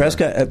together.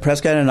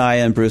 Prescott and I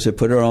and Bruce had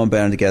put our own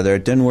band together.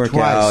 It didn't work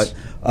Twice.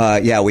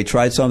 out. Yeah, we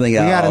tried something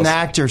else. We had an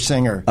actor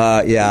singer.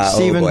 Yeah,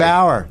 Stephen boy.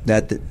 Bauer.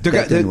 That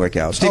didn't work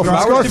out. Oh, from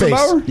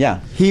Scarface.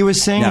 Yeah. He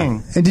was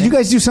singing. And did you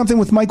guys do something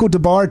with Michael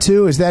DeBar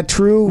too? Is that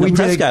true? We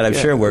Prescott, I'm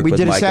sure, worked we with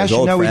did a Michael's session.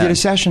 old No, we friend. did a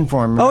session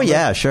for him. Oh, remember?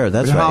 yeah, sure.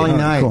 That's With right. Holly Oh,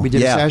 Knight. cool. We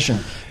did Yeah. a session.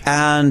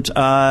 And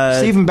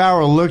Stephen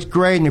Bauer looked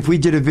great, and if we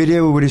did a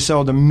video, we would have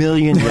sold 1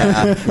 million.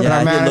 Yeah. But Yeah, our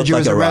he manager looked like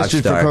was a rock arrested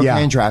for star. cocaine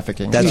Yeah.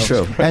 trafficking. That's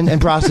true. And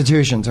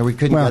prostitution, so we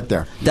couldn't get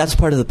there. that's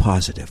part of the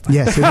positive.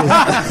 Yes, it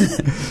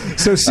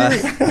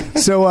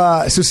is.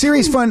 So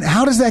Serious Fun,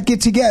 how does that get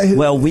together?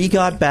 Well, we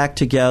got back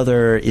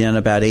together in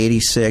about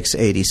 86,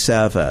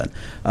 87.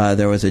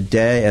 There was a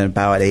day in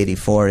about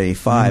 84,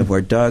 85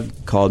 where Doug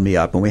called me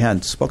up, and we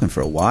hadn't spoken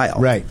for a while.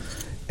 Right.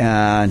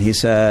 And he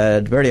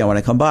said, Bertie, I want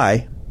to come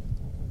by.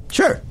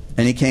 Sure.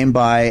 And he came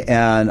by,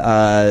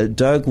 and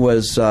Doug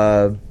was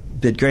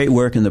did great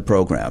work in the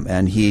program,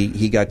 and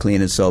he got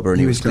clean and sober, and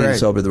he was clean and great.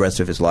 sober the rest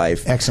of his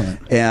life. Excellent.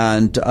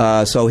 And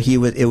so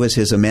it was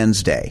his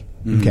amends day.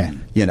 Okay.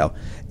 You know,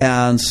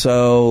 and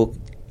so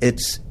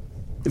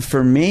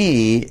for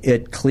me,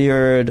 it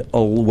cleared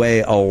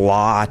away a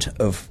lot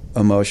of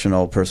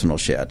emotional, personal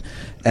shit.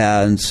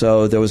 And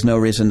so there was no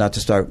reason not to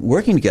start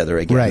working together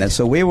again. Right. And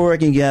so we were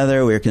working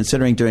together. We were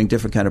considering doing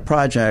different kind of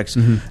projects.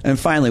 And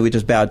finally, we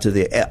just bowed to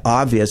the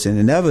obvious and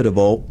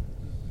inevitable.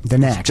 The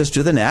Knack. Just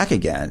do the Knack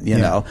again, you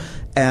know.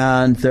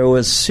 And there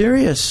was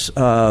serious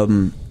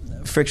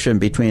friction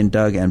between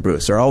Doug and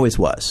Bruce. There always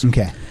was.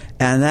 Okay.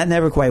 And that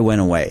never quite went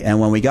away. And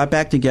when we got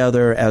back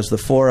together as the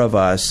four of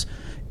us,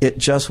 it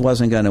just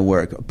wasn't going to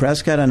work.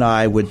 Prescott and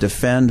I would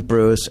defend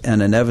Bruce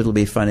and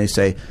inevitably finally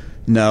say,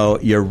 no,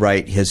 you're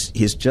right. He's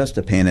just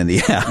a pain in the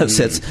ass.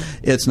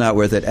 It's not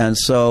worth it. And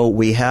so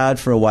we had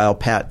for a while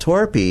Pat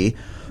Torpy,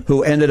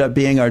 who ended up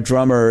being our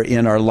drummer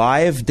in our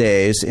live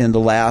days in the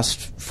last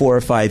 4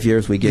 or 5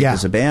 years we gigged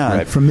as a band.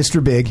 Right. From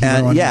Mr. Big.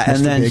 And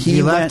then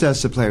He left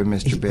us to play with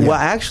Mr. Big. Well,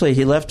 actually,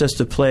 he left us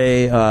to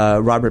play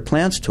Robert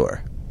Plant's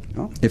tour.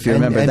 If you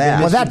remember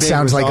that. Well, that Big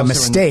sounds was like a also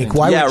mistake.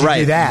 Why would you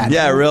do that?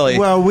 Yeah, really.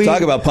 Well,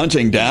 talk about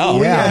punching down.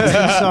 We had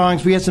some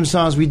songs. We had some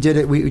songs. We did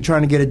it. We were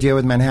trying to get a deal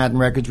with Manhattan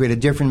Records. We had a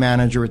different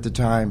manager at the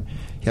time.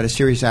 He had a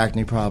serious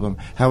acne problem.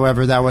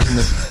 However, that wasn't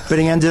the. But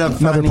he ended up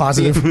Another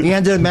positive. He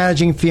ended up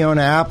managing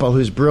Fiona Apple,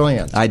 who's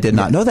brilliant. I did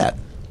not know that.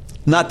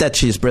 Not that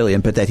she's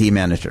brilliant, but that he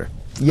managed her.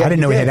 Yeah, I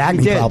didn't know he had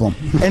acne did. problem.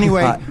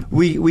 Anyway,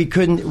 we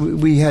couldn't.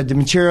 We had the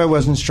material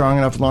wasn't strong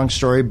enough. Long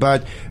story,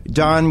 but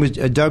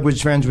Doug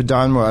was friends with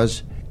Don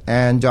was,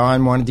 and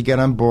Don wanted to get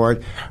on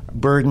board.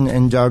 Burden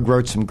and Doug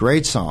wrote some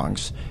great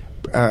songs,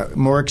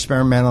 more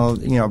experimental.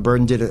 You know,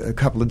 Burden did a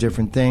couple of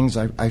different things.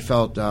 I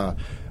felt.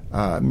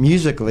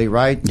 Musically,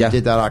 right? Yeah. We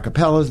did that a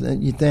cappella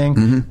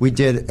thing. We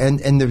did,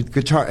 and the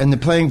guitar and the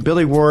playing.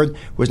 Billy Ward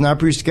was not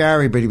Bruce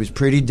Gary, but he was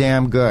pretty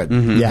damn good.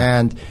 Yeah.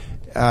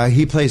 And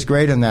he plays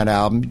great on that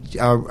album.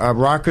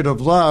 Rocket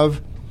of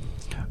Love,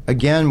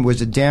 again, was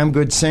a damn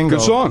good single.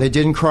 Good song. They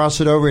didn't cross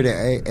it over to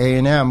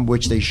A&M,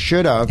 which they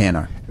should have.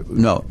 A&R.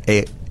 No,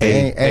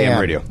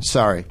 AM radio.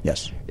 Sorry.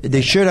 Yes.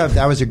 They should have.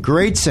 That was a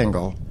great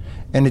single,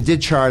 and it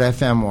did chart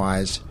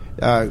FM-wise.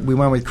 We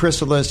went with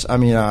Charisma.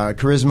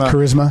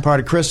 Charisma. Part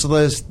of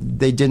Chrysalis.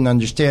 They didn't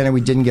understand it.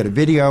 We didn't get a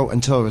video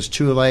until it was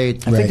too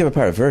late. I think they were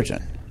part of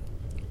Virgin.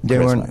 They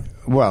Charisma. weren't.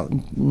 Well,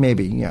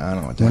 maybe. Yeah, I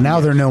don't know what that Well, now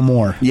means. they're no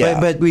more. Yeah.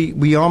 But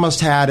we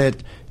almost had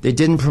it. They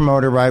didn't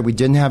promote it right. We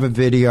didn't have a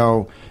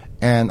video.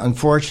 And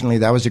unfortunately,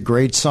 that was a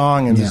great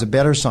song, and it was a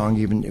better song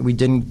even. We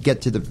didn't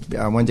get to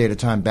the One Day at a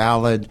Time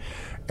ballad.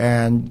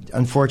 And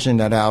unfortunately,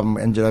 that album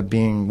ended up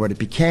being what it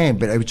became.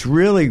 But it's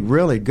really,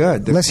 really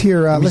good. Let's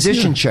hear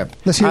musicianship.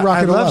 Let's hear Rocket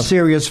I of love Love.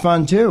 Serious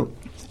Fun too.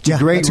 It's Yeah, a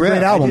great that's a great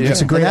riff. album.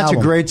 It's a great and that's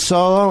album. a great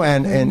solo,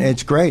 and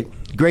it's great.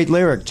 Great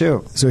lyric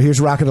too. So here's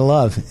Rocket of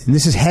Love. And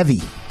this is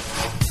heavy.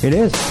 It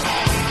is.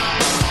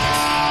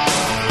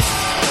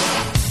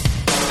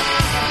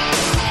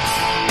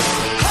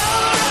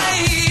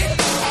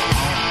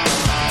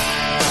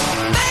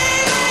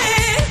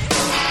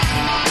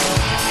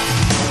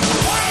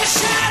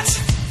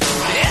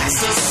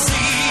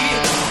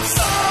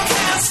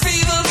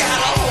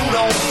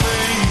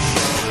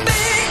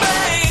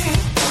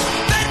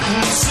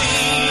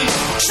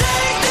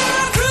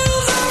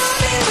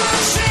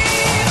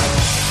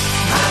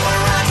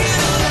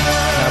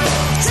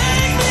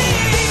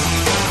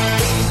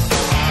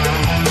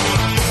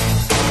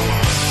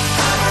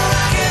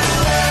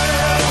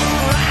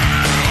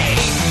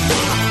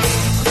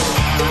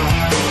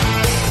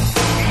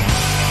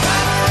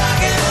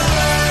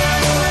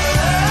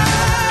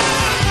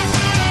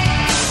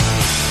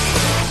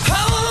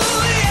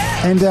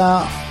 And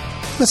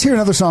let's hear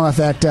another song off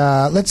that.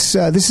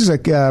 This is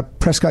a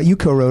Prescott, you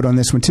co-wrote on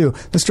this one too.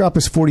 Let's drop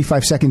us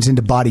 45 seconds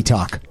into Body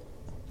Talk.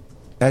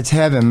 That's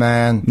heaven,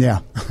 man.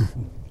 Yeah.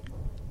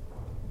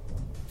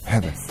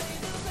 Heaven. Cuts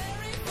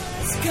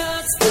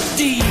the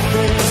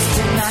deepest,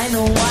 and I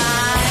know why.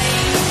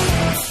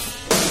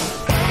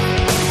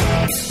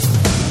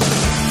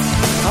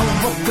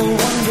 I walk a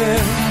wonder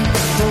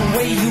the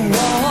way you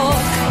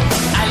walk.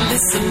 I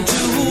listen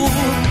to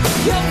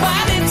your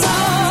body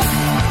talk.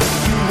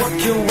 You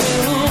work your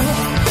will.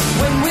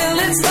 When will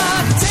it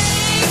start?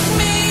 Take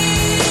me,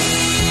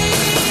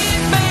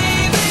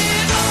 baby.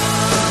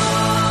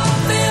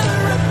 Oh, feel a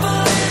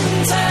ripple in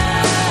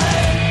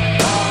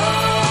tide.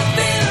 Oh,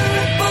 feel a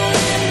ripple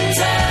in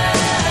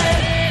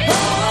tide.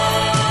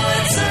 Oh,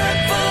 it's a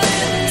ripple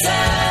in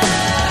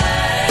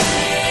tide.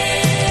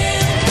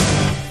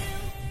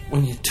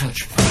 When you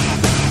touch me.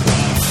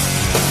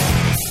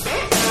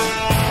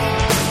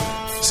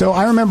 So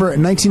I remember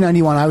in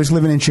 1991, I was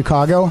living in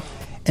Chicago,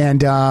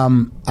 and I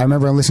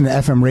remember listening to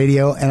FM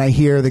radio, and I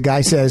hear the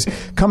guy says,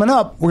 "Coming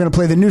up, we're going to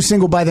play the new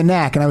single by the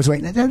Knack," and I was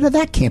like,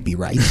 "That can't be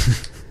right.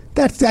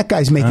 that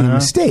guy's making a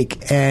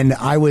mistake." And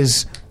I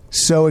was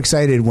so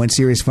excited when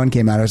Serious Fun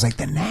came out. I was like,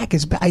 "The Knack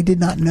is." I did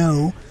not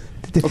know.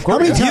 Of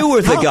course, you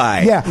were the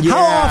guy. Yeah.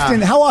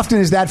 How often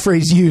is that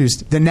phrase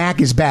used? The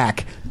Knack is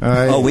back.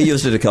 We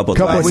used it a couple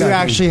times. We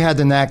actually had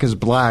the Knack is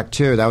Black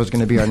too. That was going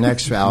to be our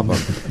next album.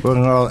 We're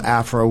going to all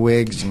Afro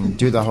wigs and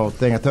do the whole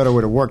thing. I thought it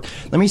would have worked.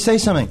 Let me say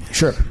something.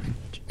 Sure.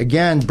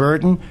 Again,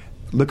 Burton.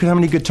 Look at how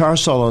many guitar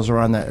solos are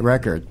on that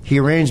record. He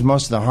arranged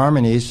most of the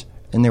harmonies,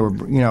 and they were,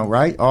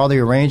 right? All the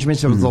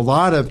arrangements. There was a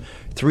lot of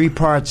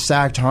 3-part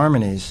sacked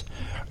harmonies,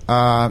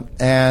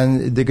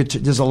 and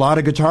there's a lot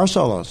of guitar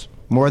solos.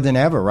 More than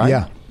ever, right?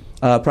 Yeah.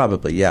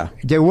 Probably, yeah.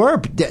 They were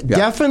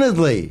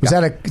definitely. Was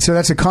that so?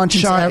 That's a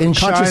conscious effort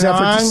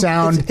to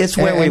sound. It's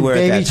where we were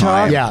at that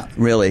time. Yeah,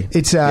 really.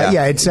 It's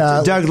it's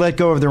Doug let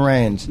go of the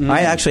reins.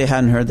 I actually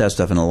hadn't heard that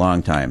stuff in a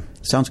long time.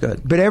 Sounds good.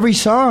 But every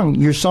song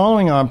you're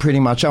soloing on pretty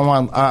much. I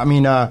Want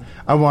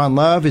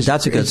Love is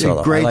that's a good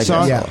solo. A great like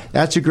song. That solo.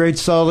 That's a great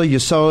solo. You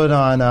soloed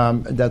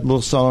on that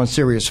little solo in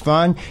Serious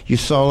Fun. You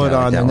soloed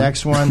on the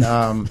next one.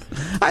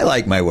 I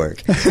like my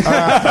work.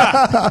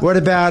 What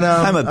about?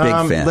 I'm a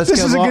big fan. This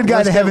is a good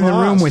guy to have in the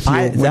room with you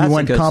when you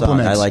want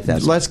compliments. I like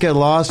that. Let's Get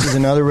Lost is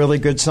another really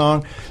good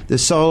song. The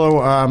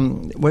solo,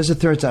 what's the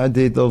third song?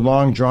 The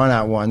long drawn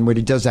out one where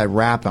he does that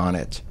rap on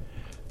it.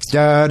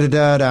 Da da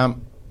da da.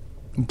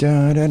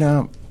 Da da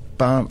da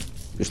bum.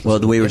 Well,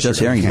 we were just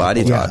hearing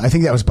Body Talk. I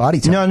think that was Body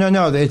Talk.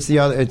 No. It's the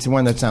other. It's the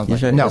one that sounds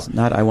like. No, it's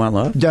not I Want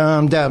Love.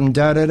 Dum dum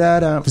da da da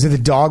da. Is it the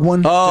dog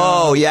one?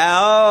 Oh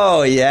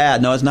yeah.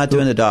 No, it's not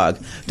Doing the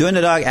Dog. Doing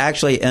the Dog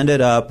actually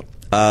ended up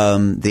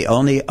the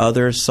only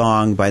other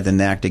song by the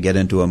Knack to get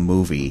into a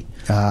movie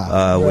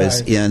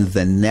was in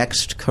The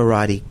Next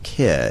Karate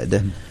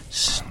Kid,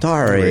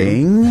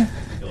 starring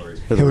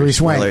Hilary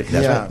Swank.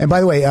 Yeah. And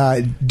by the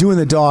way, Doing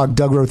the Dog,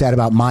 Doug wrote that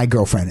about my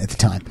girlfriend at the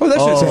time. Oh,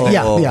 that's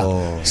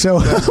yeah. So,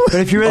 but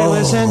if you really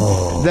listen,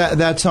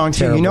 that song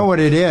too, you know what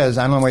it is.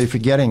 I don't know why you're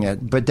forgetting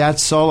it, but that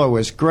solo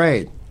was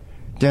great.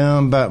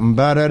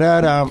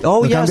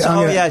 Oh yes.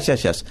 I'm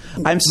serious.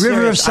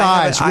 River of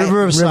Sighs.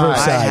 River of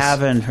Sighs. I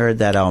haven't heard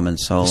that album in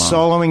so long.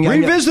 Soloing.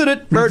 Revisit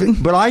it, Burton.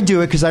 But I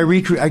do it because I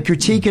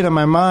critique it in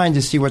my mind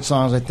to see what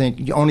songs I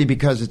think, only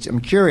because I'm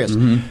curious.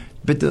 Mm-hmm.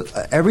 But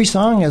every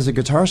song has a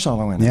guitar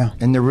solo in it,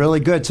 and they're really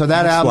good. So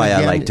that's album, why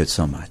again, I liked it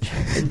so much.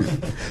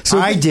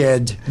 I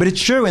did, but it's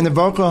true. And the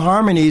vocal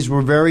harmonies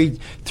were very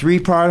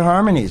 3-part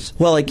harmonies.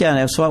 Well, again,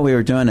 that's what we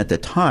were doing at the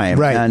time,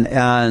 right?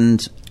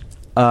 And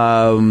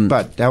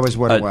but that was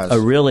what it was.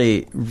 A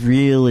really,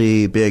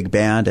 really big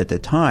band at the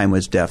time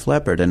was Def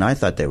Leppard, and I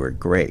thought they were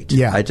great.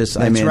 Yeah, that's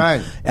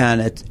right.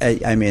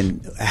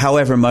 And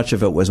however much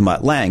of it was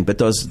Mutt Lange, but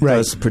those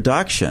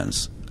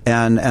productions,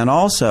 and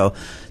also.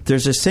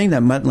 There's this thing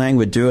that Mutt Lange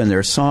would do in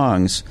their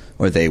songs,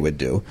 or they would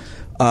do,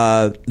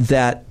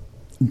 that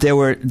there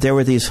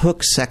were these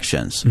hook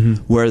sections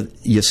where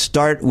you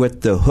start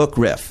with the hook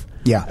riff,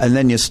 and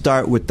then you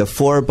start with the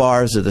 4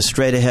 bars of the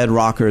straight ahead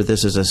rocker.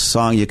 This is a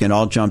song you can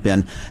all jump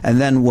in, and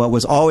then what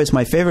was always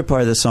my favorite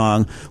part of the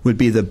song would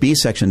be the B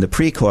section, the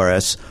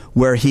pre-chorus,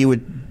 where he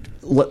would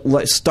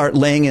start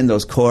laying in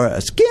those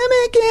chorus, give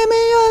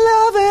me your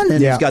lovin',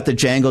 and he's got the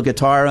jangle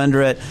guitar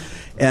under it.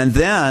 And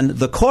then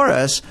the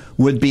chorus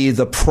would be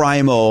the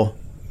primal,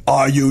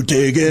 are you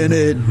digging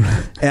it?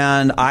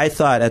 And I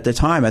thought at the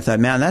time,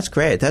 man, that's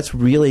great. That's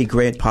really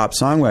great pop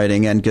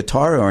songwriting and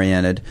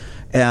guitar-oriented.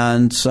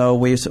 And so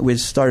we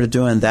started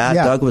doing that.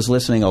 Yeah. Doug was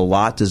listening a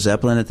lot to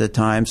Zeppelin at the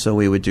time, so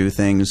we would do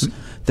things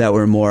that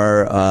were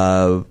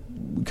more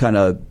kind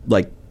of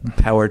like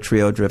power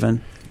trio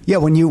driven. Yeah,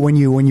 when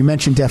you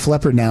mention Def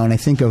Leppard now, and I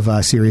think of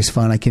Serious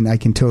Fun, I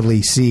can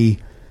totally see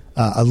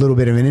a little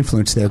bit of an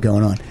influence there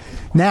going on.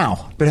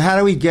 Now, but how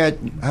do we get?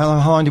 How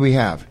long do we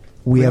have?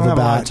 We have don't have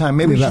about a lot of time.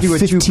 Maybe we should do a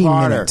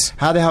 2-parter.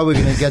 How the hell are we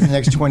going to get the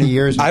next 20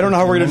 years? I don't know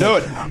how we're going to do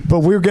it. But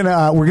we're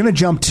gonna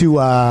jump to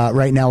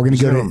right now. We're going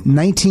to go to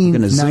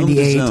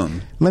 1998.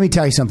 Zoom. Let me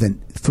tell you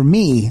something. For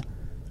me,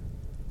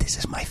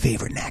 This is my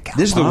favorite Knack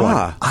album. This is the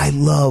one. I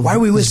love Why are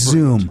we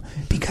whispering? Zoom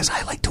because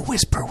I like to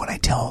whisper when I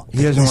tell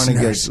He doesn't want to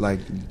listeners. get like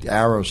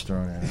arrows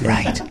thrown at him.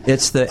 Right.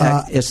 It's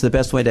the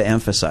best way to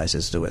emphasize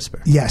is to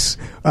whisper. Yes.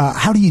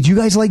 How do you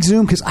guys like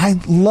Zoom? Because I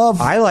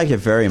like it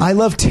very much. I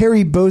love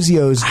Terry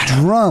Bozzio's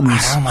drums.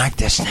 I don't like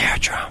the snare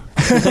drum.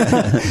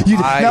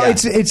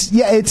 It's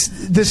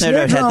the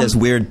snare It drum. had this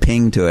weird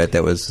ping to it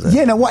that was.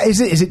 What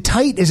is it? Is it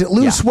tight? Is it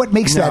loose? Yeah. What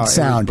makes No, that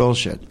sound? It was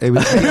bullshit. It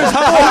was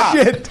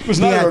bullshit. It was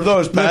neither of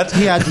those, Pat.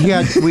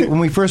 When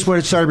we first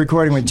started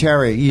recording with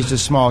Terry, he used a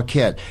small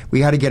kit.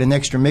 We had to get an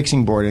extra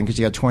mixing board in because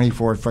he had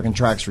 24 fucking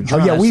tracks for Oh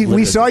drums. yeah,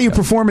 we saw you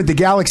perform at the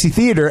Galaxy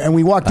Theater, and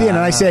we walked in, and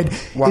I said,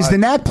 "Is the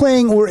Knack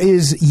playing or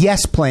is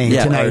Yes playing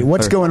tonight?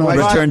 What's going on?"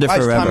 Return to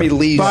Forever. Tommy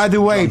Lee's By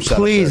the way, drum set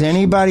please, up there.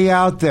 anybody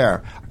out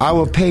there, I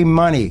will pay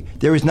money.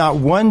 There is not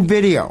one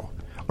video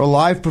or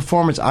live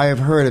performance I have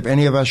heard of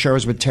any of our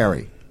shows with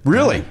Terry.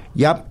 Really?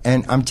 Yep,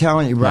 and I'm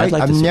telling you, right? I'd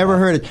like to I've see never that.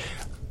 heard it.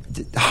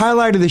 The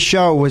highlight of the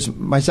show was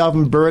myself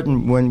and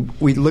Burton when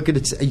we look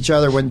at each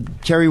other when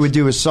Terry would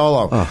do a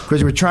solo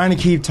because we're trying to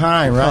keep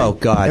time, right? Oh,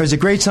 God. There was a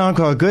great song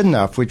called "Good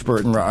Enough," which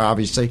Burton wrote,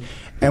 obviously,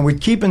 and we're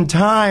keeping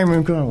time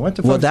and going, "What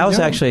the fuck?" Well, that was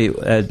actually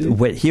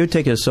he would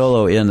take a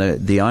solo in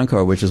the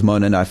encore, which is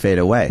 "Mona and I Fade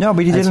Away." No,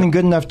 but he did it in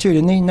 "Good Enough" too,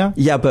 didn't he? No.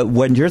 Yeah, but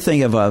what you're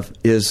thinking of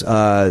is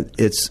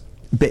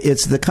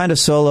it's the kind of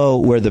solo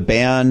where the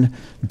band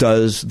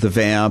does the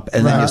vamp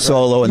and then you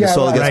solo and the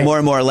solo gets more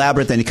and more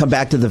elaborate. Then you come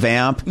back to the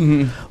vamp.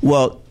 Mm-hmm.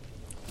 Well,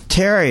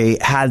 Terry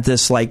had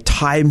this like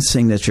time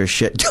signature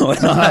shit going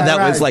on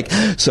that was like,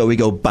 so we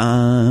go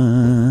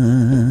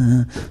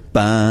ba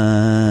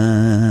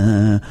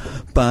ba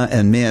ba,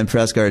 and me and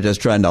Prescott are just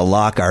trying to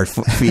lock our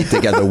feet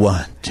together.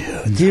 1, 2,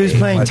 3. He was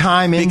playing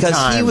time in because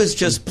time. he was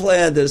just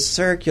playing this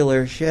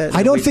circular shit.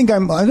 I don't think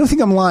I'm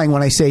lying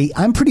when I say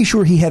I'm pretty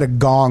sure he had a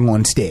gong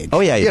on stage.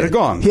 Oh yeah, He had a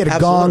gong. He had a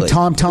Absolutely.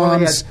 gong, tom-toms, Well,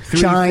 he had 3,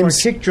 4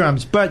 chimes. kick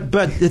drums. But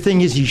the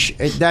thing is,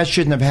 that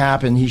shouldn't have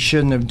happened. He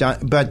shouldn't have done.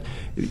 But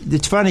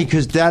it's funny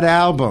because that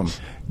album,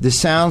 the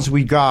sounds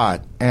we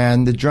got,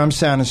 and the drum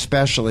sound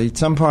especially,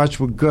 some parts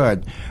were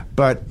good.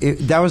 But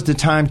that was the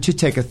time to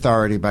take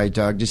authority by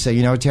Doug to say,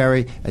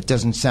 Terry, it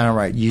doesn't sound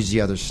right. Use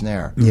the other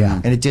snare. Yeah.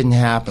 And it didn't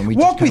happen. We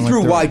Walk just me kinda through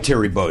went why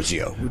Terry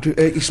Bozzio.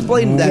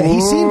 Explain that. He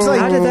seems like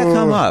How did that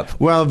come up?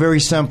 Well, very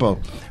simple.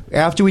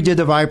 After we did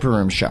the Viper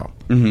Room show,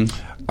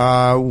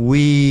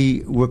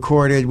 we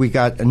recorded. We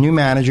got a new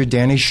manager,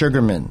 Danny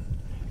Sugarman.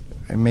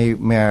 May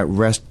I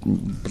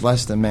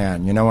bless the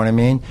man. You know what I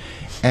mean?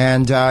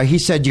 And he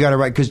said, you got to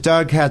write, because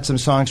Doug had some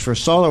songs for a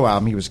solo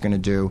album he was going to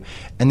do,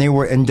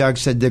 and Doug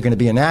said they're going to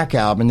be a Knack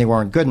album, and they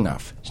weren't good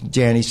enough.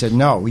 Danny said,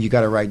 no, you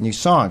got to write new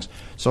songs.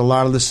 So a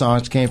lot of the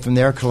songs came from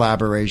their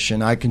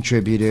collaboration. I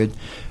contributed,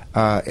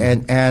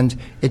 and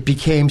it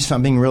became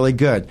something really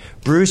good.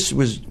 Bruce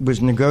was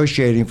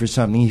negotiating for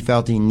something he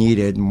felt he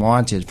needed and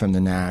wanted from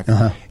the Knack,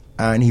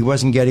 and he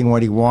wasn't getting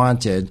what he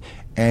wanted.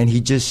 And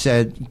he just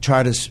said,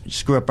 try to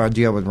screw up our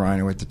deal with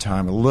Rhino at the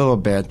time a little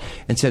bit,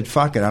 and said,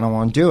 fuck it, I don't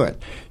want to do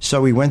it.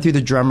 So we went through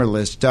the drummer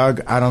list.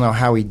 Doug, I don't know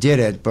how he did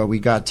it, but we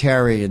got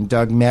Terry, and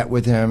Doug met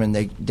with him, and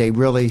they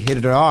really hit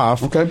it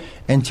off. Okay.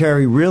 And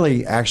Terry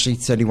really actually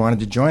said he wanted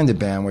to join the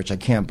band, which I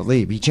can't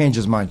believe. He changed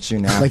his mind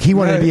soon after. Like he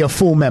wanted to be a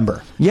full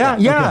member. Yeah,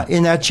 Okay.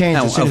 and that changed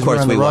And as soon of as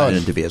course, we we were on the wanted road.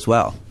 him to be as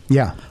well.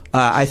 Yeah.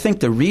 I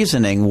think the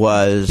reasoning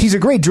was He's a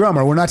great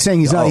drummer. We're not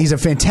saying he's not. He's a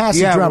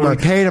fantastic Yeah, drummer. we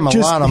paid him a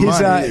lot of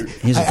money.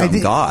 He's a drum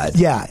god.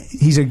 Yeah,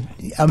 he's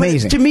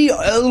amazing. To me, a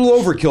little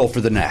overkill for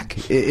the Knack.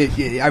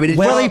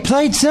 Well, he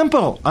played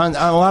simple on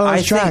a lot of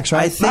those tracks,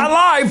 right? Not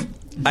live.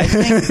 I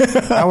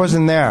think I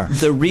wasn't there.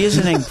 the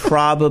reasoning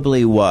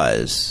probably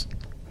was,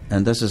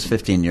 and this is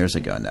 15 years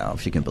ago now,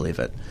 if you can believe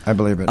it, I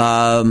believe it.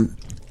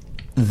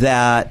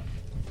 that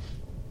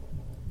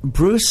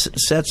Bruce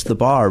sets the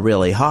bar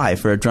really high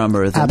for a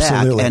drummer of the Knack.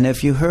 Absolutely. And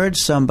if you heard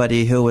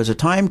somebody who was a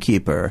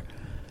timekeeper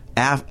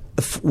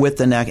with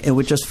the Knack, it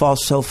would just fall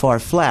so far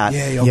flat.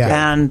 Yeah,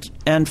 okay.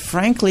 And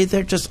frankly,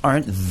 there just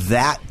aren't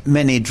that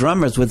many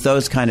drummers with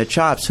those kind of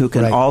chops who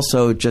can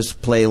also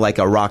just play like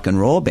a rock and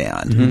roll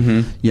band.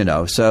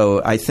 Mm-hmm.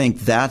 So I think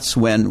that's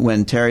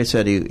when Terry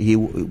said he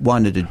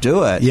wanted to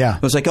do it. Yeah.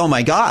 It was like, oh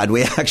my God,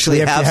 we actually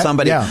have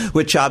somebody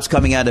with chops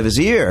coming out of his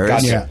ears.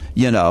 Gotcha.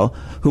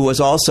 Who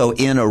was also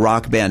in a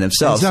rock band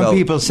himself. And some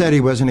people said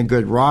he wasn't a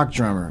good rock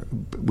drummer,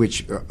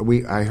 which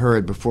I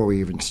heard before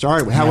we even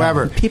started.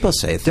 However, people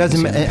say things.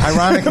 doesn't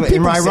ironically,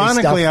 People say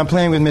stuff. I'm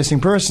playing with Missing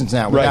Persons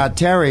now without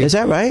Terry. Is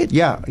that right?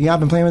 Yeah, I've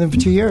been playing with him for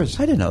 2 years.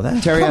 I didn't know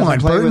that. Terry Come hasn't on,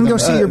 played Burton, with go him.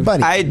 see your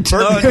buddy. I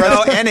don't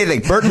know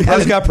anything. Burton,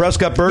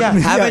 Prescott, Burton. Yeah,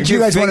 Haven't you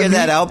you guys wanna figured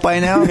that meet? out by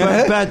now?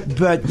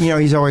 but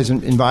he's always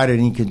invited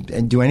and he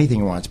can do anything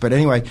he wants. But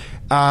anyway,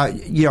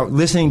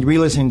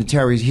 re-listening to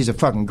Terry, he's a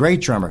fucking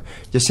great drummer.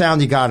 The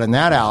sound he got on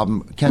that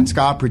album, Ken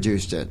Scott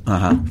produced it.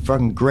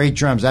 Fucking great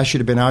drums. That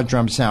should have been our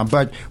drum sound.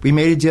 But we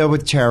made a deal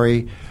with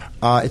Terry.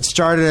 It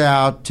started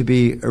out to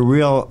be a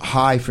real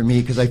high for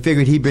me because I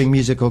figured he'd bring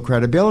musical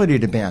credibility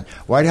to the band.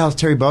 White House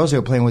Terry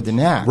Bozzio playing with the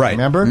Knack, Right.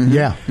 remember?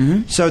 Yeah.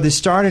 So this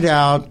started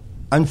out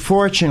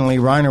Unfortunately,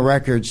 Rhino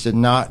Records did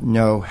not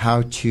know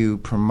how to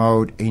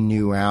promote a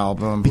new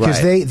album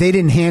because they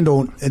didn't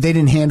handle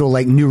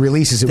like new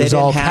releases. It was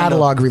all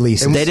catalog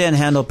releases. They didn't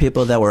handle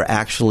people that were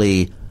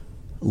actually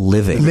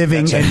living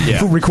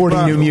and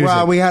recording new music.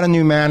 Well, we had a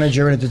new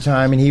manager at the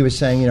time, and he was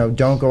saying,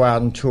 don't go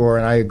out and tour,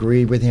 and I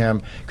agreed with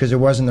him because it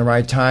wasn't the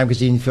right time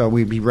because he didn't feel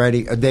we'd be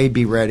ready, they'd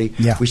be ready.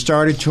 Yeah. We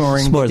started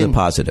touring. It's more than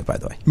positive, by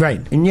the way.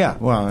 Right. And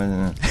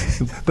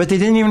but they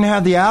didn't even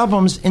have the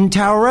albums in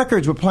Tower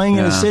Records. We're playing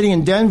in a city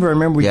in Denver. I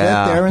remember we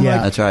got there, and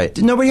that's right.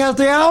 Nobody has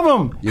the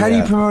album. How do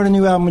you promote a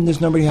new album when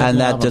there's nobody has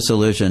the album? And that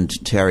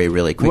disillusioned Terry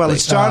really quickly. Well, it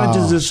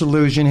started to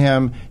disillusion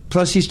him.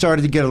 Plus, he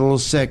started to get a little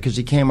sick because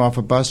he came off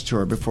a bus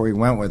tour before he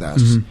went with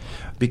us. Mm-hmm.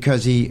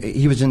 Because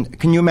he was in.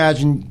 Can you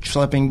imagine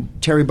schlepping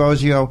Terry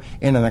Bozzio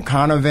in an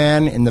Econo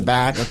van in the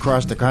back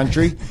across the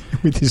country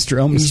with his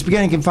drums? He's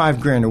getting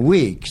 $5,000 a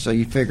week, so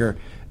you figure.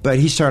 But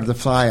he started to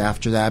fly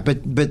after that.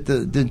 But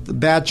the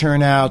bad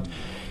turnout,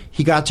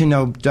 he got to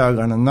know Doug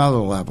on another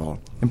level,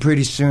 and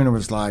pretty soon it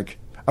was like,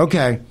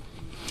 okay.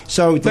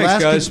 So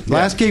the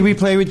last gig we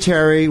played with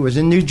Terry was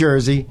in New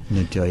Jersey.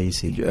 New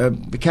Jersey.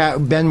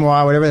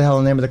 Benoit, whatever the hell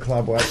the name of the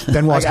club was.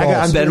 Benoit's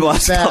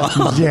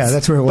Balls. Yeah,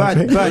 that's where it was.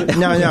 But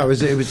no, it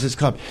was this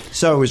club.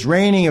 So it was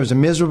raining. It was a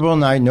miserable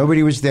night.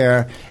 Nobody was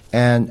there.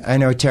 And I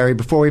know Terry,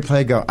 before we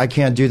played, I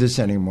can't do this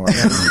anymore.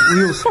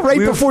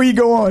 Before you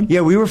go on.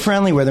 Yeah, we were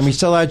friendly with him. We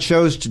still had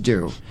shows to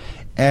do.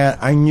 And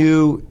I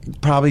knew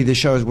probably the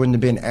shows wouldn't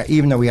have been,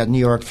 even though we had New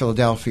York,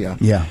 Philadelphia.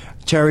 Yeah.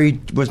 Terry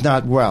was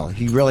not well.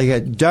 He really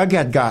had. Doug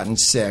had gotten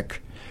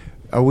sick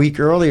a week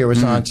earlier,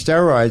 was on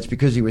steroids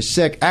because he was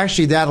sick.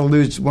 Actually, that'll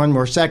lose one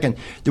more second.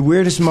 The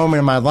weirdest moment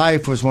in my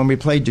life was when we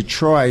played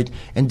Detroit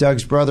and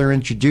Doug's brother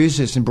introduced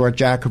us and brought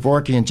Jack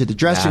Kevorkian into the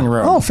dressing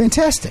room. Oh,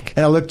 fantastic.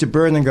 And I looked at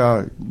Burton and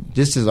go,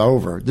 this is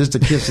over. This is the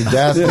kiss of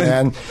death,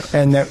 man.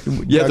 And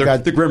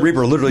the Grim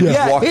Reaper literally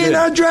just walked in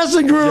our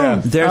dressing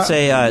room.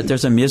 Yeah.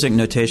 There's a music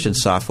notation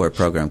software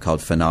program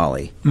called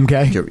Finale.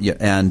 Okay.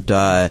 And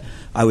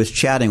I was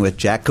chatting with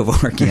Jack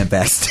Kevorkian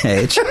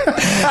backstage,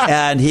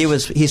 and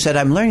he said,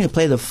 I'm learning to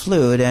play the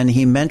flute, and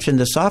he mentioned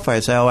the software. I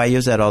said, I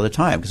use that all the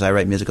time because I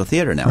write musical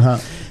theater now. Uh-huh.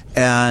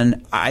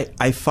 And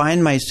I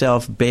find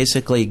myself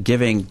basically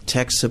giving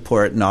tech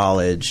support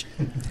knowledge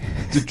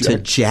to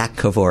Jack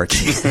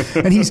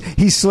Kevorkian. And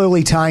he's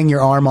slowly tying your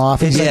arm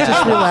off. He's like,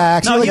 just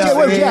relax. No, Jack,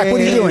 what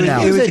are you doing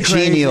now? He was a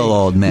genial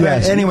old man.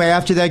 Yes. Anyway,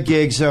 after that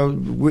gig, so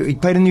we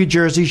played a New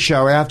Jersey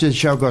show. After the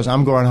show goes,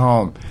 I'm going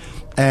home.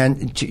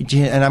 And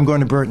I'm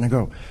going to Burton. I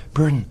go,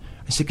 Burton,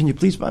 I said, can you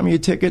please buy me a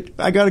ticket?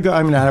 I got to go.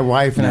 I mean, I had a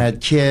wife and I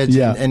had kids,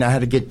 and I had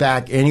to get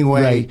back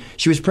anyway. Right.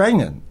 She was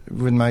pregnant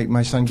with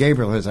my son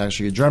Gabriel, who's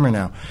actually a drummer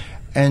now.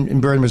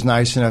 And Burton was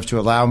nice enough to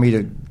allow me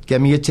to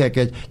get me a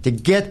ticket to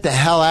get the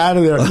hell out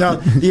of there. Now,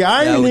 the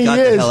irony we got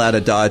is, the hell out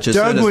of Dodge.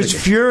 Doug was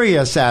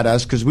furious at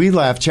us because we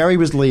left. Terry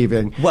was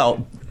leaving.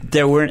 Well,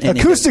 there weren't any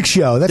acoustic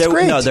show. That's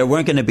great. No, there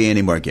weren't going to be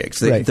any more gigs.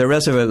 The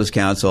rest of it was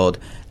canceled,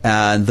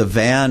 and the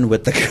van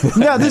with the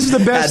this is the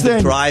best had thing.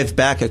 To drive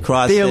back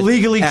across. They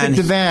illegally took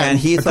the van, and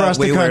he across thought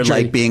we the country.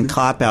 were like being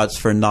cop-outs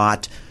for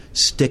not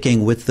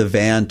sticking with the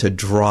van to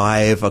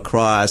drive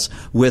across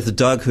with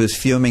Doug, who's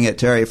fuming at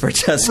Terry for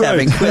just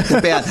having quit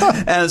the band.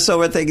 And so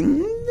we're thinking,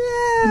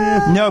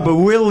 no, but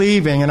we're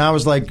leaving, and I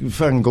was like,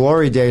 fucking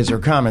glory days are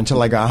coming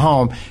until I got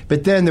home.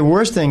 But then the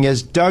worst thing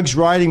is, Doug's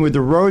riding with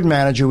the road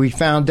manager we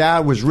found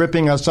out was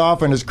ripping us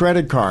off on his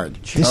credit card.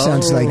 This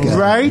sounds like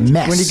a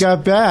mess. When he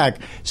got back.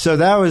 So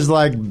that was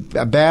like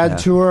a bad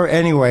tour.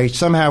 Anyway,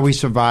 somehow we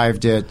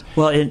survived it.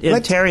 Well,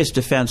 in Terry's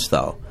defense,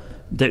 though,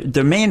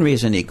 the main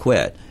reason he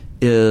quit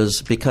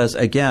is because,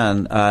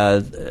 again,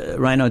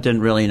 Rhino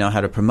didn't really know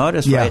how to promote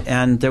us right,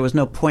 and there was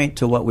no point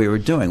to what we were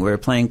doing. We were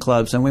playing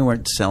clubs, and we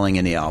weren't selling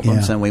any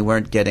albums, and we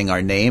weren't getting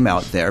our name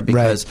out there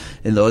because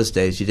in those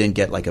days you didn't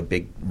get like a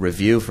big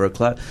review for a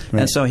club. Right.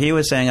 And so he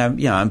was saying,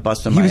 I'm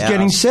busting my ass. He was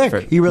getting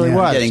sick. He really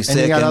was. Getting sick,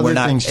 and he got other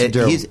things to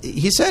do.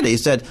 He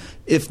said,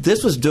 if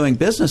this was doing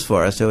business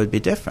for us, it would be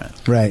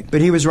different. Right.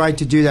 But he was right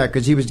to do that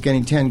because he was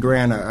getting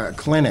 $10,000 a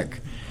clinic.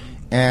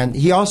 And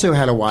he also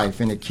had a wife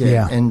and a kid.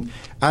 Yeah. And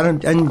I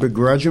didn't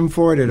begrudge him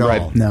for it at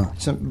all. No.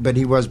 But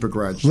he was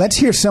begrudged. Let's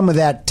hear some of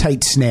that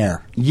tight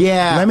snare.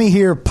 Yeah. Let me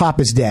hear Pop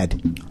is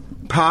Dead.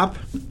 Pop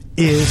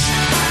is...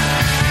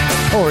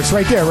 Oh, it's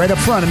right there, right up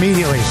front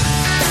immediately.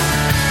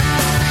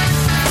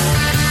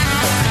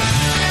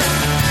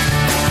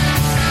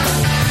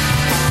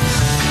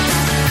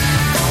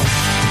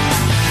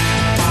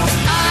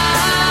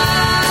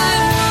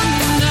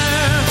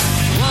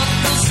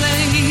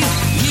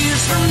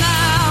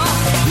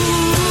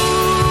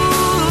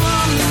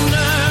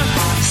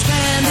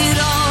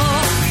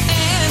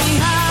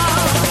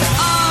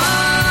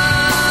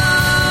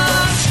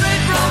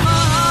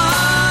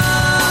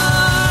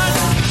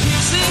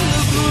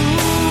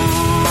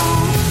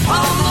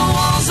 On the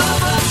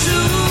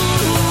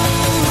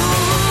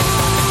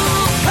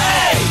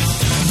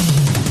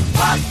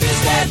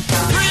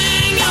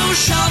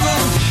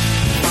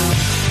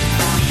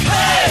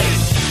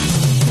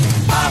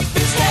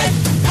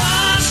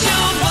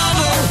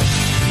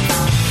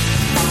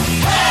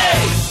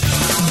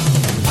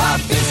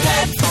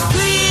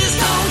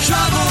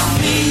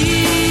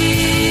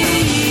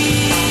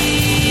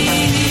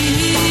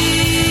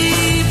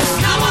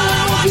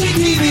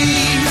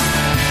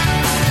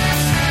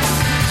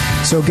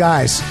So,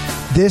 guys,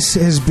 this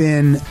has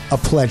been a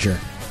pleasure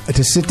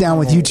to sit down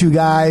with you two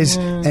guys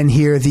and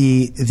hear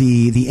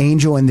the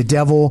angel and the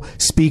devil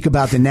speak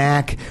about the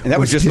Knack. And that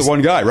was just the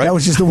one guy, right? That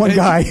was just the one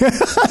guy.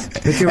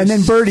 And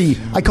then Birdie.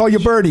 I call you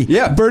Birdie.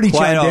 Yeah. Birdie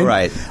Quite chimed in. all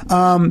right.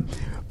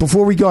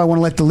 Before we go, I want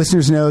to let the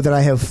listeners know that I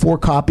have 4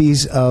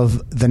 copies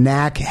of The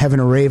Knack, Heaven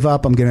a Rave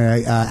Up. I'm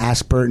going to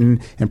ask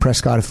Burton and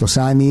Prescott if they'll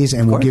sign these,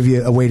 and we'll give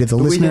you away to the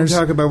listeners. We didn't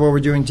talk about what we're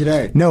doing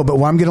today. No, but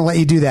I'm going to let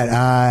you do that.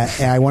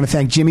 I want to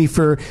thank Jimmy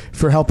for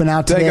helping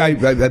out today.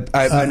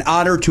 An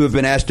honor to have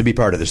been asked to be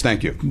part of this.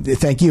 Thank you.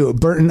 Thank you.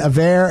 Burton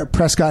Aver,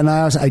 Prescott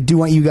Niles, I do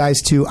want you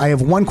guys to... I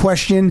have one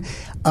question.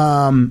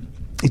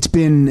 It's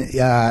been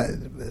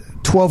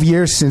 12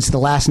 years since the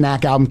last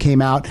Knack album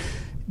came out.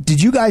 Did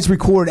you guys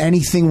record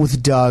anything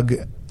with Doug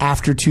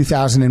after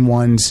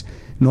 2001's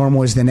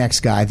Normal is the Next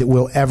Guy that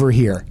we'll ever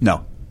hear?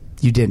 No.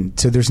 You didn't.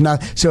 So there's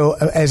not. So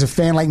as a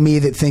fan like me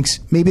that thinks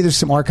maybe there's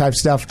some archive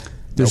stuff,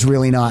 there's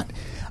really not.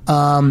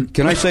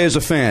 Can I say as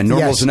a fan,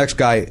 Normal is the Next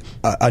Guy,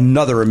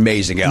 another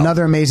amazing album.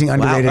 Another amazing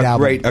underrated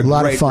album. A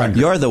lot great of fun. record.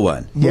 You're the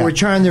one. Well, we're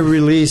trying to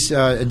release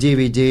a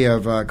DVD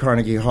of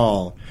Carnegie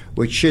Hall,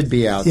 which should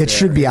be out there. It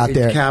should be out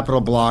there. It's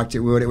Capital blocked.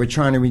 We're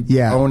trying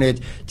to own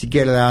it to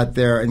get it out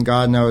there, and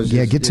God knows.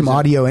 Yeah, get some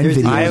audio and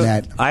video on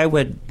that. I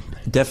would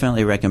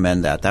definitely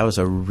recommend that. That was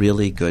a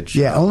really good show.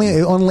 Yeah,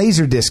 only on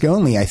Laserdisc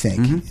only, I think.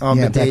 Mm-hmm. Oh,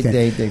 yeah, but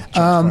they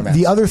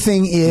the other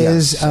thing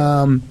is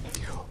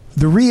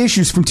the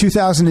reissues from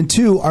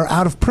 2002 are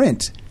out of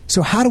print.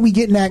 So how do we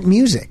get Knack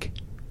music?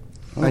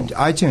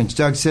 iTunes.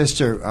 Doug's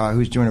sister,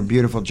 who's doing a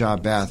beautiful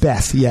job, Beth,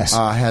 yes,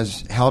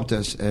 has helped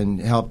us and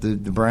helped the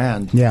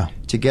brand. Yeah.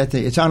 To get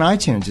it's on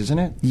iTunes, isn't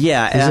it?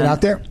 Yeah, is it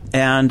out there?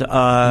 And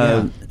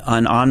on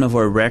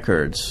Omnivore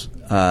Records,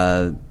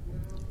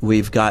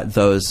 we've got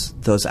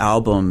those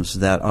albums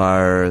that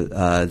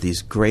are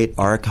these great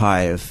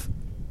archive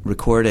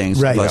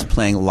recordings of us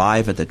playing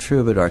live at the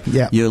Troubadour.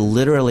 Yeah. You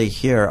literally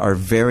hear our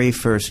very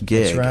first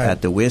gig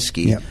at the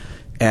Whiskey. Yep.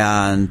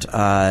 And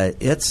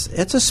it's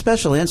a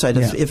special insight.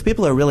 If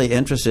people are really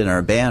interested in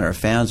our band or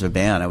fans of our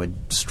band, I would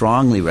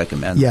strongly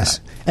recommend that.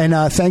 And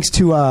thanks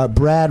to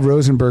Brad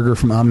Rosenberger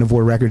from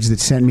Omnivore Records that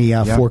sent me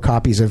 4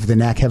 copies of the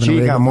Knack Heaven.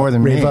 She got more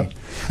than me.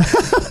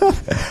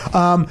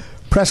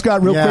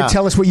 Prescott, real quick,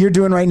 tell us what you're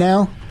doing right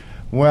now.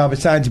 Well,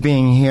 besides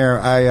being here,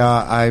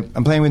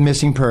 I'm playing with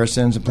Missing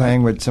Persons. I'm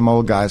playing with some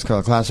old guys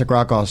called Classic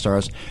Rock All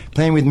Stars.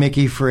 Playing with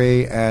Mickey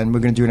Free, and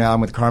we're going to do an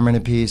album with Carmen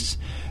Apiece.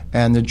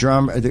 And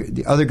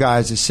the other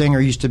guy, the singer,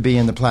 used to be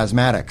in the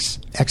Plasmatics.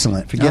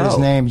 Excellent. Forget his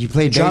name. He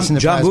played bass in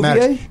the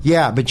Plasmatics.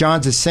 Yeah, but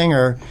John's a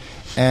singer,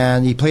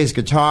 and he plays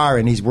guitar,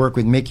 and he's worked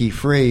with Mickey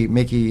Free.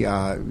 Mickey,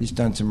 he's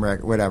done some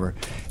whatever.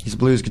 He's a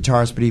blues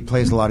guitarist, but he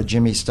plays a lot of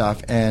Jimmy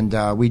stuff. And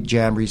we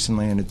jammed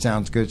recently, and it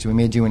sounds good, so we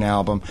may do an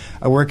album.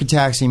 I work at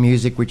Taxi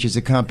Music, which is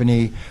a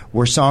company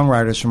where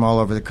songwriters from all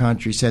over the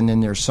country send in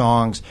their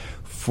songs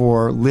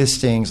for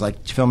listings,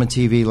 like film and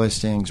TV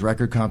listings,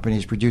 record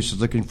companies, producers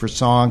looking for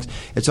songs.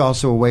 It's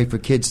also a way for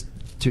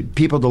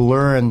people to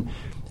learn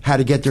how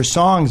to get their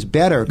songs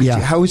better.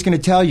 Who's going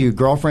to tell you?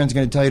 Girlfriend's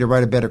going to tell you to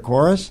write a better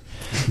chorus?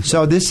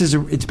 So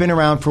it's been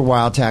around for a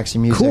while, Taxi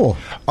Music. Cool.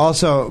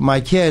 Also,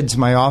 my kids,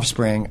 my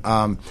offspring,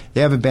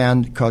 they have a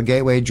band called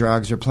Gateway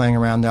Drugs. They're playing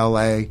around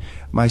L.A.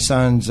 My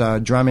son's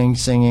drumming,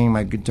 singing.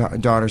 My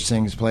daughter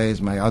sings,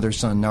 plays. My other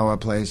son,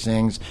 Noah,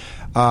 sings.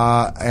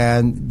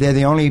 And they're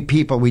the only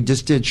people. We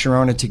just did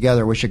Sharona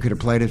together. Wish I could have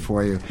played it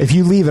for you. If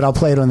you leave it, I'll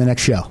play it on the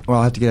next show. Well,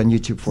 I'll have to get on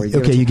YouTube for you.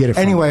 Okay, you get it.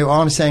 Anyway,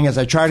 all I'm saying is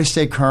I try to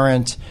stay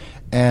current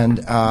and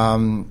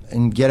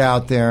get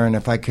out there. And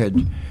if I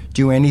could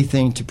do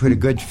anything to put a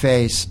good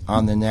face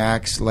on the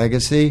Knack's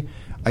legacy,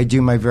 I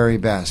do my very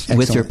best.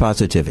 With your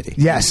positivity.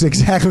 Yes,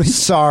 exactly.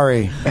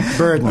 Sorry,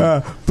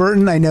 Burton.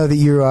 Burton, I know that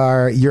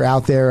you're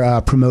out there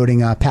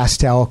promoting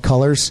pastel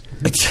colors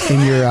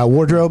in your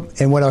wardrobe.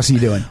 And what else are you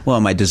doing? Well,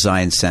 my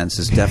design sense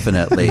is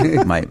definitely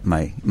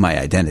my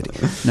identity.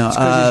 No,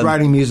 because he's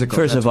writing musicals.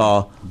 First of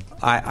all,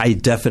 I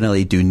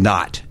definitely do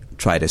not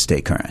try to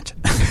stay current.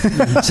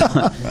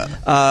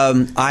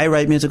 I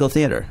write musical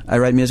theater. I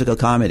write musical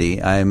comedy.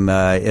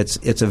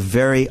 It's a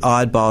very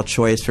oddball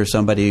choice for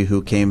somebody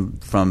who came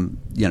from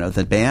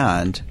the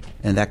band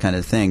and that kind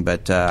of thing,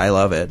 but I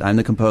love it. I'm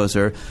the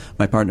composer.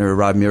 My partner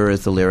Rob Muir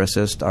is the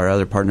lyricist. Our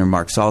other partner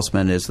Mark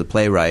Salzman is the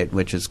playwright,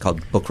 which is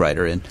called book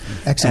writer.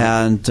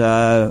 Excellent.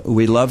 And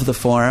we love the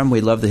form.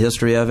 We love the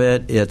history of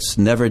it. It's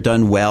never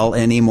done well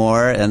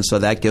anymore, and so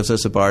that gives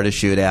us a bar to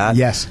shoot at.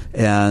 Yes.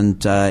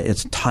 And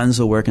it's tons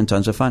of work and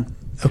tons of fun.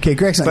 Okay,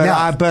 Greg.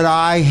 But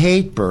I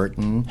hate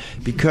Burton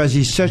because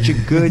he's such a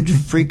good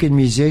freaking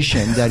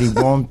musician that he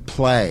won't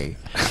play,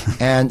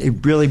 and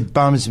it really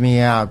bums me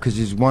out because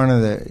he's one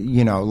of the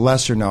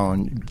lesser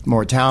known,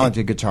 more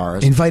talented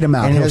guitarists. Invite him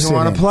out, and he doesn't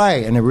want to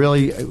play. And it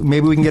really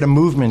maybe we can get a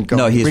movement going.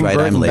 No, he's Bring right.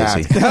 Burton I'm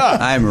lazy.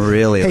 I'm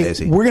really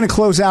lazy. We're going to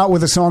close out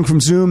with a song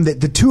from Zoom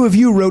that the two of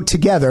you wrote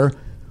together.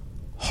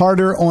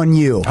 Harder on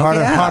You.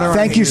 Harder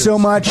Thank you so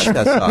much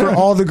for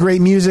all the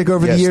great music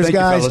over the years,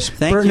 guys.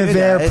 Burton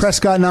Aver,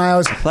 Prescott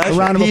Niles. A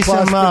round of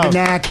applause for the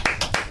Knack.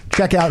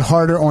 Check out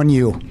Harder on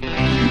You.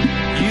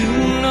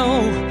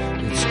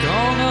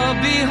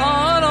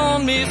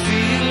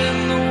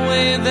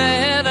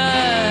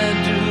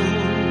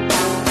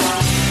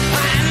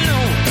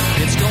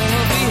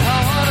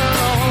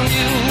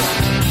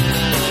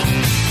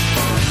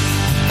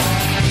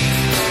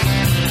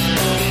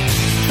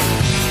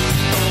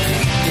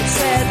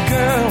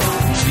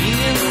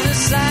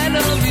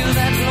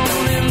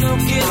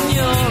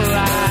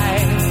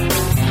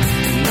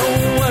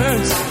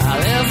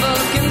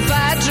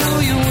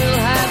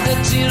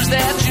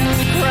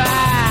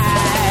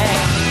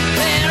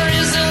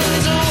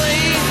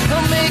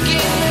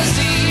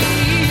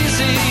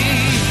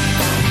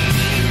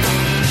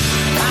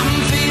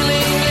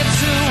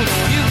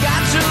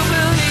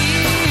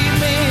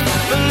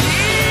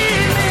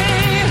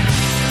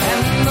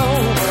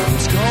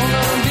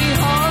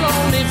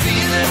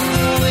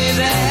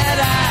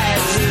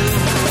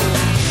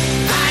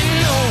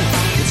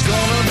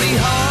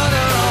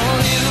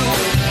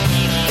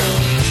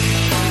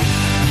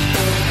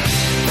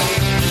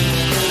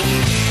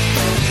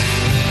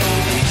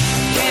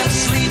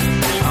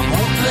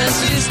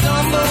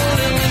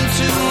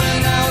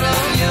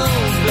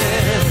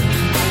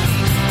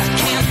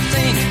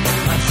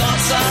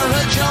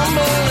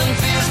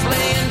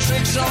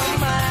 tricks on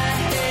my